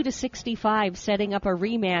 72-65, setting up a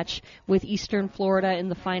rematch with Eastern Florida in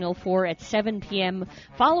the Final Four at 7 p.m.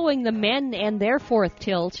 following the men and their fourth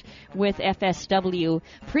tilt with FSW.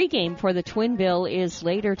 Pregame for the Twin Bill is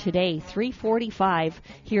later today, 3:45.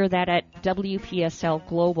 Hear that at WPSL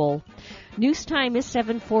Global. News time is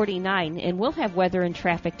 7:49, and we'll have weather and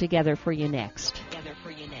traffic together for you next.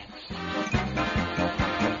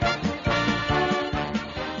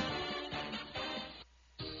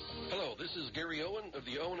 is Gary Owen of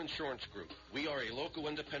the Owen Insurance Group. We are a local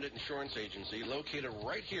independent insurance agency located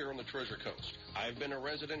right here on the Treasure Coast. I've been a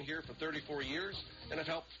resident here for 34 years and have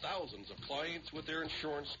helped thousands of clients with their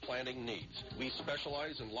insurance planning needs. We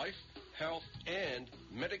specialize in life, health, and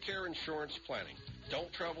Medicare insurance planning.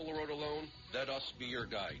 Don't travel the road alone. Let us be your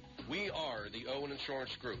guide. We are the Owen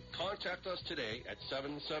Insurance Group. Contact us today at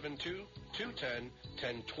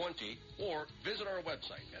 772-210-1020 or visit our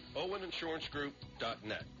website at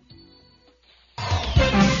oweninsurancegroup.net.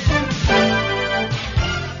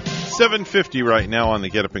 7:50 right now on the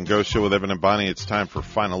Get Up and Go show with Evan and Bonnie. It's time for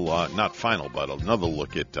not final, but another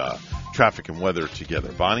look at traffic and weather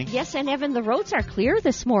together. Bonnie? Yes, and Evan, the roads are clear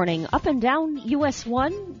this morning. Up and down US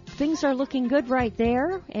 1, things are looking good right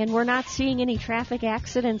there, and we're not seeing any traffic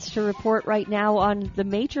accidents to report right now on the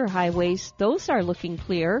major highways. Those are looking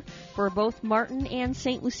clear for both Martin and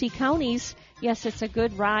St. Lucie counties. Yes, it's a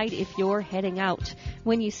good ride if you're heading out.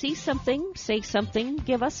 When you see something, say something.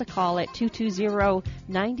 Give us a call at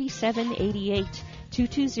 220-9788,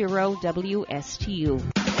 220-WSTU.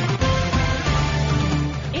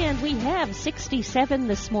 And we have 67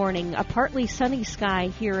 this morning, a partly sunny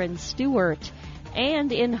sky here in Stuart.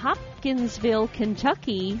 And in Hopkinsville,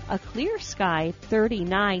 Kentucky, a clear sky,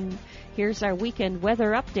 39. Here's our weekend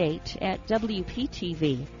weather update at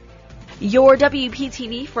WPTV. Your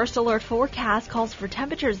WPTV First Alert forecast calls for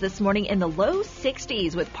temperatures this morning in the low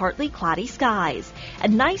 60s with partly cloudy skies. A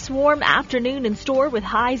nice warm afternoon in store with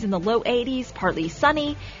highs in the low 80s, partly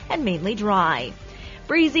sunny and mainly dry.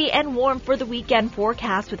 Breezy and warm for the weekend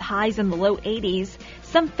forecast with highs in the low 80s.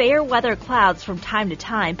 Some fair weather clouds from time to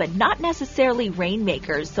time, but not necessarily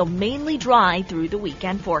rainmakers, so mainly dry through the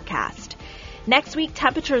weekend forecast. Next week,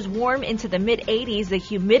 temperatures warm into the mid-80s. The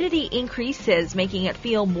humidity increases, making it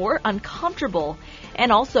feel more uncomfortable.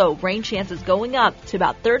 And also, rain chances going up to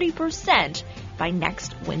about 30% by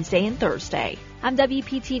next Wednesday and Thursday. I'm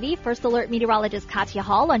WPTV First Alert meteorologist Katya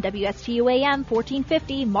Hall on WSTU AM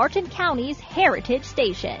 1450, Martin County's Heritage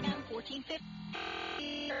Station.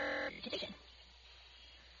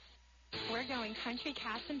 We're going country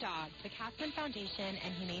cats and dogs. The Catsman Foundation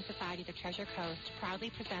and Humane Society of the Treasure Coast proudly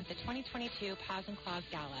present the 2022 Paws and Claws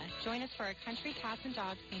Gala. Join us for a country cats and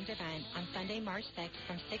dogs themed event on Sunday, March 6th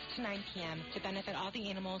from 6 to 9 p.m. to benefit all the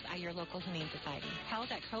animals at your local Humane Society.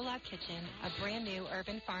 Held at CoLab Kitchen, a brand new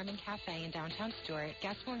urban farm and cafe in downtown Stuart,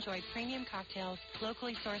 guests will enjoy premium cocktails,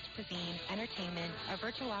 locally sourced cuisine, entertainment, a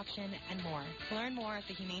virtual auction, and more. Learn more at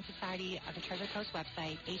the Humane Society of the Treasure Coast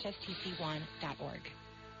website, hstc1.org.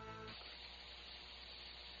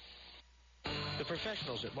 The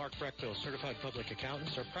professionals at Mark Breckville Certified Public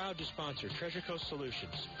Accountants are proud to sponsor Treasure Coast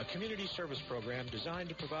Solutions, a community service program designed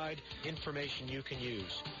to provide information you can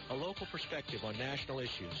use, a local perspective on national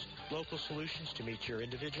issues, local solutions to meet your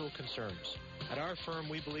individual concerns. At our firm,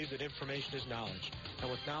 we believe that information is knowledge, and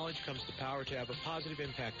with knowledge comes the power to have a positive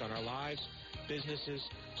impact on our lives, businesses,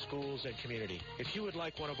 schools, and community. If you would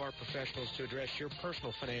like one of our professionals to address your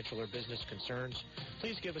personal financial or business concerns,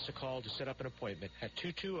 please give us a call to set up an appointment at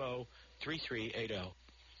 220-3380.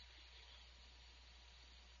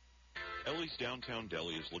 Ellie's Downtown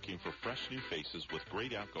Deli is looking for fresh new faces with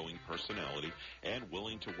great outgoing personality and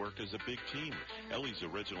willing to work as a big team. Ellie's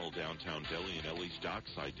Original Downtown Deli and Ellie's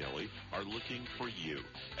Dockside Deli are looking for you.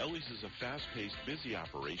 Ellie's is a fast-paced, busy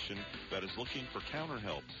operation that is looking for counter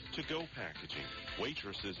help, to-go packaging,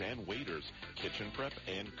 waitresses and waiters, kitchen prep,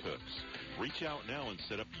 and cooks. Reach out now and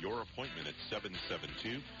set up your appointment at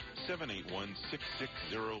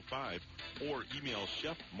 772-781-6605 or email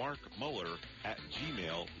Chef Mark Muller at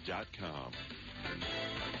gmail.com.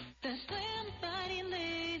 The Slim Body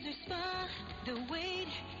Laser Spa, the wait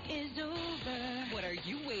is over. What are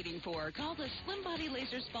you waiting for? Call the Slim Body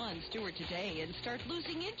Laser Spa in Stuart today and start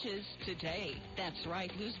losing inches today. That's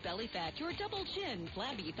right, lose belly fat, your double chin,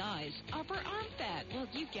 flabby thighs, upper arm fat. Well,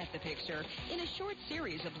 you get the picture. In a short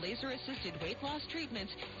series of laser-assisted weight loss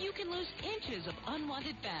treatments, you can lose inches of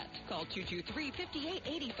unwanted fat. Call 223-5885.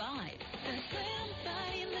 The Slim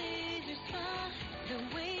Body Laser Spa, the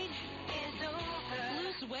wait is over.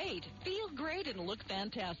 Lose weight, feel great, and look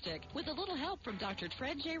fantastic with a little help from Dr.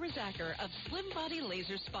 Fred J. Rizacker of Slim Body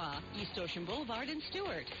Laser Spa, East Ocean Boulevard in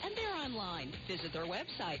Stuart. And they're online. Visit their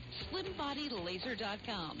website,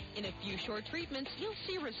 slimbodylaser.com. In a few short treatments, you'll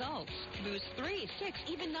see results. Lose 3, 6,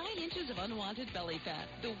 even 9 inches of unwanted belly fat.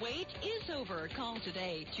 The wait is over. Call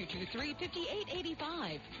today,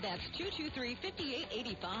 223-5885. That's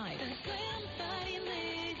 223-5885. The Slim Body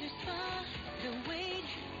Laser Spa, the wait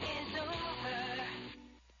is over.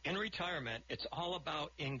 In retirement, it's all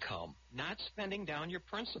about income, not spending down your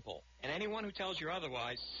principal. And anyone who tells you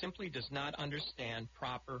otherwise simply does not understand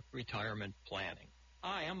proper retirement planning.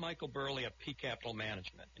 Hi, I'm Michael Burley of P Capital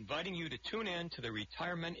Management, inviting you to tune in to the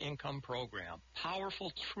Retirement Income Program.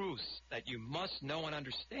 Powerful truths that you must know and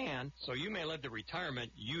understand so you may live the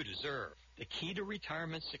retirement you deserve. The key to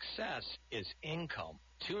retirement success is income.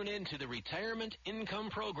 Tune in to the Retirement Income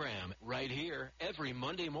Program right here every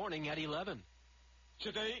Monday morning at 11.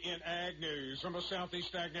 Today in Ag News from the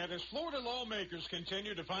Southeast AgNet, as Florida lawmakers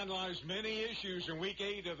continue to finalize many issues in Week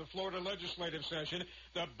 8 of the Florida legislative session,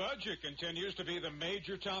 the budget continues to be the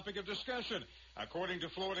major topic of discussion. According to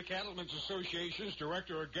Florida Cattlemen's Association's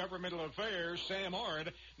Director of Governmental Affairs, Sam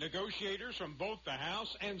Ard, negotiators from both the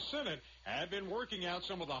House and Senate have been working out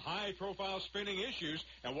some of the high-profile spending issues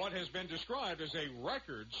and what has been described as a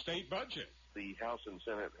record state budget. The House and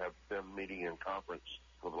Senate have been meeting in conference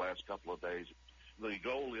for the last couple of days. The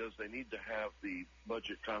goal is they need to have the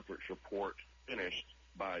budget conference report finished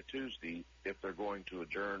by Tuesday if they're going to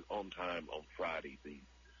adjourn on time on Friday. The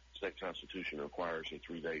state constitution requires a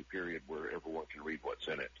 3-day period where everyone can read what's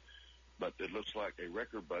in it. But it looks like a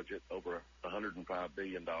record budget, over $105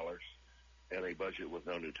 billion, and a budget with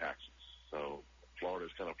no new taxes. So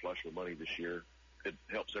Florida's kind of flush with money this year. It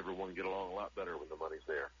helps everyone get along a lot better when the money's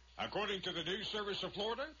there. According to the News Service of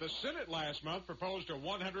Florida, the Senate last month proposed a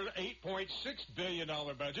 $108.6 billion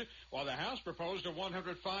budget, while the House proposed a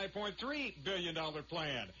 $105.3 billion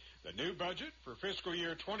plan. The new budget for fiscal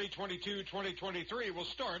year 2022-2023 will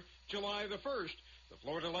start July the 1st. The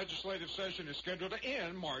Florida legislative session is scheduled to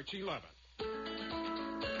end March 11th.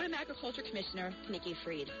 I'm Agriculture Commissioner Nikki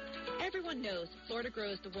Freed. Everyone knows Florida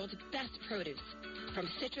grows the world's best produce, from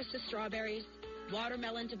citrus to strawberries,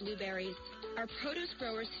 watermelon to blueberries. Our produce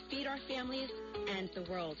growers feed our families and the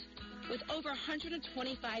world. With over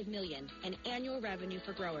 $125 million in annual revenue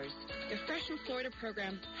for growers, the Fresh from Florida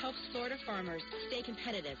program helps Florida farmers stay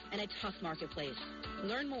competitive in a tough marketplace.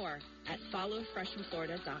 Learn more at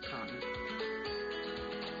followfreshfromflorida.com.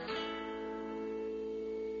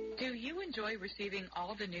 Do you enjoy receiving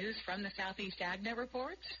all the news from the Southeast AgNet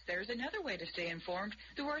reports? There's another way to stay informed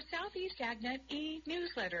through our Southeast AgNet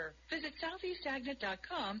e-newsletter. Visit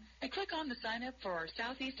southeastagnet.com and click on the sign up for our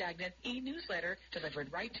Southeast AgNet e-newsletter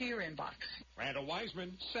delivered right to your inbox. Randall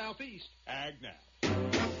Wiseman, Southeast AgNet.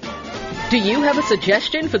 Do you have a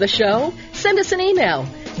suggestion for the show? Send us an email,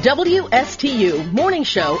 WSTU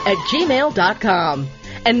morningshow@gmail.com.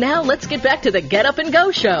 And now let's get back to the Get Up and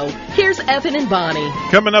Go show. Here's Evan and Bonnie.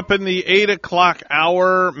 Coming up in the 8 o'clock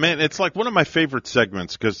hour, man, it's like one of my favorite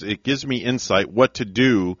segments because it gives me insight what to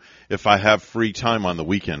do if I have free time on the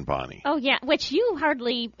weekend, Bonnie. Oh, yeah, which you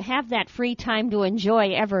hardly have that free time to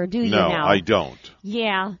enjoy ever, do you now? No, I don't.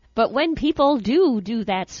 Yeah, but when people do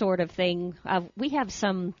that sort of thing, we have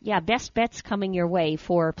some, best bets coming your way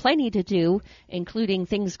for plenty to do, including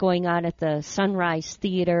things going on at the Sunrise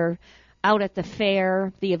Theater, out at the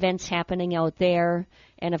fair, the events happening out there,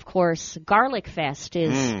 and of course, Garlic Fest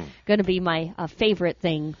is going to be my favorite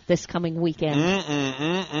thing this coming weekend.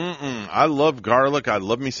 I love garlic. I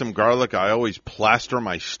love me some garlic. I always plaster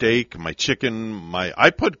my steak, my chicken.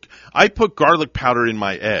 I put garlic powder in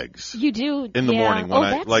my eggs. You do in the morning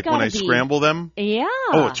when I scramble them. Yeah.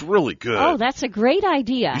 Oh, it's really good. Oh, that's a great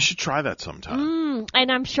idea. You should try that sometime.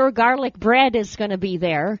 And I'm sure garlic bread is going to be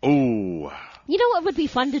there. Ooh. You know what would be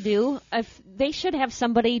fun to do? If they should have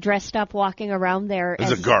somebody dressed up walking around there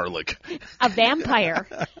as a garlic. A vampire.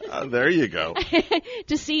 There you go.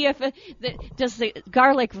 To see if does the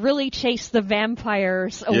garlic really chase the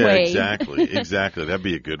vampires away. Yeah, exactly. That'd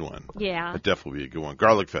be a good one. Yeah. That'd definitely be a good one.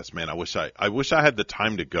 Garlic Fest, man, I wish I had the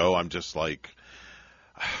time to go. I'm just like,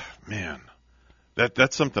 man.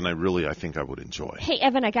 That's something I think I would enjoy. Hey,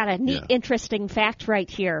 Evan, I got a neat, interesting fact right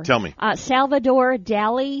here. Tell me. Salvador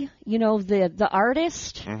Dali, the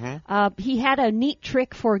artist, he had a neat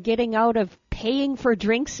trick for getting out of paying for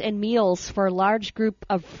drinks and meals for a large group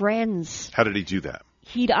of friends. How did he do that?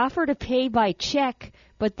 He'd offer to pay by check,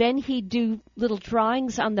 but then he'd do little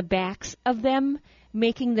drawings on the backs of them,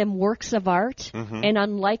 making them works of art and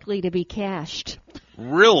unlikely to be cashed.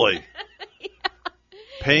 Really?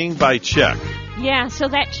 Paying by check. Yeah, so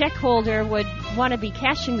that check holder would want to be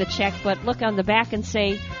cashing the check, but look on the back and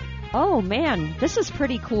say, oh, man, this is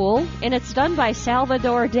pretty cool, and it's done by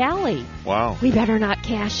Salvador Dali. Wow. We better not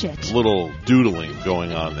cash it. Little doodling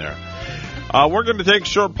going on there. We're going to take a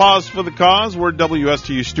short pause for the cause. We're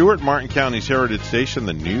WSTU Stewart, Martin County's Heritage Station.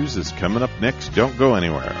 The news is coming up next. Don't go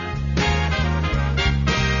anywhere.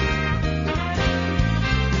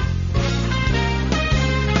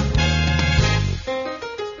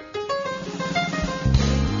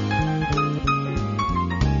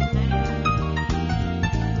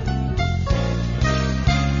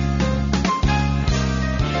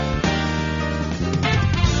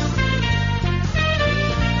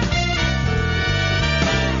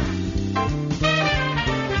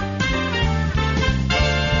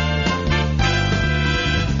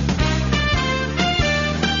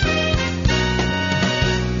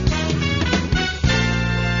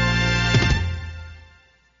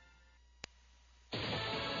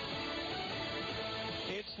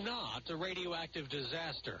 not a radioactive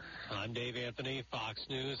disaster. I'm Dave Anthony, Fox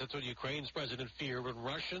News. That's what Ukraine's president feared when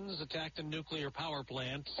Russians attacked a nuclear power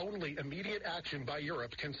plant. Only immediate action by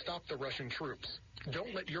Europe can stop the Russian troops.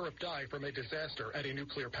 Don't let Europe die from a disaster at a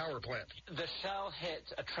nuclear power plant. The shell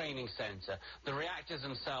hit a training center. The reactors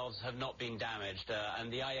themselves have not been damaged,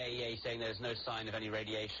 and the IAEA saying there's no sign of any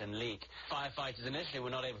radiation leak. Firefighters initially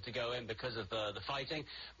were not able to go in because of the fighting,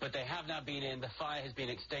 but they have now been in. The fire has been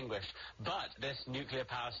extinguished. But this nuclear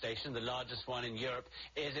power station, the largest one in Europe,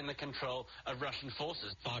 is in the control of Russian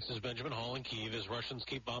forces. Fox's Benjamin Hall in Kyiv as Russians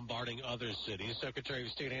keep bombarding other cities. Secretary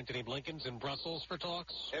of State Antony Blinken's in Brussels for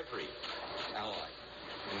talks. Every ally,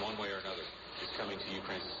 in one way or another, is coming to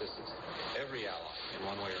Ukraine's assistance. Every ally, in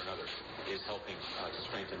one way or another, is helping to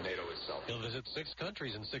strengthen NATO itself. He'll visit 6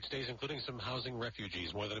 countries in 6 days, including some housing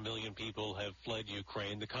refugees. More than 1 million people have fled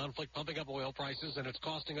Ukraine. The conflict pumping up oil prices, and it's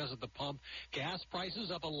costing us at the pump. Gas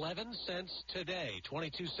prices up 11 cents today,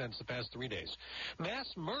 22 cents the past 3 days.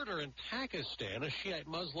 Mass murder in Pakistan. A Shiite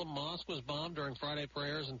Muslim mosque was bombed during Friday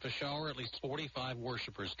prayers in Peshawar. At least 45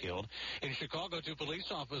 worshippers killed. In Chicago, 2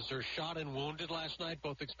 police officers shot and wounded last night,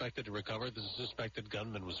 both expected to recover. The suspected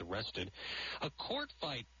gunman was arrested. A court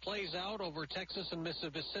fight plays out over Texas and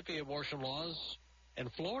Mississippi abortion laws.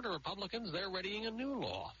 And Florida Republicans, they're readying a new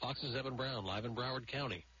law. Fox's Evan Brown, live in Broward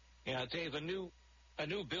County. Yeah, Dave, a new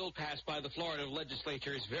bill passed by the Florida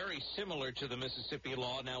legislature is very similar to the Mississippi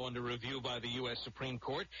law now under review by the U.S. Supreme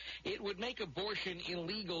Court. It would make abortion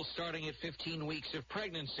illegal starting at 15 weeks of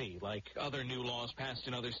pregnancy. Like other new laws passed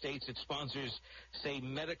in other states, its sponsors say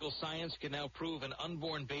medical science can now prove an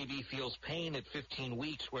unborn baby feels pain at 15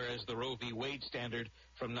 weeks, whereas the Roe v. Wade standard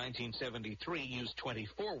from 1973 used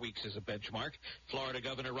 24 weeks as a benchmark. Florida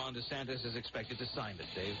Governor Ron DeSantis is expected to sign it,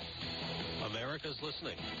 Dave. America's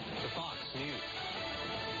listening to Fox News.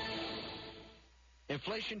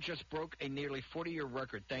 Inflation just broke a nearly 40-year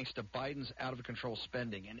record thanks to Biden's out-of-control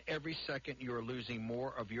spending, and every second you are losing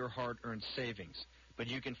more of your hard-earned savings. But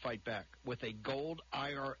you can fight back. With a gold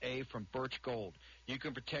IRA from Birch Gold, you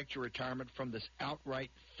can protect your retirement from this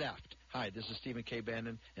outright theft. Hi, this is Stephen K.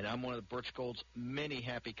 Bannon, and I'm one of the Birch Gold's many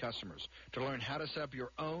happy customers. To learn how to set up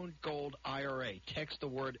your own gold IRA, text the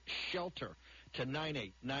word SHELTER to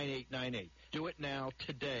 989898. Do it now,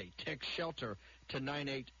 today. Text SHELTER to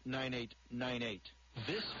 989898.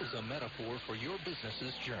 This is a metaphor for your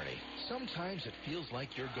business's journey. Sometimes it feels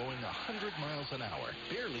like you're going 100 miles an hour,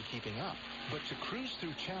 barely keeping up. But to cruise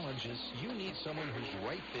through challenges, you need someone who's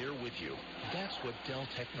right there with you. That's what Dell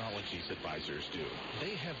Technologies advisors do.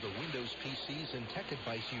 They have the Windows PCs and tech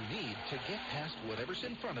advice you need to get past whatever's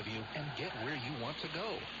in front of you and get where you want to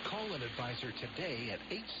go. Call an advisor today at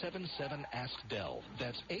 877-ASK-DELL.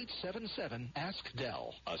 That's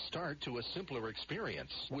 877-ASK-DELL. A start to a simpler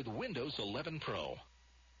experience with Windows 11 Pro.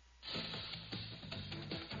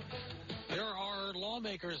 There are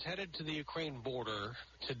lawmakers headed to the Ukraine border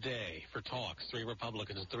today for talks. 3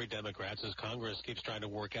 Republicans and 3 Democrats as Congress keeps trying to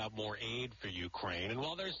work out more aid for Ukraine. And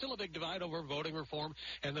while there's still a big divide over voting reform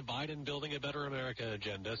and the Biden Building a Better America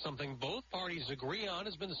agenda, something both parties agree on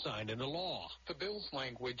has been signed into law. The bill's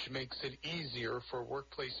language makes it easier for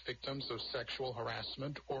workplace victims of sexual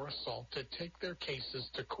harassment or assault to take their cases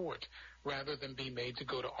to court rather than be made to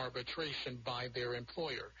go to arbitration by their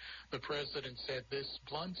employer. The president said this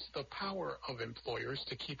blunts the power of employers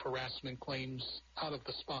to keep harassment claims out of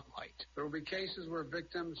the spotlight. There will be cases where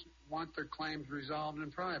victims want their claims resolved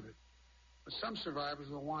in private, but some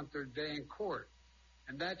survivors will want their day in court,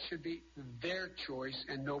 and that should be their choice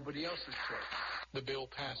and nobody else's choice. The bill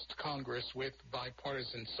passed Congress with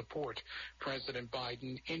bipartisan support. President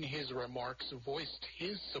Biden, in his remarks, voiced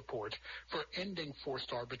his support for ending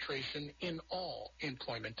forced arbitration in all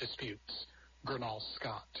employment disputes. Gernal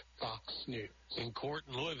Scott, Fox News. In court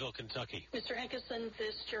in Louisville, Kentucky. Mr. Hankerson,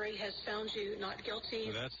 this jury has found you not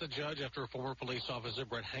guilty. That's the judge after former police officer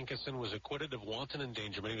Brett Hankerson was acquitted of wanton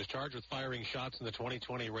endangerment. He was charged with firing shots in the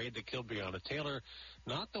 2020 raid that killed Breonna Taylor.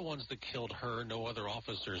 Not the ones that killed her. No other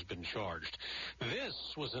officer has been charged. This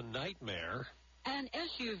was a nightmare. An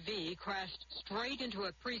SUV crashed straight into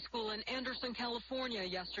a preschool in Anderson, California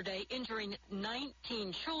yesterday, injuring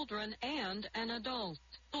 19 children and an adult.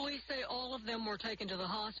 Police say all of them were taken to the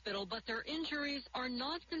hospital, but their injuries are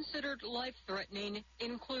not considered life-threatening,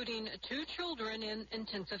 including 2 children in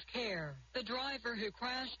intensive care. The driver who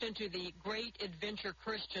crashed into the Great Adventure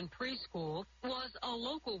Christian Preschool was a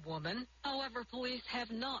local woman. However, police have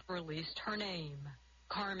not released her name.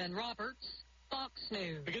 Carmen Roberts, Fox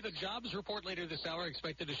News. We get the jobs report later this hour,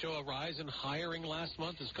 expected to show a rise in hiring last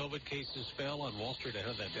month as COVID cases fell on Wall Street. Ahead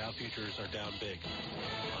of that, Dow futures are down big.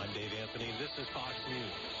 I'm Dave Anthony. This is Fox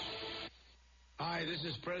News. Hi, Hi, this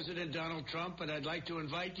is President Donald Trump, and I'd like to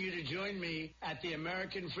invite you to join me at the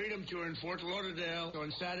American Freedom Tour in Fort Lauderdale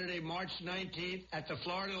on Saturday, March 19th at the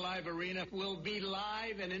Florida Live Arena. We'll be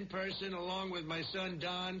live and in person along with my son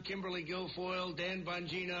Don, Kimberly Guilfoyle, Dan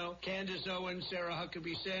Bongino, Candace Owens, Sarah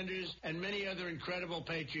Huckabee Sanders, and many other incredible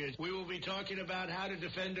patriots. We will be talking about how to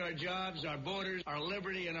defend our jobs, our borders, our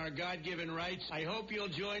liberty, and our God-given rights. I hope you'll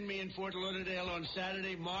join me in Fort Lauderdale on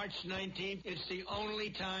Saturday, March 19th. It's the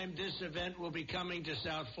only time this event will be coming to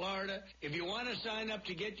South Florida. If you want to sign up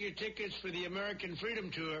to get your tickets for the American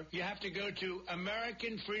Freedom Tour, you have to go to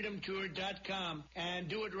AmericanFreedomTour.com and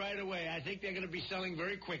do it right away. I think they're going to be selling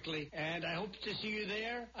very quickly, and I hope to see you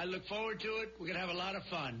there. I look forward to it. We're going to have a lot of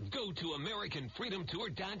fun. Go to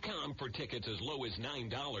AmericanFreedomTour.com for tickets as low as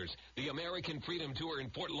 $9. The American Freedom Tour in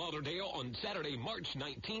Fort Lauderdale on Saturday, March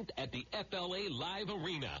 19th at the FLA Live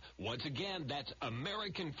Arena. Once again, that's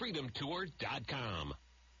AmericanFreedomTour.com.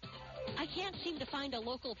 I can't seem to find a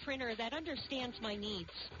local printer that understands my needs.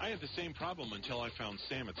 I had the same problem until I found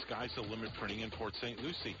Sam at Sky's the Limit Printing in Port St.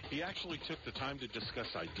 Lucie. He actually took the time to discuss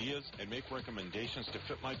ideas and make recommendations to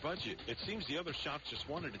fit my budget. It seems the other shops just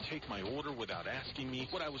wanted to take my order without asking me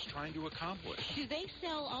what I was trying to accomplish. Do they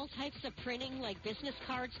sell all types of printing like business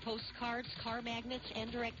cards, postcards, car magnets,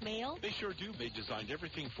 and direct mail? They sure do. They designed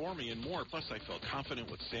everything for me and more. Plus, I felt confident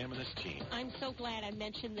with Sam and his team. I'm so glad I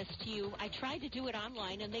mentioned this to you. I tried to do it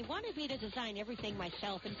online, and they wanted me to design everything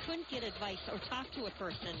myself and couldn't get advice or talk to a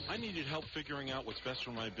person. I needed help figuring out what's best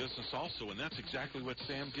for my business also, and that's exactly what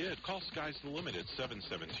Sam did. Call Sky's the Limit at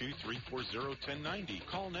 772-340-1090.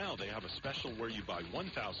 Call now. They have a special where you buy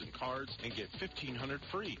 1,000 cards and get 1,500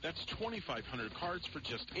 free. That's 2,500 cards for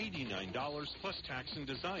just $89 plus tax and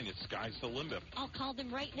design at Sky's the Limit. I'll call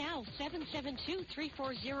them right now,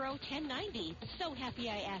 772-340-1090. So happy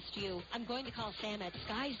I asked you. I'm going to call Sam at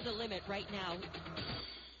Sky's the Limit right now.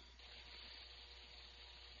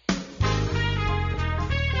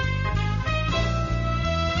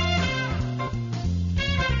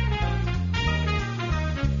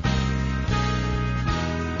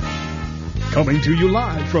 Coming to you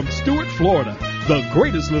live from Stuart, Florida, the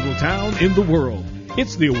greatest little town in the world.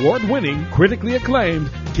 It's the award-winning, critically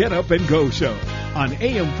acclaimed Get Up and Go show on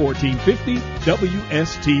AM 1450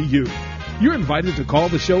 WSTU. You're invited to call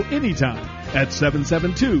the show anytime at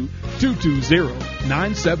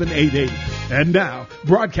 772-220-9788. And now,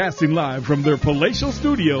 broadcasting live from their palatial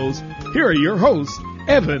studios, here are your hosts,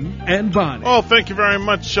 Evan and Bonnie. Oh, thank you very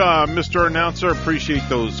much, Mr. Announcer. Appreciate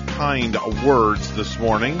those kind words this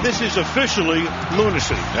morning. This is officially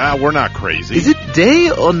lunacy. We're not crazy. Is it day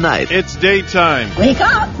or night? It's daytime. Wake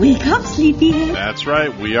up, sleepyhead. That's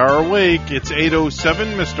right, we are awake. It's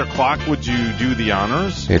 8:07. Mr. Clock, would you do the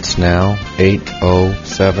honors? It's now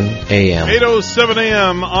 8:07 a.m. 8:07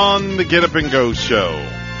 a.m. on the Get Up and Go show.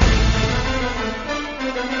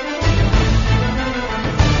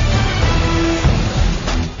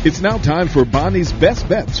 It's now time for Bonnie's Best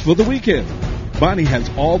Bets for the weekend. Bonnie has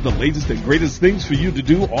all the latest and greatest things for you to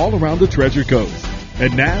do all around the Treasure Coast.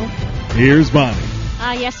 And now, here's Bonnie.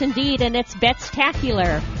 Yes, indeed, and it's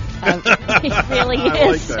Betstacular. It really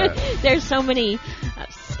is. Like that. There's so many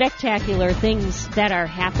spectacular things that are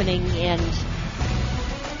happening, and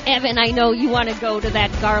Evan, I know you want to go to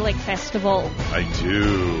that garlic festival. I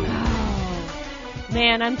do. Oh,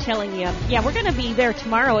 man, I'm telling you. Yeah, we're going to be there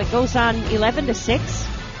tomorrow. It goes on 11 to 6.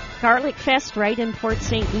 Garlic Fest right in Port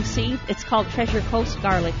St. Lucie. It's called Treasure Coast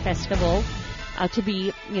Garlic Festival, to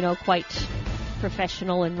be, quite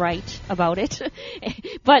professional and right about it.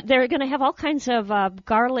 But they're going to have all kinds of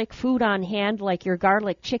garlic food on hand, like your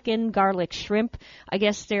garlic chicken, garlic shrimp. I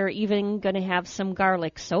guess they're even going to have some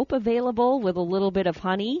garlic soap available with a little bit of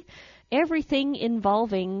honey. Everything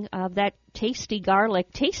involving that tasty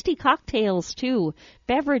garlic. Tasty cocktails, too.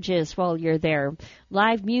 Beverages while you're there.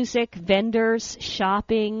 Live music, vendors,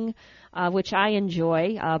 shopping, which I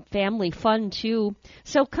enjoy. Family fun, too.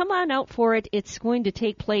 So come on out for it. It's going to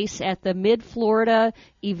take place at the Mid-Florida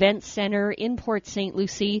Event Center in Port St.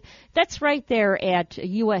 Lucie. That's right there at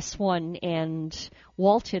US 1 and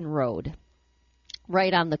Walton Road.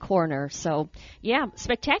 Right on the corner. So, yeah,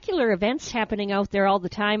 spectacular events happening out there all the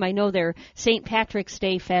time. I know their St. Patrick's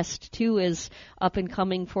Day Fest, too, is up and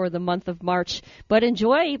coming for the month of March. But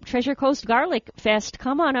enjoy Treasure Coast Garlic Fest.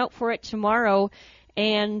 Come on out for it tomorrow,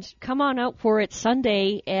 and come on out for it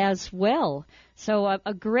Sunday as well. So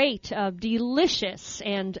a great, delicious,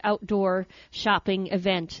 and outdoor shopping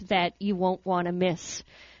event that you won't want to miss.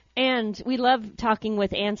 And we love talking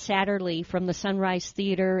with Ann Satterley from the Sunrise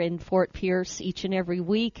Theater in Fort Pierce each and every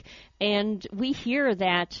week. And we hear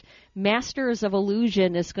that Masters of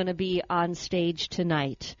Illusion is going to be on stage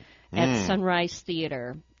tonight at Sunrise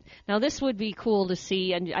Theater. Now, this would be cool to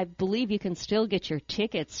see, and I believe you can still get your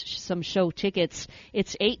tickets, some show tickets.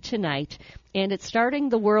 It's 8 tonight, and it's starting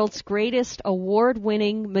the world's greatest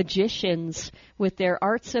award-winning magicians with their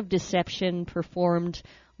arts of deception performed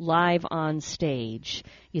live on stage.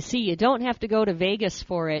 You see, you don't have to go to Vegas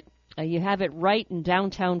for it. You have it right in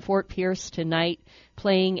downtown Fort Pierce tonight,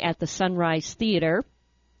 playing at the Sunrise Theater.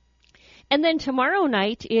 And then tomorrow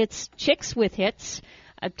night, it's Chicks with Hits.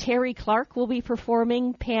 Terry Clark will be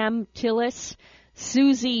performing, Pam Tillis,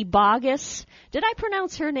 Susie Bogus. Did I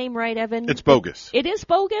pronounce her name right, Evan? It's Bogus. It is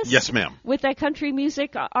Bogus? Yes, ma'am. With that country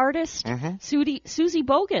music artist, Susie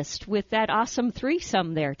Bogus, with that awesome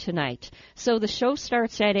threesome there tonight. So the show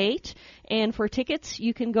starts at 8, and for tickets,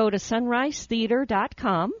 you can go to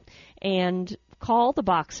sunrisetheater.com and call the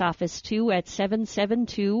box office, too, at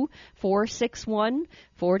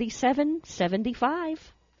 772-461-4775.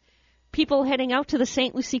 People heading out to the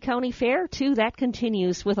St. Lucie County Fair, too, that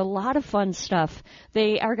continues with a lot of fun stuff.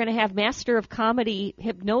 They are going to have Master of Comedy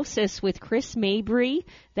Hypnosis with Chris Mabry.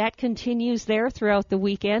 That continues there throughout the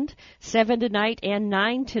weekend, 7 tonight and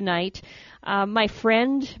 9 tonight. My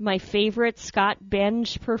friend, my favorite, Scott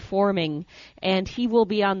Benge performing, and he will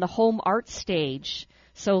be on the home art stage.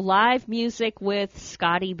 So live music with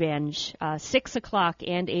Scotty Benge, 6 o'clock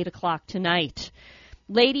and 8 o'clock tonight.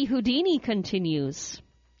 Lady Houdini continues,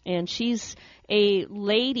 and she's a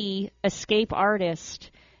lady escape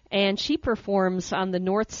artist, and she performs on the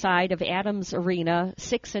north side of Adams Arena,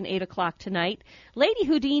 6 and 8 o'clock tonight. Lady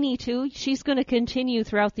Houdini, too, she's going to continue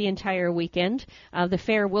throughout the entire weekend. The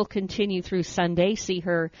fair will continue through Sunday. See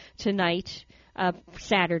her tonight,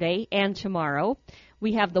 Saturday, and tomorrow.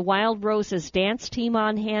 We have the Wild Roses dance team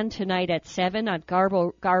on hand tonight at 7 on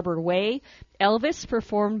Garber Way. Elvis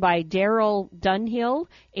performed by Daryl Dunhill,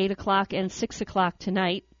 8 o'clock and 6 o'clock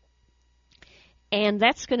tonight. And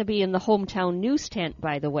that's going to be in the Hometown News Tent,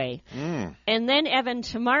 by the way. And then, Evan,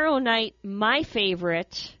 tomorrow night, my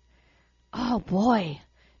favorite, oh boy,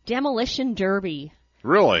 Demolition Derby.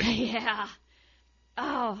 Really? Yeah.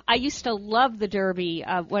 Oh, I used to love the Derby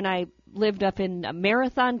when I lived up in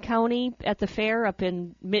Marathon County at the fair up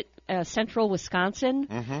in central Wisconsin.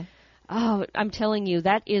 Oh, I'm telling you,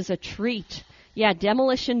 that is a treat. Yeah,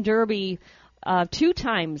 Demolition Derby 2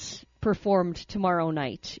 times performed tomorrow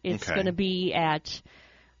night. It's going to be at,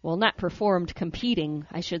 well, not performed, competing,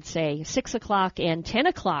 I should say, 6 o'clock and 10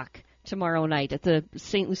 o'clock tomorrow night at the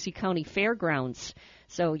St. Lucie County Fairgrounds.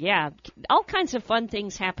 So, yeah, all kinds of fun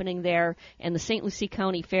things happening there, and the St. Lucie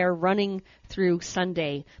County Fair running through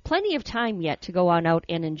Sunday. Plenty of time yet to go on out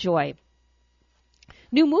and enjoy.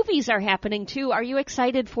 New movies are happening, too. Are you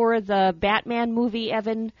excited for the Batman movie,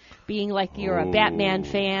 Evan, being like you're a Batman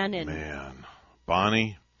fan? And man.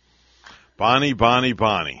 Bonnie.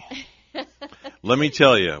 Let me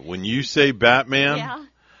tell you, when you say Batman,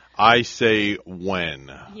 I say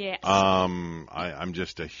when. Yes. I'm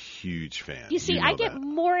just a huge fan. You see, know I get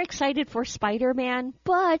more excited for Spider-Man,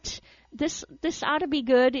 but this ought to be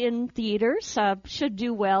good in theaters. Should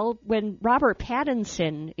do well when Robert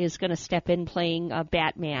Pattinson is going to step in playing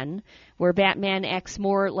Batman, where Batman acts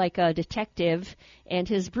more like a detective, and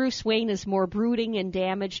his Bruce Wayne is more brooding and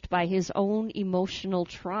damaged by his own emotional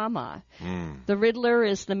trauma. The Riddler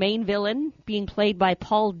is the main villain, being played by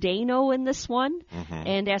Paul Dano in this one.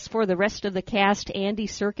 And as for the rest of the cast, Andy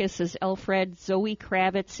Serkis is Alfred, Zoe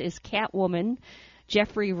Kravitz is Catwoman,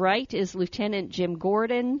 Jeffrey Wright is Lieutenant Jim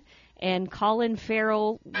Gordon, and Colin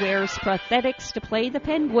Farrell wears prosthetics to play the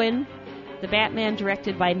Penguin, the Batman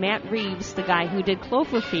directed by Matt Reeves, the guy who did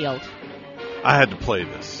Cloverfield. I had to play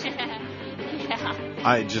this. Yeah.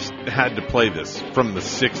 I just had to play this from the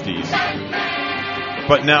 60s.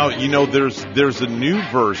 But now, you know, there's a new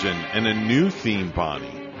version and a new theme,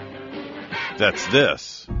 Bonnie. That's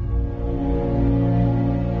this.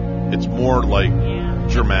 It's more like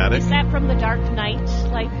dramatic. Is that from The Dark Knight?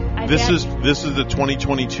 This is the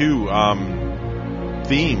 2022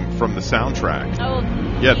 theme from the soundtrack. Oh,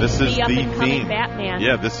 yeah, this is the theme. Batman.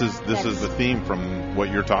 Yeah, this is the theme from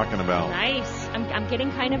what you're talking about. Nice. I'm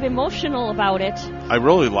getting kind of emotional about it. I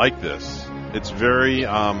really like this. It's very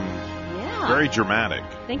very dramatic.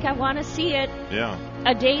 I think I want to see it. Yeah.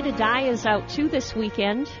 A Day to Die is out too this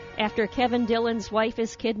weekend. After Kevin Dillon's wife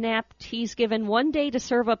is kidnapped, he's given 1 day to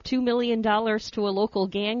serve up $2 million to a local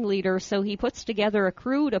gang leader, so he puts together a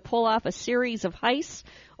crew to pull off a series of heists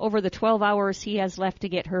over the 12 hours he has left to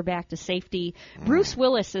get her back to safety. Bruce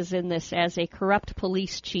Willis is in this as a corrupt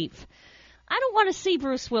police chief. I don't want to see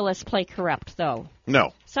Bruce Willis play corrupt, though.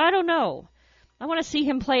 No. So I don't know. I want to see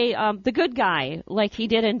him play the good guy like he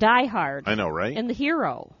did in Die Hard. I know, right? And the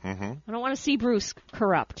hero. Mm-hmm. I don't want to see Bruce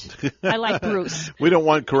corrupt. I like Bruce. We don't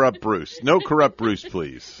want corrupt Bruce. No corrupt Bruce,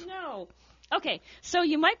 please. No. Okay, so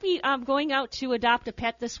you might be going out to adopt a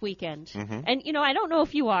pet this weekend. Mm-hmm. And, I don't know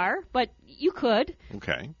if you are, but you could.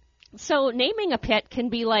 Okay. So naming a pet can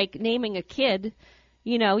be like naming a kid.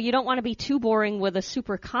 You don't want to be too boring with a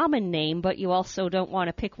super common name, but you also don't want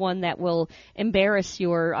to pick one that will embarrass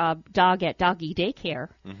your dog at doggy daycare.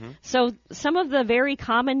 Mm-hmm. So some of the very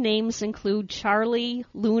common names include Charlie,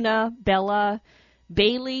 Luna, Bella,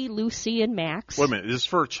 Bailey, Lucy, and Max. Wait a minute. Is this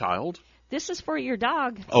for a child? This is for your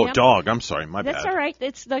dog. Oh, Yep. dog. I'm sorry. My bad. That's all right.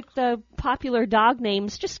 It's like the popular dog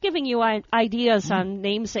names, just giving you ideas on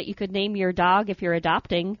names that you could name your dog if you're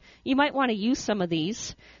adopting. You might want to use some of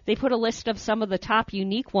these. They put a list of some of the top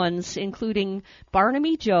unique ones, including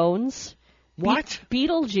Barnaby Jones. What?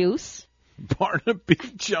 Beetlejuice. Barnaby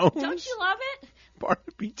Jones? Don't you love it?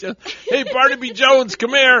 Barnaby Jones. Hey, Barnaby Jones,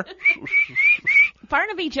 come here.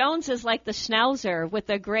 Barnaby Jones is like the schnauzer with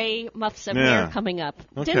the gray muffs of Yeah. hair coming up.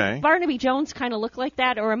 Okay. Didn't Barnaby Jones kind of look like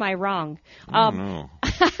that, or am I wrong? I don't know.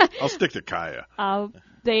 I'll stick to Kaya.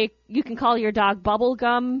 You can call your dog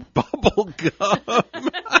Bubblegum. Bubblegum.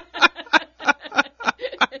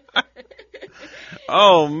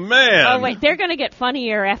 Oh, man. Oh, wait, they're going to get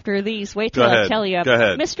funnier after these. Wait till Go I ahead. tell you. Go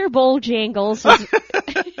ahead. Mr. Bojangles is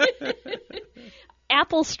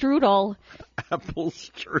Apple Strudel Apple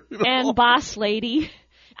Strudel. and Boss Lady.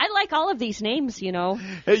 I like all of these names,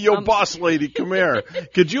 Hey, yo, boss lady, come here.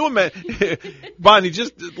 Could you imagine, Bonnie?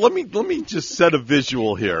 Let me just set a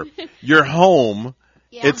visual here. You're home.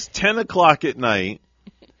 Yeah. It's 10 o'clock at night.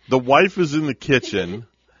 The wife is in the kitchen,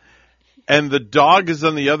 and the dog is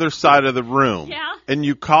on the other side of the room. Yeah. And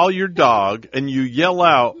you call your dog and you yell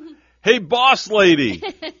out, "Hey, boss lady!"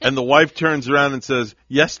 And the wife turns around and says,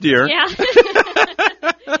 "Yes, dear." Yeah.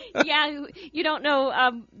 Yeah, you don't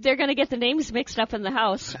know. They're going to get the names mixed up in the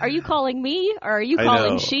house. Are you calling me, or are you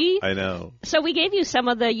calling she? I know. So we gave you some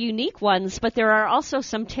of the unique ones, but there are also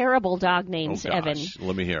some terrible dog names, Oh, gosh. Evan.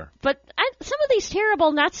 Let me hear. But some of these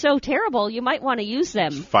terrible, not so terrible, you might want to use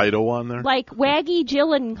them. Fido on there? Like Waggy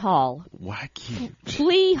Gyllenhaal. Wacky.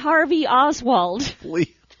 Flea Harvey Oswald.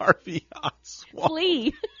 Flea Harvey Oswald.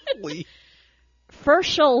 Flea. Flea.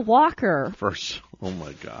 Ferschel Walker. Oh,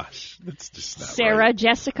 my gosh. That's just not Sarah right.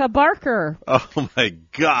 Jessica Barker. Oh, my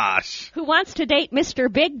gosh. Who wants to date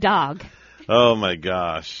Mr. Big Dog? Oh, my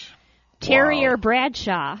gosh. Terrier Wow.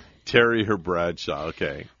 Bradshaw. Terrier Bradshaw.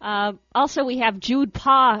 Okay. Also, we have Jude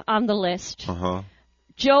Paw on the list. Uh-huh.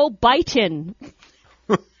 Joe Biden.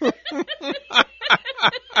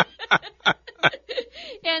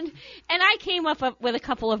 And I came up with a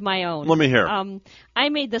couple of my own. Let me hear. I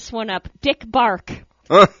made this one up. Dick Bark.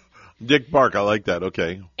 Dick Bark. I like that.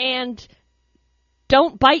 Okay. And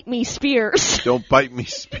Don't Bite Me Spears. Don't Bite Me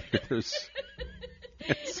Spears.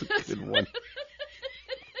 That's a good one.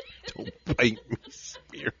 Don't Bite Me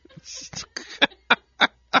Spears.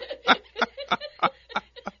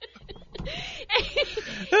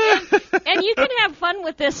 And you can have fun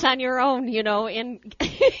with this on your own, and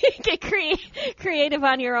get creative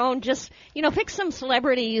on your own. Just, pick some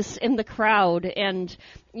celebrities in the crowd and,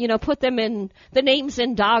 put them in the names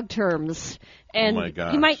in dog terms. And oh my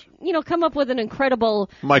gosh. you might, come up with an incredible...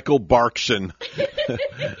 Michael Barkson.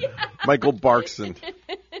 Michael Barkson.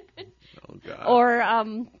 Oh, God.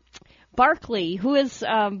 Or Barkley, who is...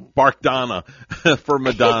 Barkdonna for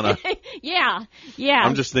Madonna. Yeah.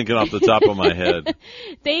 I'm just thinking off the top of my head.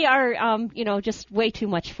 They are, just way too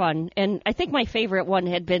much fun. And I think my favorite one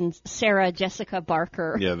had been Sarah Jessica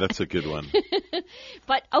Barker. Yeah, that's a good one.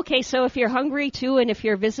 But, okay, so if you're hungry, too, and if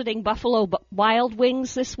you're visiting Buffalo Wild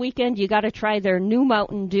Wings this weekend, you got to try their new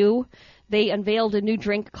Mountain Dew. They unveiled a new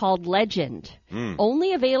drink called Legend.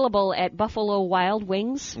 Only available at Buffalo Wild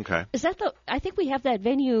Wings. Okay. Is that I think we have that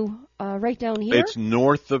venue right down here. It's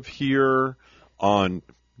north of here on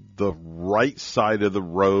the right side of the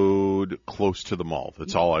road, close to the mall.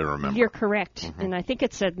 That's all I remember. You're correct. Mm-hmm. And I think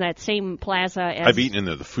it's in that same plaza as... I've eaten in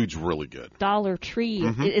there. The food's really good. Dollar Tree.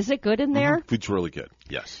 Mm-hmm. Is it good in there? Mm-hmm. Food's really good,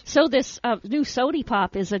 yes. So this new Sody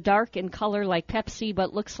Pop is a dark in color like Pepsi,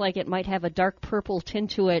 but looks like it might have a dark purple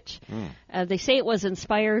tint to it. They say it was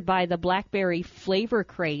inspired by the blackberry flavor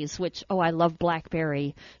craze, which, I love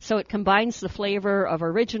blackberry. So it combines the flavor of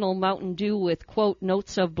original Mountain Dew with, quote,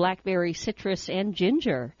 notes of blackberry, citrus, and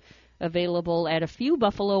ginger. Available at a few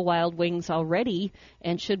Buffalo Wild Wings already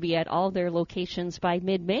and should be at all their locations by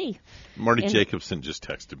mid-May. Marty Jacobson just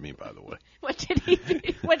texted me, by the way. What did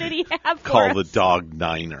he have for Call us? the dog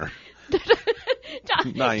Niner.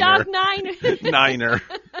 Niner. Dog Niner. Niner.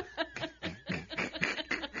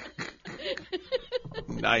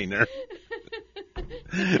 Niner.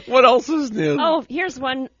 What else is new? Oh, here's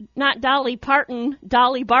one. Not Dolly Parton,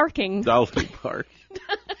 Dolly Barking. Dolly Parton.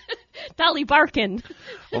 Dolly Barkin.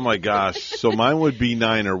 Oh, my gosh. So mine would be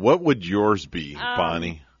Niner. What would yours be,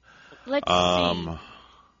 Bonnie? Let's see.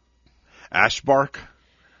 Ashbark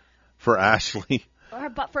for Ashley.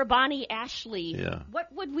 But for Bonnie Ashley. Yeah. What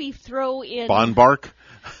would we throw in? Bonbark.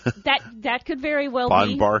 That could very well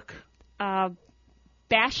Bonbark. be.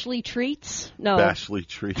 Bashley Treats? No. Bashley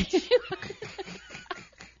Treats.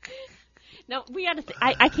 No, we got to.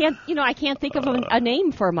 I can't. I can't think of a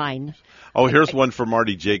name for mine. Oh, here's one for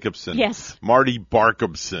Marty Jacobson. Yes. Marty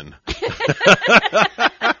Barkobson.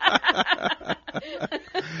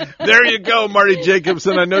 There you go, Marty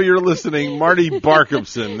Jacobson. I know you're listening. Marty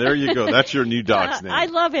Barkobson. There you go. That's your new dog's name. I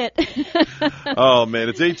love it. Oh man,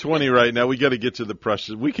 it's 8:20 right now. We got to get to the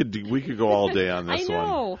precious. We could go all day on this I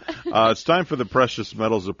know. one. It's time for the precious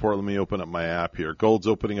metals report. Let me open up my app here. Gold's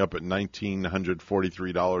opening up at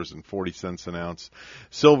 $1,943.40 an ounce.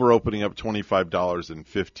 Silver opening up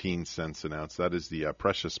 $25.15 an ounce. That is the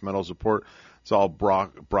precious metals report. It's all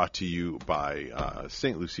brought to you by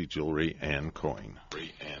St. Lucie Jewelry and Coin.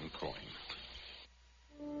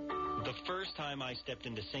 The first time I stepped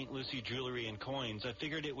into St. Lucie Jewelry and Coins, I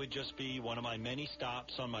figured it would just be one of my many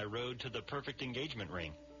stops on my road to the perfect engagement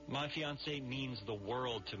ring. My fiancée means the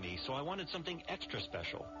world to me, so I wanted something extra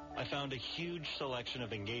special. I found a huge selection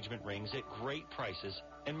of engagement rings at great prices,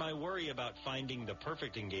 and my worry about finding the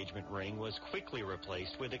perfect engagement ring was quickly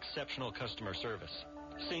replaced with exceptional customer service.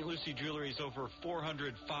 St. Lucie Jewelry's over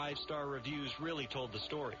 400 five-star reviews really told the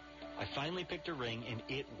story. I finally picked a ring, and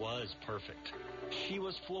it was perfect. She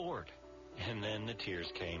was floored. And then the tears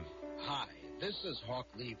came. Hi, this is Hawk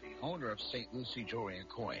Levy, owner of St. Lucie Jewelry and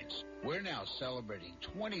Coins. We're now celebrating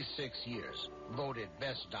 26 years, voted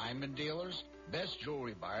best diamond dealers, best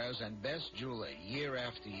jewelry buyers, and best jeweler year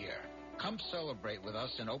after year. Come celebrate with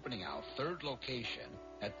us in opening our third location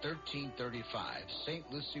at 1335 St.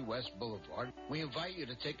 Lucie West Boulevard. We invite you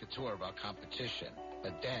to take a tour of our competition,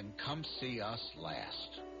 but then come see us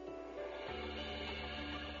last.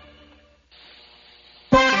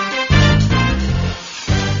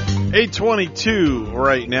 8:22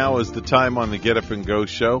 right now is the time on the Get Up and Go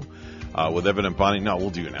show with Evan and Bonnie. No,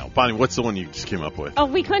 we'll do it now. Bonnie, what's the one you just came up with? Oh,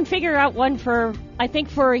 we couldn't figure out one for, I think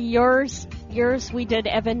for yours we did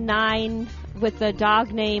Evan 9 with the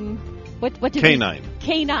dog name. What did K9.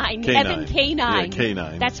 K9. K9. Evan K9. Yeah,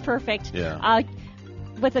 K9. That's perfect. Yeah.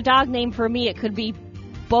 With a dog name for me, it could be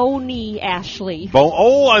Boney Ashley.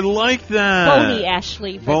 Oh, I like that. Boney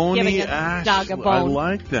Ashley for giving a dog a bone.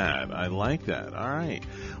 I like that. All right.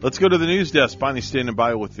 Let's go to the news desk. Bonnie's standing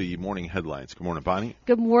by with the morning headlines. Good morning, Bonnie.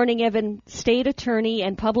 Good morning, Evan. State attorney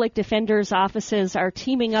and public defender's offices are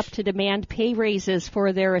teaming up to demand pay raises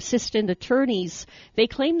for their assistant attorneys. They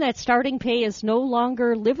claim that starting pay is no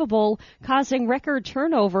longer livable, causing record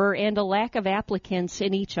turnover and a lack of applicants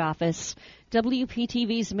in each office.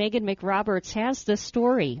 WPTV's Megan McRoberts has the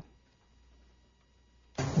story.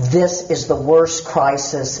 This is the worst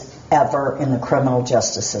crisis ever in the criminal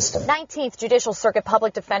justice system. 19th Judicial Circuit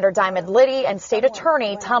Public Defender Diamond Liddy and State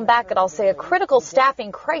Attorney Tom Backett say a critical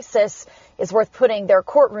staffing crisis is worth putting their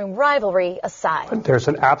courtroom rivalry aside. There's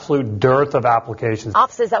an absolute dearth of applications.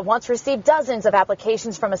 Offices that once received dozens of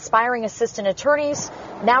applications from aspiring assistant attorneys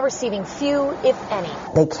now receiving few, if any.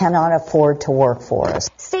 They cannot afford to work for us.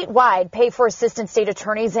 Statewide, pay for assistant state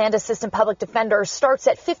attorneys and assistant public defenders starts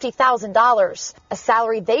at $50,000, a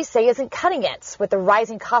salary they say isn't cutting it with the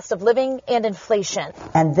rising cost of living and inflation.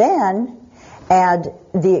 And then add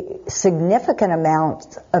the significant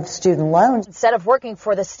amount of student loans. Instead of working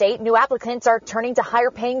for the state, new applicants are turning to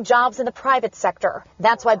higher-paying jobs in the private sector.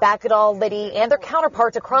 That's why Backett, Liddy, and their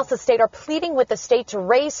counterparts across the state are pleading with the state to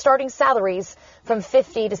raise starting salaries from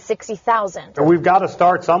 $50,000 to $60,000. We've got to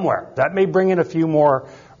start somewhere. That may bring in a few more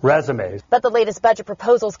resumes. But the latest budget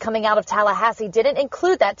proposals coming out of Tallahassee didn't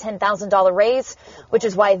include that $10,000 raise, which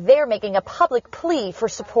is why they're making a public plea for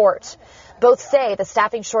support. Both say the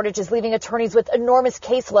staffing shortage is leaving attorneys with enormous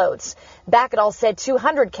caseloads. Backett said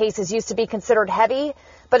 200 cases used to be considered heavy,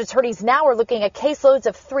 but attorneys now are looking at caseloads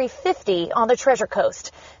of 350 on the Treasure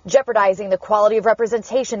Coast, jeopardizing the quality of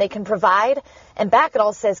representation they can provide. And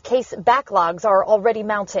Backett says case backlogs are already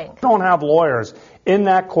mounting. Don't have lawyers in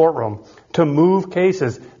that courtroom to move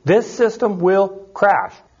cases. This system will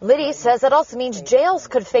crash. Liddy says that also means jails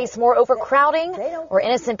could face more overcrowding, or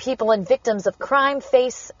innocent people and victims of crime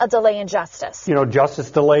face a delay in justice. Justice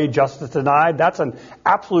delayed, justice denied. That's an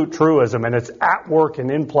absolute truism, and it's at work and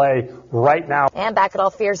in play right now. And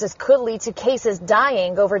Bakkedal fears this could lead to cases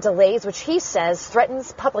dying over delays, which he says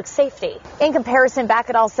threatens public safety. In comparison,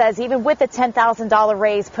 Bakkedal says even with the $10,000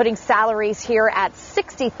 raise, putting salaries here at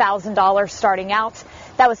 $60,000 starting out,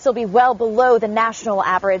 that would still be well below the national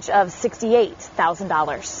average of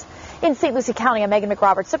 $68,000. In St. Lucie County, I'm Megan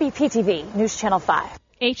McRoberts, WPTV News Channel 5.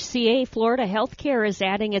 HCA Florida Healthcare is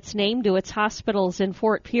adding its name to its hospitals in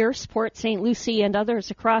Fort Pierce, Port St. Lucie, and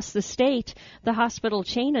others across the state. The hospital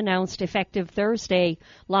chain announced effective Thursday.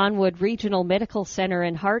 Lawnwood Regional Medical Center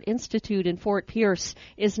and Heart Institute in Fort Pierce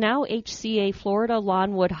is now HCA Florida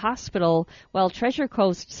Lawnwood Hospital, while Treasure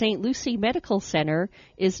Coast St. Lucie Medical Center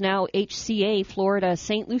is now HCA Florida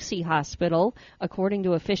St. Lucie Hospital. According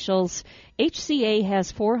to officials, HCA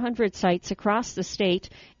has 400 sites across the state,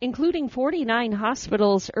 including 49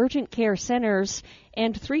 hospitals, urgent care centers,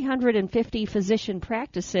 and 350 physician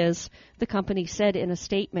practices, the company said in a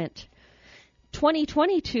statement.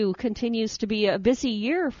 2022 continues to be a busy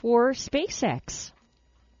year for SpaceX.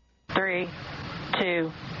 3,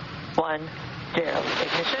 2, 1, 0.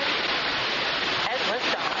 Ignition and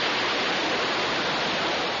liftoff.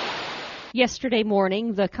 Yesterday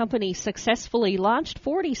morning, the company successfully launched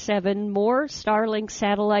 47 more Starlink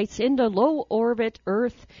satellites into low orbit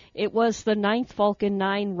Earth. It was the 9th Falcon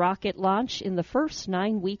 9 rocket launch in the first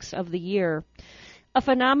 9 weeks of the year. A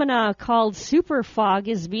phenomena called super fog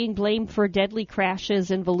is being blamed for deadly crashes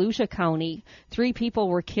in Volusia County. 3 people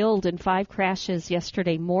were killed in 5 crashes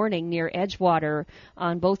yesterday morning near Edgewater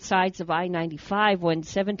on both sides of I-95 when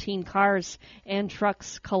 17 cars and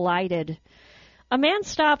trucks collided. A man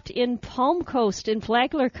stopped in Palm Coast in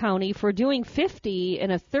Flagler County for doing 50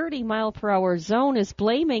 in a 30-mile-per-hour zone is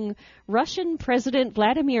blaming Russian President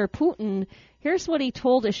Vladimir Putin. Here's what he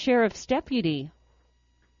told a sheriff's deputy.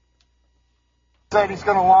 Said he's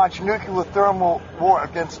going to launch nuclear thermal war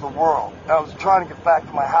against the world. I was trying to get back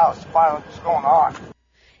to my house to find out what's going on.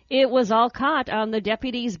 It was all caught on the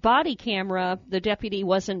deputy's body camera. The deputy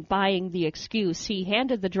wasn't buying the excuse. He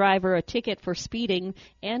handed the driver a ticket for speeding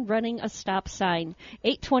and running a stop sign.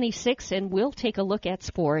 8:26, and we'll take a look at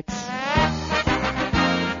sports.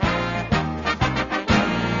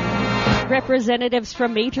 Representatives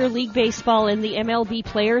from Major League Baseball and the MLB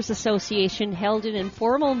Players Association held an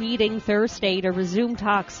informal meeting Thursday to resume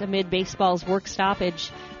talks amid baseball's work stoppage.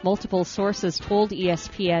 Multiple sources told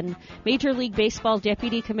ESPN. Major League Baseball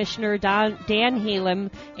Deputy Commissioner Dan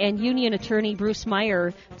Halem and Union Attorney Bruce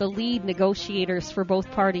Meyer, the lead negotiators for both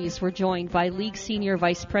parties, were joined by League Senior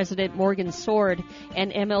Vice President Morgan Sword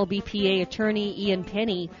and MLBPA Attorney Ian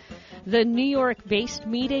Penny. The New York-based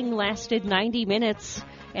meeting lasted 90 minutes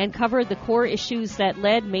and covered the core issues that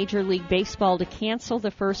led Major League Baseball to cancel the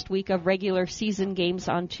first week of regular season games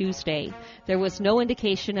on Tuesday. There was no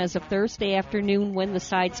indication as of Thursday afternoon when the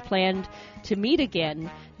sides planned to meet again.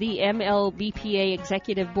 The MLBPA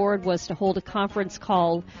Executive Board was to hold a conference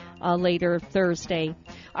call later Thursday.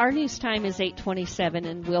 Our news time is 8:27,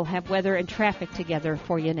 and we'll have weather and traffic together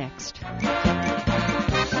for you next.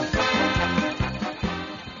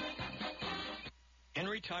 In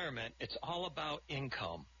retirement, it's all about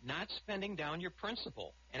income, not spending down your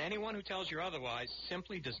principal. And anyone who tells you otherwise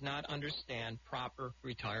simply does not understand proper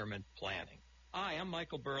retirement planning. Hi, I'm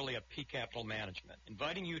Michael Burley of P Capital Management,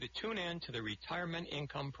 inviting you to tune in to the Retirement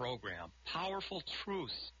Income Program. Powerful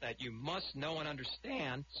truths that you must know and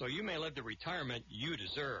understand so you may live the retirement you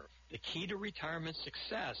deserve. The key to retirement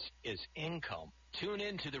success is income. Tune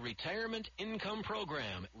in to the Retirement Income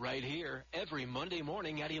Program right here every Monday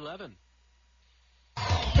morning at 11.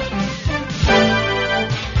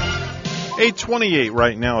 8:28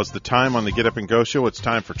 right now is the time on the Get Up and Go show. It's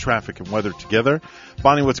time for traffic and weather together.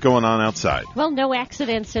 Bonnie, what's going on outside? Well, no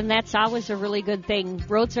accidents, and that's always a really good thing.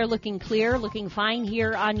 Roads are looking clear, looking fine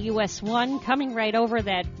here on US 1. Coming right over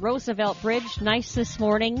that Roosevelt Bridge. Nice this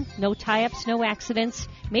morning. No tie-ups, no accidents.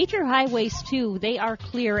 Major highways, too. They are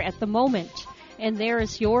clear at the moment. And there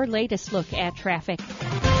is your latest look at traffic.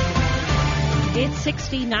 It's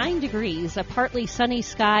 69 degrees, a partly sunny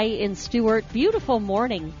sky in Stewart. Beautiful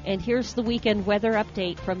morning. And here's the weekend weather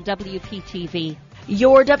update from WPTV.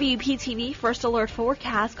 Your WPTV First Alert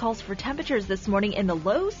forecast calls for temperatures this morning in the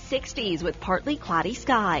low 60s with partly cloudy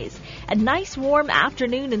skies. A nice warm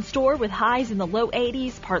afternoon in store with highs in the low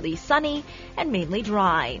 80s, partly sunny and mainly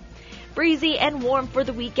dry. Breezy and warm for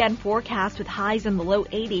the weekend forecast with highs in the low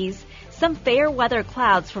 80s. Some fair weather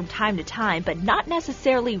clouds from time to time, but not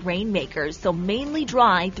necessarily rainmakers, so mainly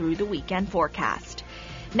dry through the weekend forecast.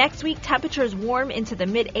 Next week, temperatures warm into the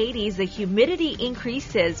mid-80s. The humidity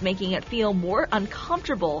increases, making it feel more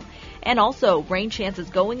uncomfortable. And also, rain chances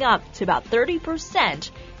going up to about 30%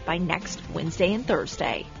 by next Wednesday and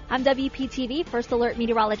Thursday. I'm WPTV First Alert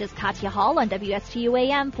meteorologist Katya Hall on WSTU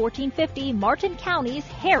AM 1450, Martin County's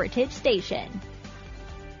Heritage Station.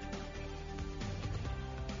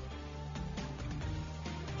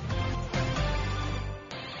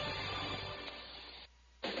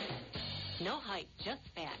 No hype, just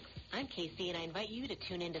facts. I'm Casey, and I invite you to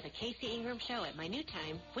tune into the Casey Ingram Show at my new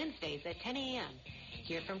time, Wednesdays at 10 a.m.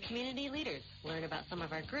 Hear from community leaders, learn about some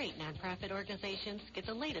of our great nonprofit organizations, get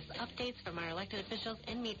the latest updates from our elected officials,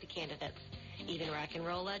 and meet the candidates. Even rock and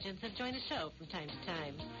roll legends have joined the show from time to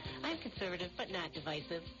time. I'm conservative but not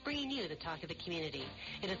divisive, bringing you the talk of the community.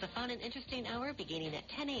 It is a fun and interesting hour beginning at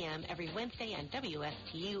 10 a.m. every Wednesday on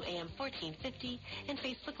WSTU AM 1450 and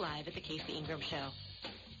Facebook Live at the Casey Ingram Show.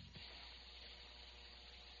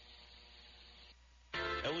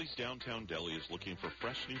 Ellie's Downtown Deli is looking for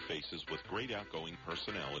fresh new faces with great outgoing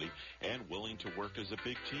personality and willing to work as a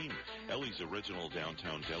big team. Ellie's Original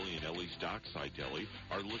Downtown Deli and Ellie's Dockside Deli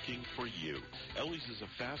are looking for you. Ellie's is a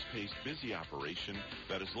fast-paced, busy operation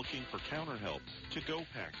that is looking for counter help, to-go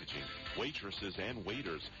packaging, waitresses and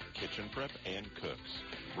waiters, kitchen prep, and cooks.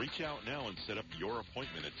 Reach out now and set up your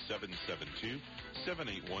appointment at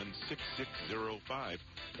 772-781-6605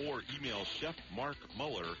 or email Chef Mark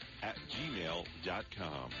Muller at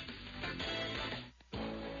gmail.com.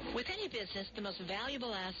 With any business, the most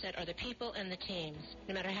valuable asset are the people and the teams,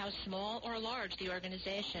 no matter how small or large the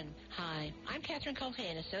organization. Hi, I'm Catherine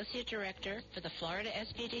Colhane, Associate Director for the Florida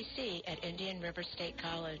SPDC at Indian River State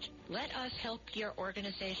College. Let us help your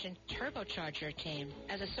organization turbocharge your team.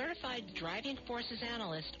 As a certified driving forces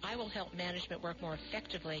analyst, I will help management work more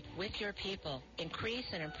effectively with your people,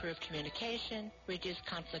 increase and improve communication, reduce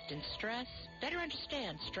conflict and stress, better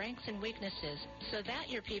understand strengths and weaknesses so that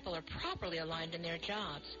your people are properly aligned in their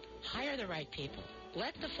jobs. Hire the right people.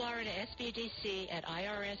 Let the Florida SBDC at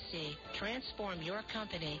IRSC transform your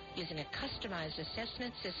company using a customized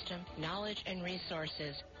assessment system, knowledge, and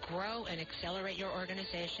resources. Grow and accelerate your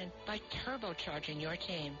organization by turbocharging your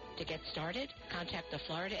team. To get started, contact the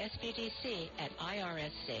Florida SBDC at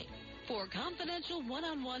IRSC. For confidential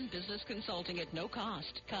one-on-one business consulting at no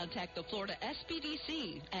cost, contact the Florida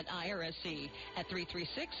SBDC at IRSC at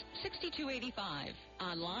 336-6285.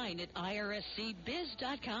 Online at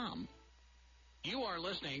irscbiz.com. You are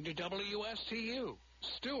listening to WSTU,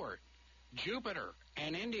 Stewart, Jupiter,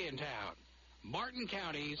 and Indiantown, Martin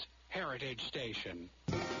County's Heritage Station.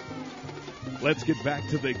 Let's get back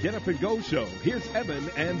to the Get Up and Go show. Here's Evan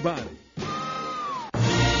and Bonnie.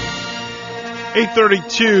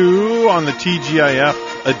 8:32 on the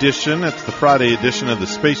TGIF edition. It's the Friday edition of the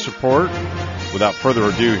Space Report. Without further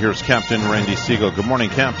ado, here's Captain Randy Segal. Good morning,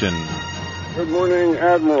 Captain. Good morning,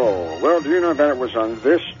 Admiral. Well, do you know that it was on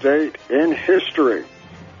this date in history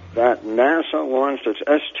that NASA launched its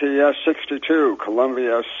STS-62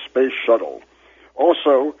 Columbia Space Shuttle?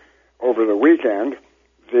 Also, over the weekend,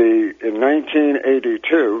 in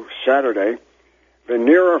 1982, Saturday,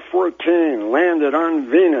 Venera 14 landed on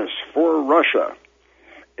Venus for Russia.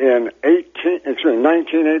 In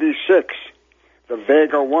 1986, the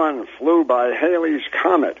Vega 1 flew by Halley's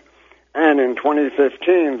Comet. And in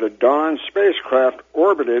 2015, the Dawn spacecraft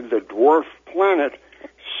orbited the dwarf planet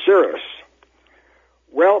Sirius.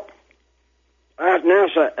 Well,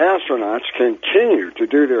 NASA astronauts continue to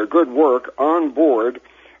do their good work on board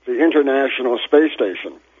the International Space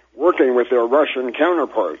Station, working with their Russian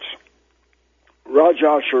counterparts.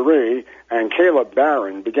 Raja Shri and Caleb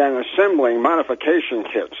Barron began assembling modification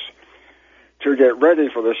kits to get ready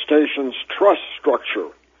for the station's truss structure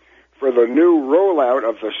for the new rollout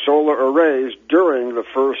of the solar arrays during the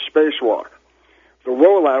first spacewalk. The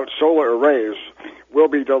rollout solar arrays will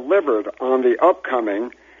be delivered on the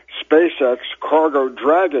upcoming SpaceX Cargo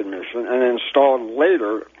Dragon mission and installed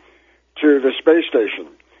later to the space station.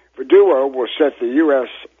 The duo will set the U.S.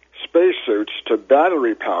 spacesuits to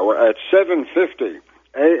battery power at 7:50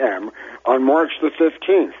 a.m. on March the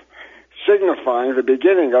 15th, signifying the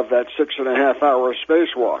beginning of that 6.5-hour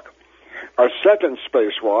spacewalk. A second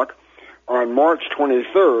spacewalk on March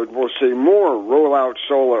 23rd will see more rollout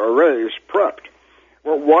solar arrays prepped.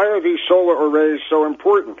 Well, why are these solar arrays so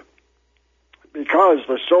important? Because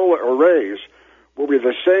the solar arrays will be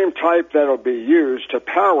the same type that will be used to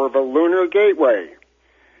power the Lunar Gateway.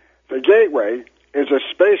 The Gateway is a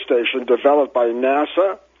space station developed by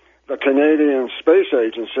NASA, the Canadian Space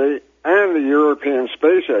Agency, and the European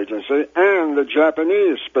Space Agency, and the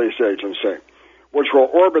Japanese Space Agency, which will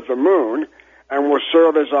orbit the moon and will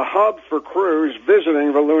serve as a hub for crews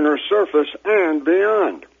visiting the lunar surface and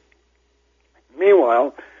beyond.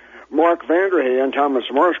 Meanwhile, Mark Vanderhee and Thomas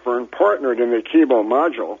Marshburn partnered in the Kibo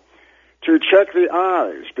module to check the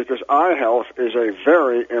eyes, because eye health is a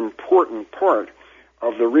very important part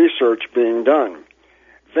of the research being done.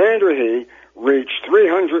 Vanderhee reached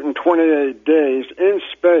 328 days in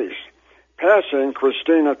space, passing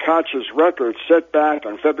Christina Koch's record set back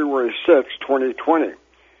on February 6, 2020.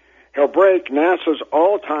 He'll break NASA's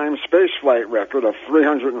all-time spaceflight record of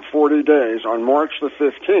 340 days on March the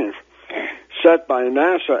 15th, set by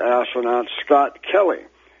NASA astronaut Scott Kelly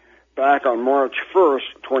back on March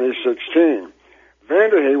 1st, 2016.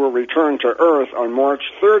 Vanderhee will return to Earth on March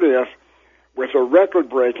 30th with a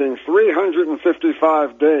record-breaking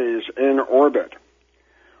 355 days in orbit.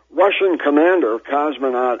 Russian commander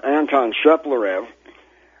cosmonaut Anton Sheplerev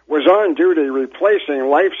was on duty replacing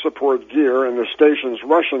life support gear in the station's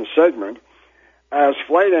Russian segment as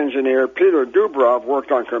flight engineer Peter Dubrov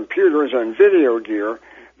worked on computers and video gear,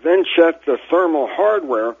 then checked the thermal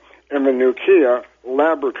hardware in the Nukia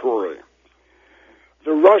laboratory.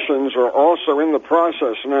 The Russians are also in the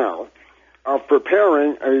process now of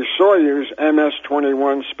preparing a Soyuz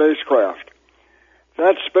MS-21 spacecraft.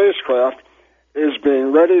 That spacecraft is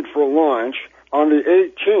being readied for launch on the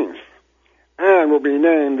 18th and will be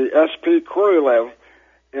named the SP Korolev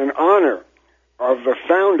in honor of the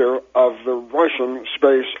founder of the Russian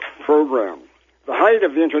space program. The height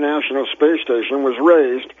of the International Space Station was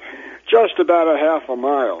raised just about a half a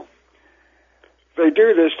mile. They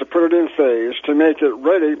do this to put it in phase to make it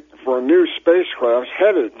ready for new spacecraft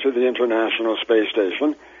headed to the International Space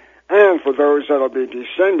Station and for those that will be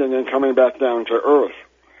descending and coming back down to Earth.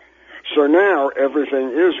 So now everything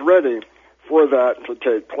is ready for that to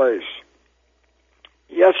take place.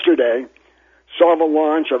 Yesterday saw the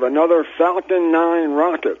launch of another Falcon 9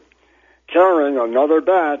 rocket carrying another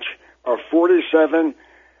batch of 47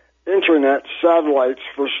 Internet satellites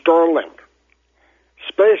for Starlink.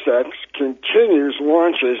 SpaceX continues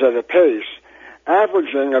launches at a pace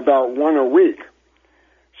averaging about one a week.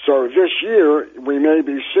 So this year, we may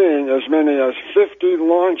be seeing as many as 50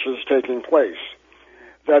 launches taking place.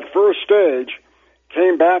 That first stage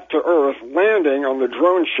came back to Earth, landing on the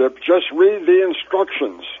drone ship. Just read the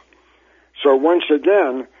instructions. So once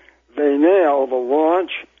again, they nail the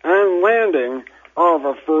launch and landing of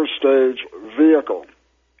a first stage vehicle.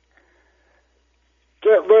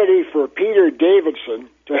 Get ready for Peter Davidson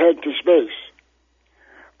to head to space.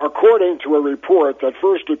 According to a report that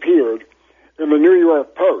first appeared in the New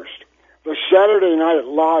York Post, the Saturday Night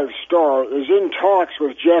Live star is in talks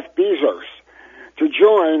with Jeff Bezos to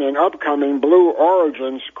join an upcoming Blue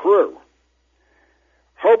Origin's crew.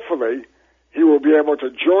 Hopefully, he will be able to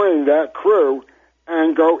join that crew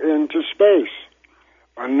and go into space.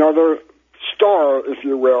 Another star, if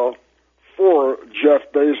you will, for Jeff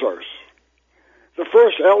Bezos. The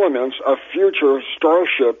first elements of future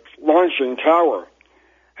Starship launching tower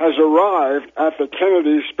has arrived at the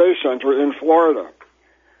Kennedy Space Center in Florida.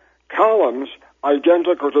 Columns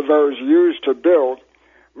identical to those used to build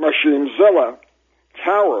Machinezilla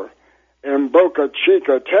Tower in Boca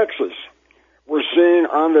Chica, Texas, were seen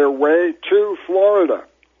on their way to Florida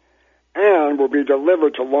and will be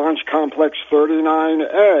delivered to Launch Complex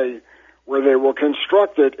 39A, where they will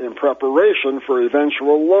construct it in preparation for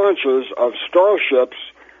eventual launches of Starships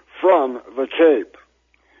from the Cape.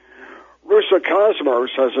 Rusocosmos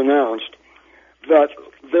has announced that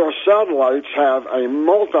their satellites have a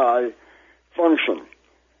multi-function.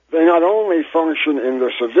 They not only function in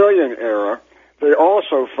the civilian era, they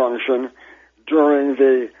also function during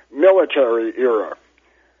the military era.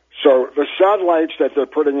 So the satellites that they're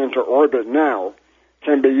putting into orbit now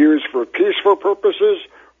can be used for peaceful purposes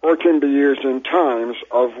or can be used in times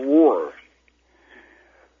of war.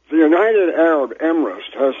 The United Arab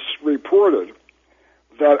Emirates has reported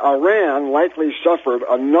that Iran likely suffered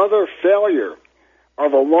another failure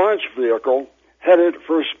of a launch vehicle headed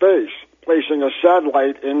for space, placing a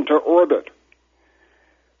satellite into orbit.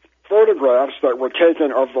 Photographs that were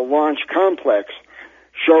taken of the launch complex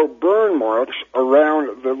show burn marks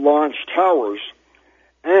around the launch towers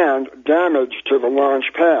and damage to the launch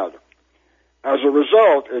pad. As a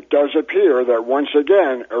result, it does appear that once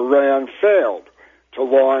again Iran failed to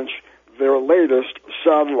launch their latest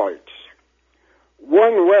satellites.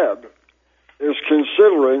 OneWeb is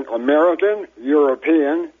considering American,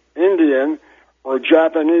 European, Indian, or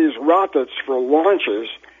Japanese rockets for launches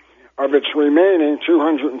of its remaining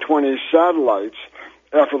 220 satellites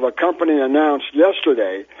after the company announced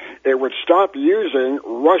yesterday it would stop using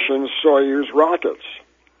Russian Soyuz rockets.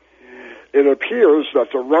 It appears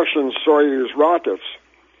that the Russian Soyuz rockets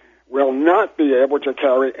will not be able to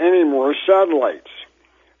carry any more satellites.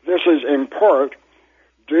 This is in part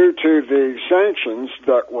due to the sanctions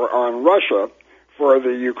that were on Russia for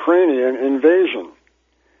the Ukrainian invasion.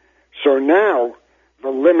 So now the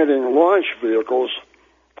limiting launch vehicles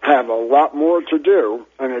have a lot more to do,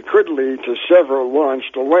 and it could lead to several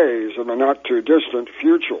launch delays in the not-too-distant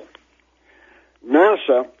future.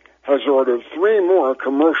 NASA has ordered 3 more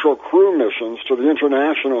commercial crew missions to the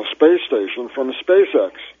International Space Station from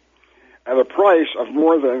SpaceX at a price of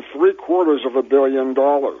more than $750 million.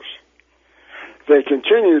 They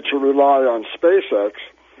continue to rely on SpaceX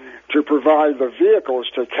to provide the vehicles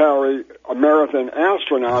to carry American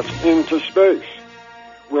astronauts into space.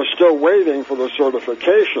 We're still waiting for the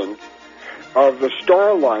certification of the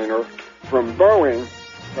Starliner from Boeing,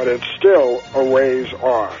 but it's still a ways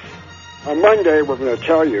off. On Monday, we're going to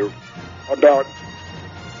tell you about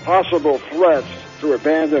possible threats to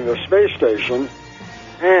abandon the space station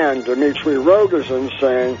and Dmitry Rogozin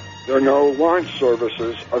saying there are no launch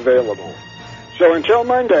services available. So until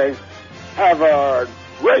Monday, have a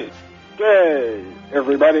great day,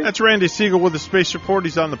 everybody. That's Randy Segal with the Space Report.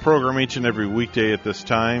 He's on the program each and every weekday at this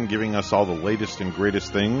time, giving us all the latest and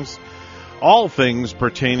greatest things, all things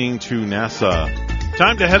pertaining to NASA.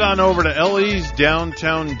 Time to head on over to Ellie's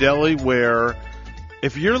downtown Delhi, where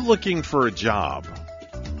if you're looking for a job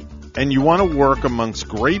and you want to work amongst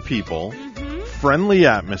great people, friendly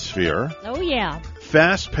atmosphere,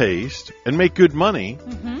 fast-paced, and make good money,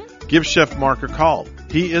 give Chef Mark a call.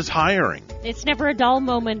 He is hiring. It's never a dull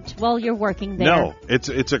moment while you're working there. No,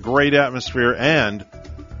 it's a great atmosphere, and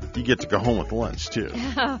you get to go home with lunch, too.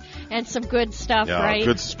 And some good stuff, right?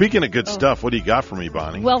 Good. Speaking of good stuff, what do you got for me,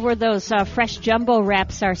 Bonnie? Well, those fresh jumbo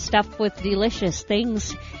wraps are stuffed with delicious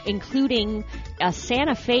things, including a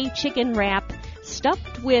Santa Fe chicken wrap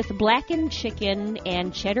stuffed with blackened chicken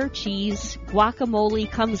and cheddar cheese.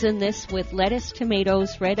 Guacamole comes in this with lettuce,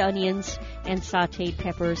 tomatoes, red onions, and sautéed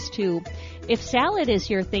peppers, too. If salad is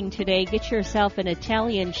your thing today, get yourself an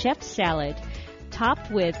Italian chef salad, topped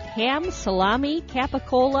with ham, salami,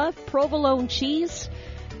 capicola, provolone cheese,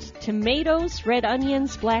 tomatoes, red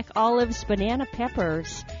onions, black olives, banana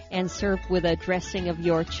peppers, and served with a dressing of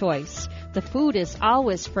your choice. The food is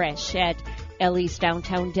always fresh at Ellie's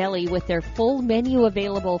Downtown Deli, with their full menu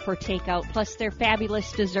available for takeout, plus their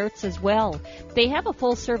fabulous desserts as well. They have a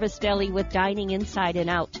full-service deli with dining inside and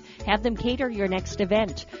out. Have them cater your next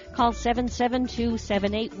event. Call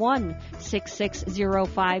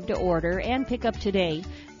 772-781-6605 to order and pick up today.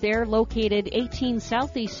 They're located 18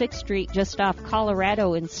 Southeast 6th Street, just off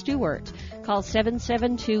Colorado in Stewart. Call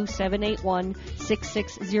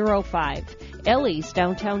 772-781-6605. Ellie's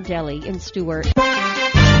Downtown Deli in Stewart.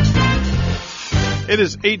 It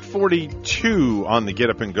is 8:42 on the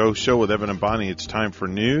Get Up and Go show with Evan and Bonnie. It's time for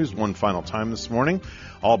news one final time this morning.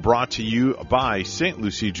 All brought to you by St.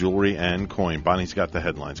 Lucie Jewelry and Coin. Bonnie's got the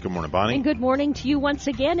headlines. Good morning, Bonnie. And good morning to you once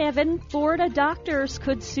again, Evan. Florida doctors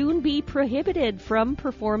could soon be prohibited from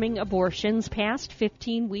performing abortions past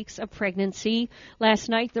 15 weeks of pregnancy. Last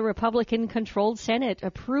night, the Republican-controlled Senate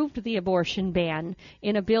approved the abortion ban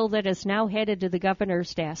in a bill that is now headed to the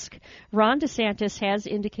governor's desk. Ron DeSantis has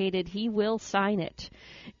indicated he will sign it.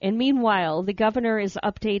 And meanwhile, the governor is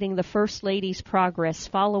updating the First Lady's progress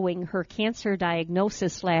following her cancer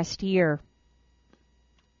diagnosis last year.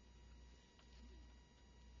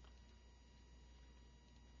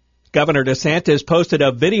 Governor DeSantis posted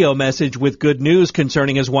a video message with good news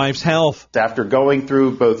concerning his wife's health. After going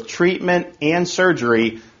through both treatment and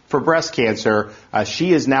surgery for breast cancer,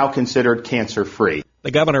 she is now considered cancer-free. The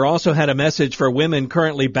governor also had a message for women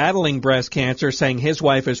currently battling breast cancer, saying his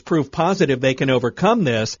wife is proof positive they can overcome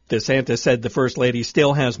this. DeSantis said the First Lady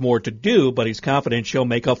still has more to do, but he's confident she'll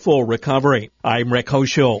make a full recovery. I'm Rick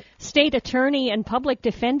Hoschel. State attorney and public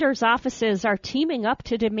defender's offices are teaming up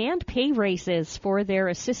to demand pay raises for their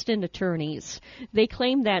assistant attorneys. They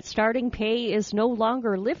claim that starting pay is no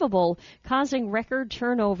longer livable, causing record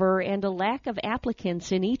turnover and a lack of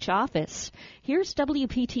applicants in each office. Here's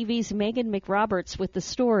WPTV's Megan McRoberts with the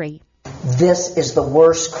story. This is the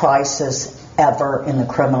worst crisis ever in the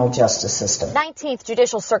criminal justice system. 19th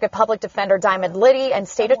Judicial Circuit Public Defender Diamond Liddy and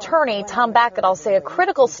State Attorney Tom Backett say a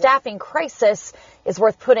critical staffing crisis is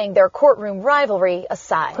worth putting their courtroom rivalry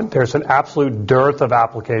aside. There's an absolute dearth of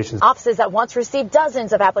applications. Offices that once received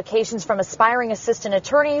dozens of applications from aspiring assistant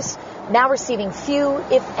attorneys, now receiving few,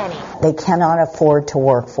 if any. They cannot afford to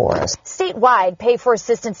work for us. Statewide, pay for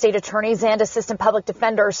assistant state attorneys and assistant public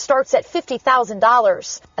defenders starts at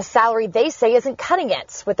 $50,000, a salary they say isn't cutting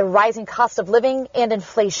it with the rising cost of living and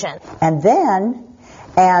inflation. And then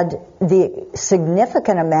and the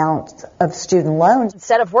significant amount of student loans.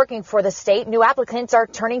 Instead of working for the state, new applicants are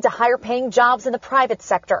turning to higher paying jobs in the private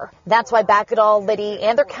sector. That's why Backetall, Liddy,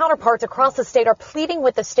 and their counterparts across the state are pleading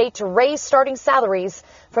with the state to raise starting salaries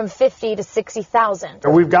from $50,000 to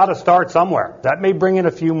 $60,000. We've got to start somewhere. That may bring in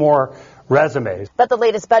a few more resumes. But the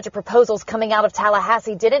latest budget proposals coming out of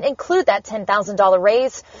Tallahassee didn't include that $10,000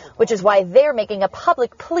 raise, which is why they're making a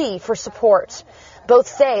public plea for support. Both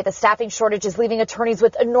say the staffing shortage is leaving attorneys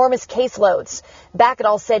with enormous caseloads.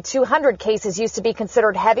 Backetall said 200 cases used to be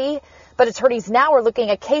considered heavy, but attorneys now are looking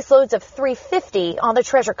at caseloads of 350 on the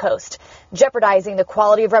Treasure Coast, jeopardizing the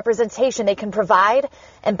quality of representation they can provide.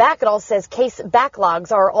 And Backetall says case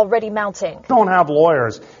backlogs are already mounting. Don't have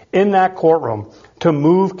lawyers in that courtroom to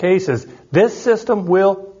move cases. This system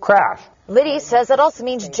will crash. Liddy says that also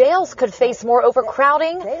means jails could face more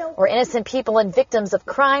overcrowding, or innocent people and victims of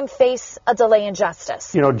crime face a delay in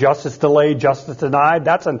justice. You know, justice delayed, justice denied.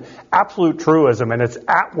 That's an absolute truism, and it's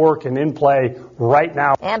at work and in play right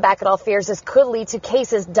now. And Backetall fears this could lead to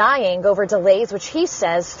cases dying over delays, which he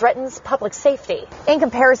says threatens public safety. In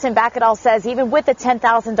comparison, Backetall says even with the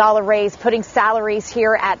 $10,000 raise, putting salaries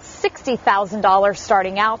here at $60,000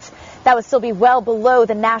 starting out, that would still be well below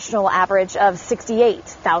the national average of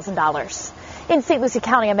 $68,000. In St. Lucie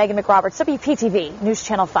County, I'm Megan McRoberts, WPTV News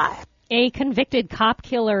Channel 5. A convicted cop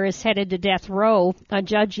killer is headed to death row. A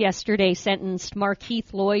judge yesterday sentenced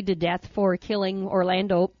Markeith Lloyd to death for killing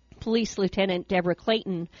Orlando Police Lieutenant Deborah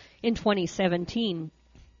Clayton in 2017.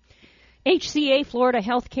 HCA Florida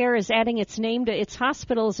Healthcare is adding its name to its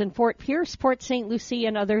hospitals in Fort Pierce, Port St. Lucie,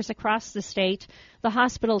 and others across the state. The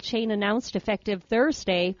hospital chain announced effective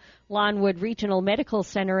Thursday Lawnwood Regional Medical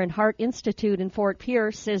Center and Heart Institute in Fort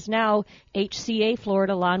Pierce is now HCA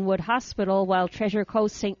Florida Lawnwood Hospital, while Treasure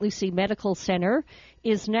Coast St. Lucie Medical Center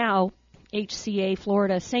is now HCA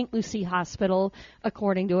Florida St. Lucie Hospital,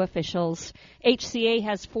 according to officials. HCA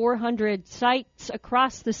has 400 sites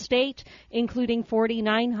across the state, including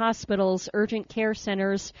 49 hospitals, urgent care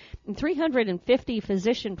centers, and 350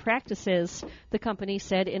 physician practices, the company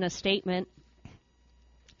said in a statement.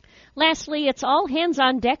 Lastly, it's all hands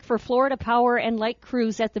on deck for Florida Power and Light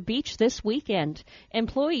Crews at the beach this weekend.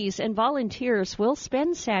 Employees and volunteers will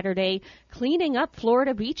spend Saturday cleaning up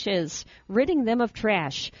Florida beaches, ridding them of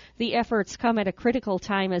trash. The efforts come at a critical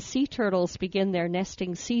time as sea turtles begin their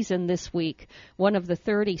nesting season this week. One of the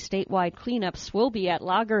 30 statewide cleanups will be at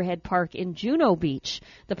Loggerhead Park in Juneau Beach.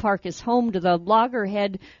 The park is home to the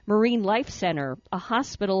Loggerhead Marine Life Center, a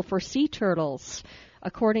hospital for sea turtles.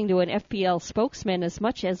 According to an FPL spokesman, as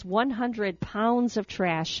much as 100 pounds of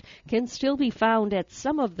trash can still be found at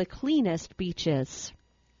some of the cleanest beaches.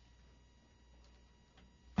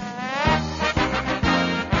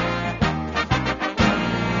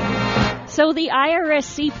 So the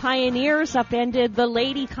IRSC Pioneers upended the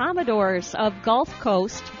Lady Commodores of Gulf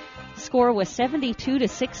Coast. Score was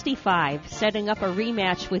 72-65, setting up a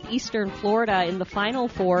rematch with Eastern Florida in the Final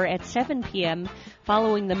Four at 7 p.m.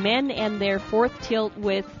 following the men and their fourth tilt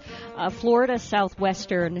with Florida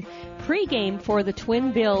Southwestern. Pre-game for the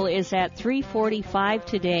Twin Bill is at 3:45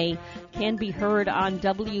 today. Can be heard on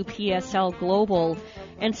WPSL Global.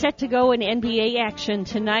 And set to go in NBA action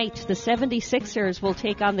tonight, the 76ers will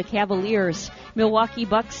take on the Cavaliers. Milwaukee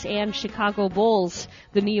Bucks and Chicago Bulls.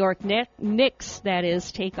 The New York Knicks, that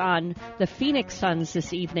is, take on the Phoenix Suns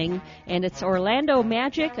this evening. And it's Orlando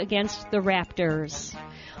Magic against the Raptors.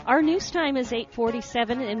 Our news time is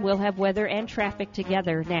 8:47, and we'll have weather and traffic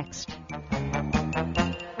together next.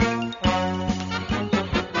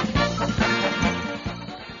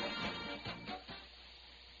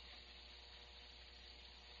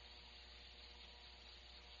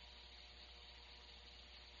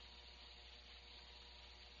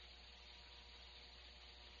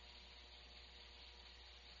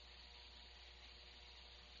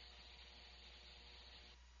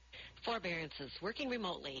 Forbearances, working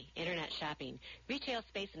remotely, internet shopping, retail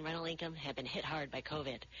space, and rental income have been hit hard by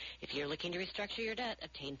COVID. If you're looking to restructure your debt,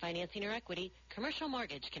 obtain financing or equity, Commercial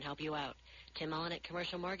Mortgage can help you out. Tim Mullen at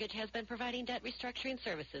Commercial Mortgage has been providing debt restructuring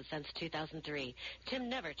services since 2003. Tim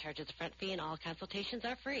never charges a front fee and all consultations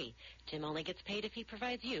are free. Tim only gets paid if he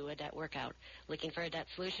provides you a debt workout. Looking for a debt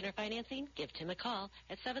solution or financing? Give Tim a call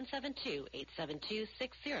at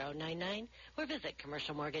 772-872-6099 or visit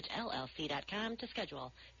commercialmortgagellc.com to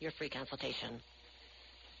schedule your free consultation.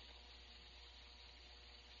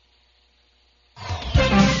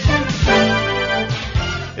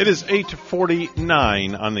 It is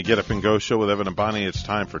 8:49 on the Get Up and Go show with Evan and Bonnie. It's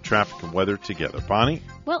time for traffic and weather together. Bonnie?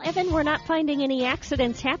 Well, Evan, we're not finding any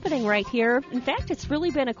accidents happening right here. In fact, it's really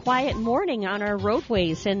been a quiet morning on our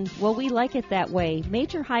roadways, and, well, we like it that way.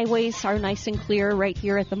 Major highways are nice and clear right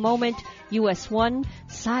here at the moment. US 1,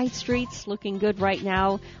 side streets looking good right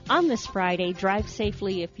now. On this Friday, drive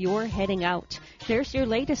safely if you're heading out. There's your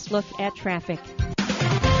latest look at traffic.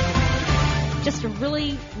 Just a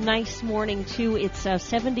really nice morning, too. It's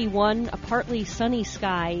 71, a partly sunny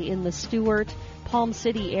sky in the Stewart, Palm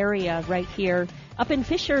City area right here. Up in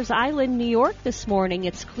Fisher's Island, New York this morning,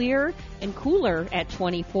 it's clear and cooler at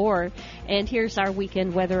 24. And here's our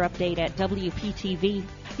weekend weather update at WPTV.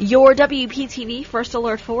 Your WPTV First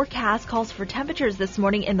Alert forecast calls for temperatures this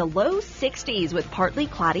morning in the low 60s with partly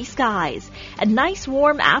cloudy skies. A nice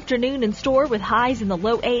warm afternoon in store with highs in the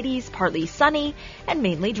low 80s, partly sunny and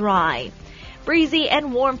mainly dry. Breezy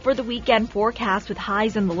and warm for the weekend forecast with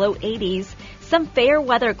highs in the low 80s. Some fair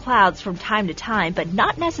weather clouds from time to time, but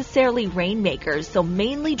not necessarily rainmakers, so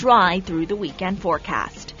mainly dry through the weekend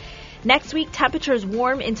forecast. Next week, temperatures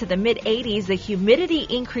warm into the mid-80s. The humidity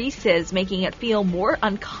increases, making it feel more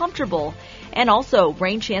uncomfortable. And also,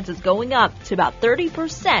 rain chances going up to about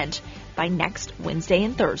 30% by next Wednesday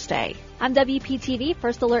and Thursday. I'm WPTV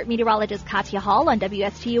First Alert meteorologist Katya Hall on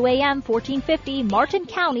WSTU AM 1450, Martin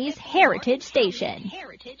County's Heritage Station.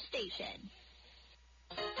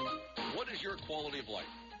 What is your quality of life?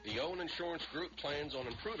 The Owen Insurance Group plans on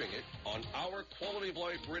improving it on our Quality of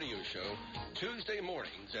Life radio show Tuesday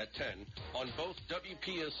mornings at 10 on both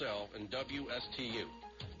WPSL and WSTU.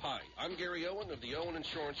 Hi, I'm Gary Owen of the Owen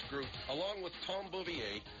Insurance Group. Along with Tom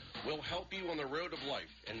Bouvier, we'll help you on the road of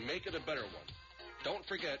life and make it a better one. Don't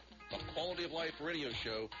forget the Quality of Life radio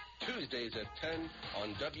show Tuesdays at 10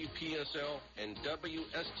 on WPSL and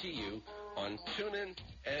WSTU on TuneIn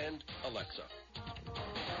and Alexa.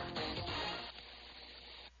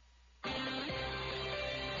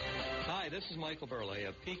 Hi, this is Michael Burley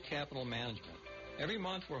of Peak Capital Management. Every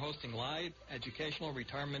month we're hosting live educational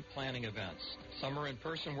retirement planning events. Some are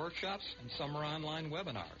in-person workshops and some are online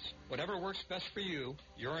webinars. Whatever works best for you,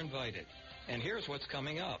 you're invited. And here's what's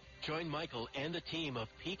coming up. Join Michael and the team of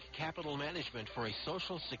Peak Capital Management for a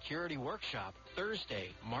Social Security workshop Thursday,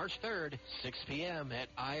 March 3rd, 6 p.m. at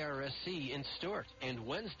IRSC in Stewart, and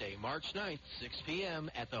Wednesday, March 9th, 6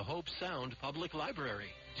 p.m. at the Hope Sound Public Library.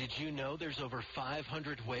 Did you know there's over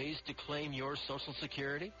 500 ways to claim your Social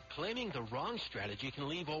Security? Claiming the wrong strategy can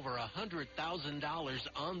leave over $100,000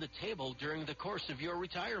 on the table during the course of your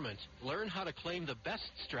retirement. Learn how to claim the best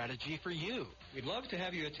strategy for you. We'd love to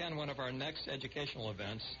have you attend one of our next educational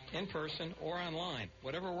events, in person or online,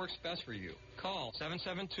 whatever works best for you. Call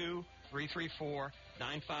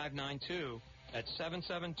 772-334-9592. That's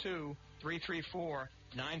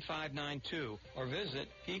 772-334-9592, or visit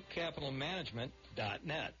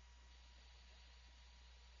peakcapitalmanagement.net.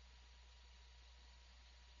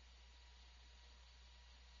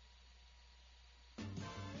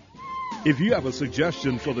 If you have a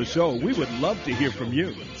suggestion for the show, we would love to hear from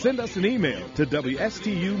you. Send us an email to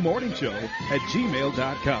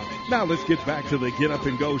WSTUmorningshow@gmail.com. Now let's get back to the Get Up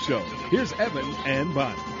and Go show. Here's Evan and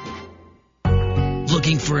Bonnie.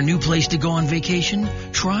 Looking for a new place to go on vacation?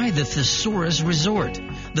 Try the Thesaurus Resort.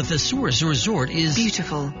 The Thesaurus Resort is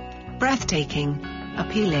beautiful, breathtaking,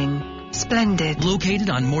 appealing, splendid.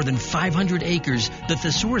 Located on more than 500 acres, the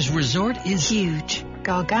Thesaurus Resort is huge,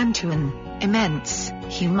 gargantuan, immense,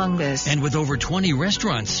 humongous. And with over 20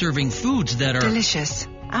 restaurants serving foods that are delicious,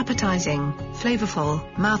 appetizing, flavorful,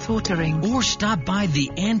 mouth-watering. Or stop by the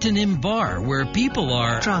Antonym Bar, where people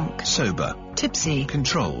are drunk, sober, tipsy,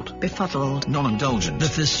 controlled, befuddled, non-indulgent. The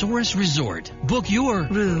Thesaurus Resort. Book your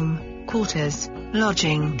room, quarters,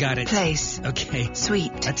 lodging, got it, place, okay,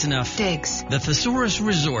 suite, that's enough, digs. The Thesaurus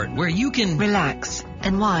Resort, where you can relax,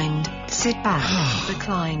 unwind, sit back,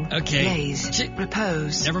 recline, okay, gaze,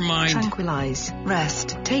 repose, never mind, tranquilize,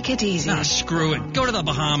 rest, take it easy. Ah, screw it, go to the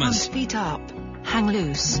Bahamas. Feet up, hang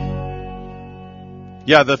loose.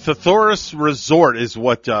 Yeah, the Thesaurus Resort is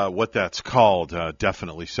what that's called,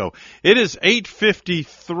 definitely. So it is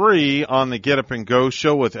 8:53 on the Get Up and Go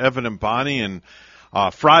show with Evan and Bonnie, and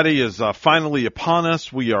Friday is finally upon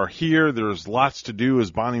us. We are here. There's lots to do, as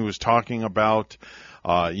Bonnie was talking about.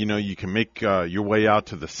 You can make your way out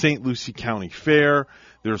to the St. Lucie County Fair.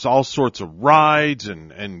 There's all sorts of rides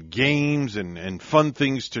and games and fun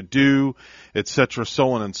things to do, etc.,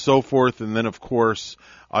 so on and so forth. And then, of course,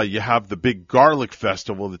 you have the big Garlic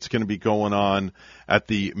Festival that's going to be going on at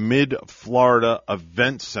the Mid-Florida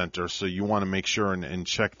Event Center, so you want to make sure and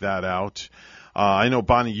check that out. I know,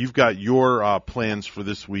 Bonnie, you've got your plans for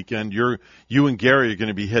this weekend. You and Gary are going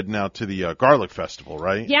to be heading out to the Garlic Festival,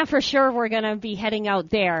 right? Yeah, for sure. We're going to be heading out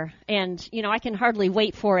there, and I can hardly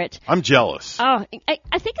wait for it. I'm jealous. Oh,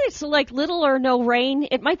 I think it's like little or no rain.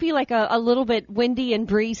 It might be like a little bit windy and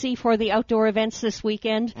breezy for the outdoor events this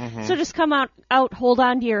weekend. Mm-hmm. So just come out, hold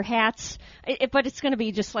on to your hats. But it's going to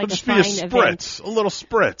be just like a fine event. A little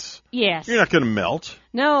spritz. Yes. You're not going to melt.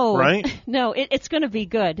 No. Right? No, it's going to be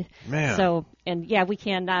good. Man. So, and yeah, we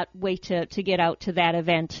cannot wait to get out to that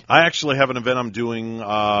event. I actually have an event I'm doing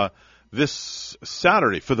this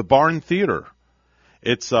Saturday for the Barn Theater.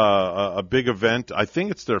 It's a big event. I think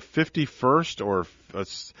it's their 51st or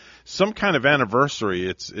some kind of anniversary.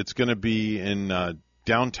 It's going to be in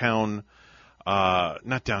downtown.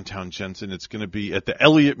 Not downtown Jensen. It's going to be at the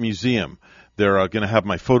Elliott Museum. They're going to have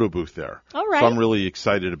my photo booth there. All right. So I'm really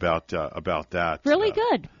excited about that. Really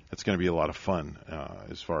good. It's going to be a lot of fun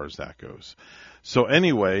as far as that goes. So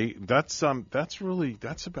anyway, that's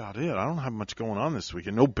about it. I don't have much going on this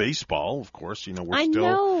weekend. No baseball, of course. I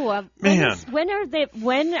know. Man.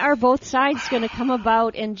 When are both sides going to come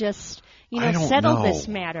about and just settle this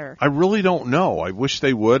matter? I really don't know. I wish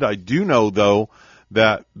they would. I do know though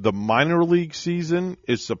that the minor league season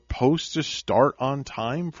is supposed to start on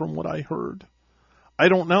time from what I heard. I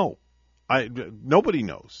don't know. Nobody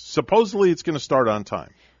knows. Supposedly it's going to start on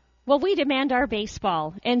time. Well, we demand our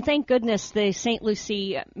baseball, and thank goodness the St.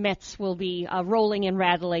 Lucie Mets will be rolling and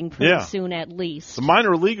rattling pretty soon at least. The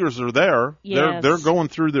minor leaguers are there. Yes. They're going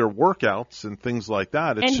through their workouts and things like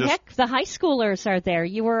that. Heck, the high schoolers are there.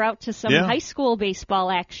 You were out to some high school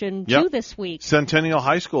baseball action, too, this week. Centennial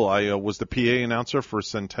High School. I was the PA announcer for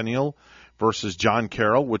Centennial versus John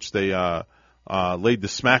Carroll, which they laid the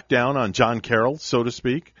smackdown on John Carroll, so to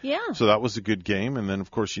speak. Yeah. So that was a good game. And then, of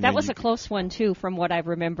course, that was a close one, too, from what I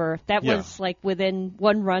remember. That was like within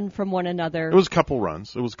one run from one another. It was a couple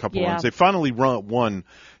runs. Runs. They finally won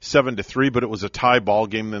 7-3, but it was a tie ball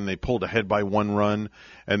game. Then they pulled ahead by one run,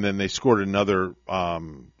 and then they scored another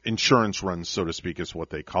insurance run, so to speak, is what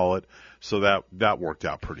they call it. So that worked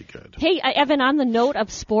out pretty good. Hey, Evan, on the note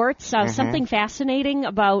of sports, something fascinating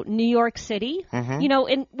about New York City,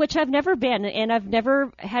 in which I've never been, and I've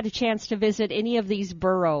never had a chance to visit any of these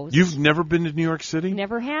boroughs. You've never been to New York City?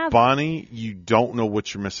 Never have. Bonnie, you don't know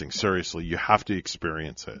what you're missing. Seriously, you have to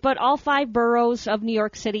experience it. But all 5 boroughs of New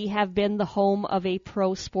York City have been the home of a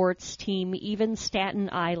pro sports team, even Staten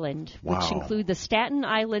Island, which include the Staten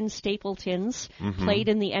Island Stapletons, played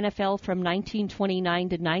in the NFL from 1929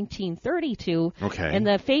 to 1932. Okay. And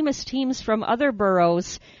the famous teams from other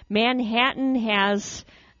boroughs, Manhattan has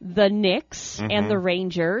the Knicks and the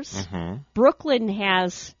Rangers. Brooklyn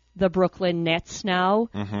has the Brooklyn Nets now,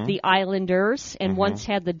 the Islanders, and once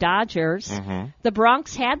had the Dodgers. The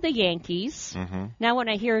Bronx had the Yankees. Now when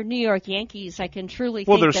I hear New York Yankees, I can truly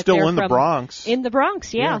think they're that still they're in the Bronx. In the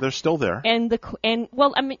Bronx, yeah. Yeah, they're still there. And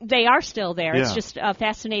they are still there. Yeah. It's just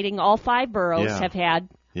fascinating. All 5 boroughs have had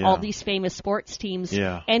all these famous sports teams.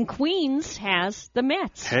 Yeah. And Queens has the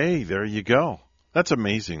Mets. Hey, there you go. That's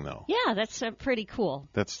amazing, though. Yeah, that's pretty cool.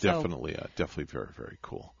 That's definitely very, very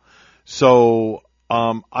cool. So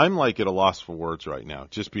I'm like at a loss for words right now,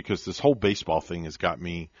 just because this whole baseball thing has got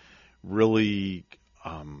me really.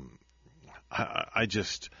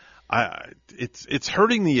 It's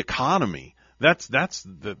hurting the economy. That's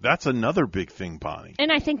another big thing, Bonnie.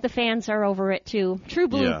 And I think the fans are over it too. True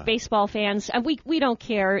blue baseball fans. We don't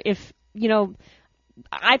care if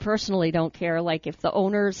I personally don't care, like, if the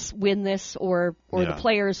owners win this or the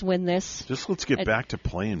players win this. Just let's get back to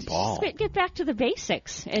playing ball. Get back to the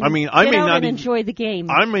basics. And I may not enjoy the game.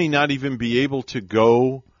 I may not even be able to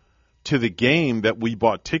go to the game that we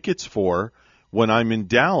bought tickets for when I'm in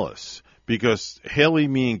Dallas, because Haley,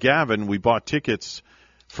 me, and Gavin, we bought tickets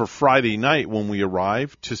for Friday night when we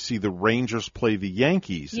arrived to see the Rangers play the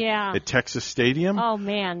Yankees at Texas Stadium. Oh,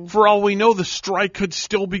 man. For all we know, the strike could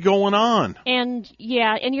still be going on. And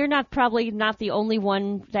you're probably not the only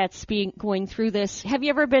one that's going through this. Have you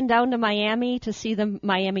ever been down to Miami to see the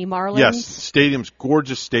Miami Marlins? Yes, stadium's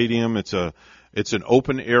gorgeous stadium. It's an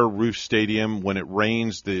open-air roof stadium. When it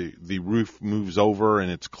rains, the roof moves over and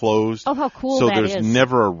it's closed. Oh, how cool that is. So there's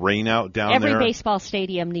never a rain out down there. Every baseball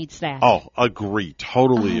stadium needs that. Oh, agree.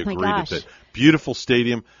 Totally agree with it. Beautiful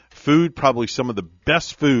stadium. Food, probably some of the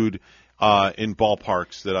best food in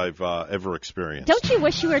ballparks that I've ever experienced. Don't you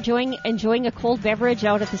wish you were enjoying a cold beverage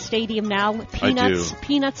out at the stadium now? Peanuts? I do.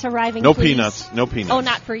 Peanuts arriving, No please. peanuts. No peanuts. Oh,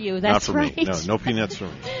 not for you. That's not for right. me. No peanuts for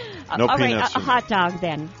me. No all peanuts. Right, a hot dog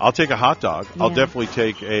then. I'll take a hot dog. Yeah. I'll definitely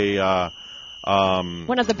take a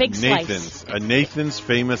one of the big Nathan's. A Nathan's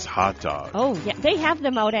Famous Hot Dog. Oh, yeah. They have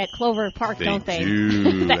them out at Clover Park, don't they?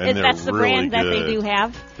 Do. That's the really brand that they do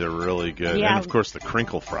have. They're really good. Yeah. And, of course, the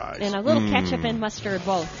crinkle fries. And a little ketchup and mustard,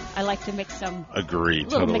 both. I like to mix some. Agree.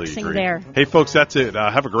 Little Totally mixing agree. there. Hey, folks, that's it.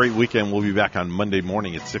 Have a great weekend. We'll be back on Monday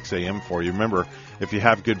morning at 6 a.m. for you. Remember, if you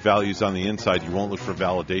have good values on the inside, you won't look for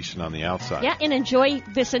validation on the outside. Yeah, and enjoy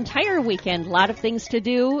this entire weekend. A lot of things to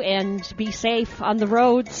do, and be safe on the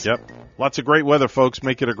roads. Yep. Lots of great weather, folks.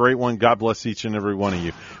 Make it a great one. God bless each and every one of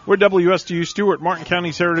you. We're WSTU Stewart, Martin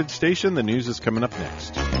County's Heritage Station. The news is coming up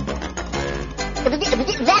next.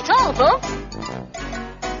 That's all, folks.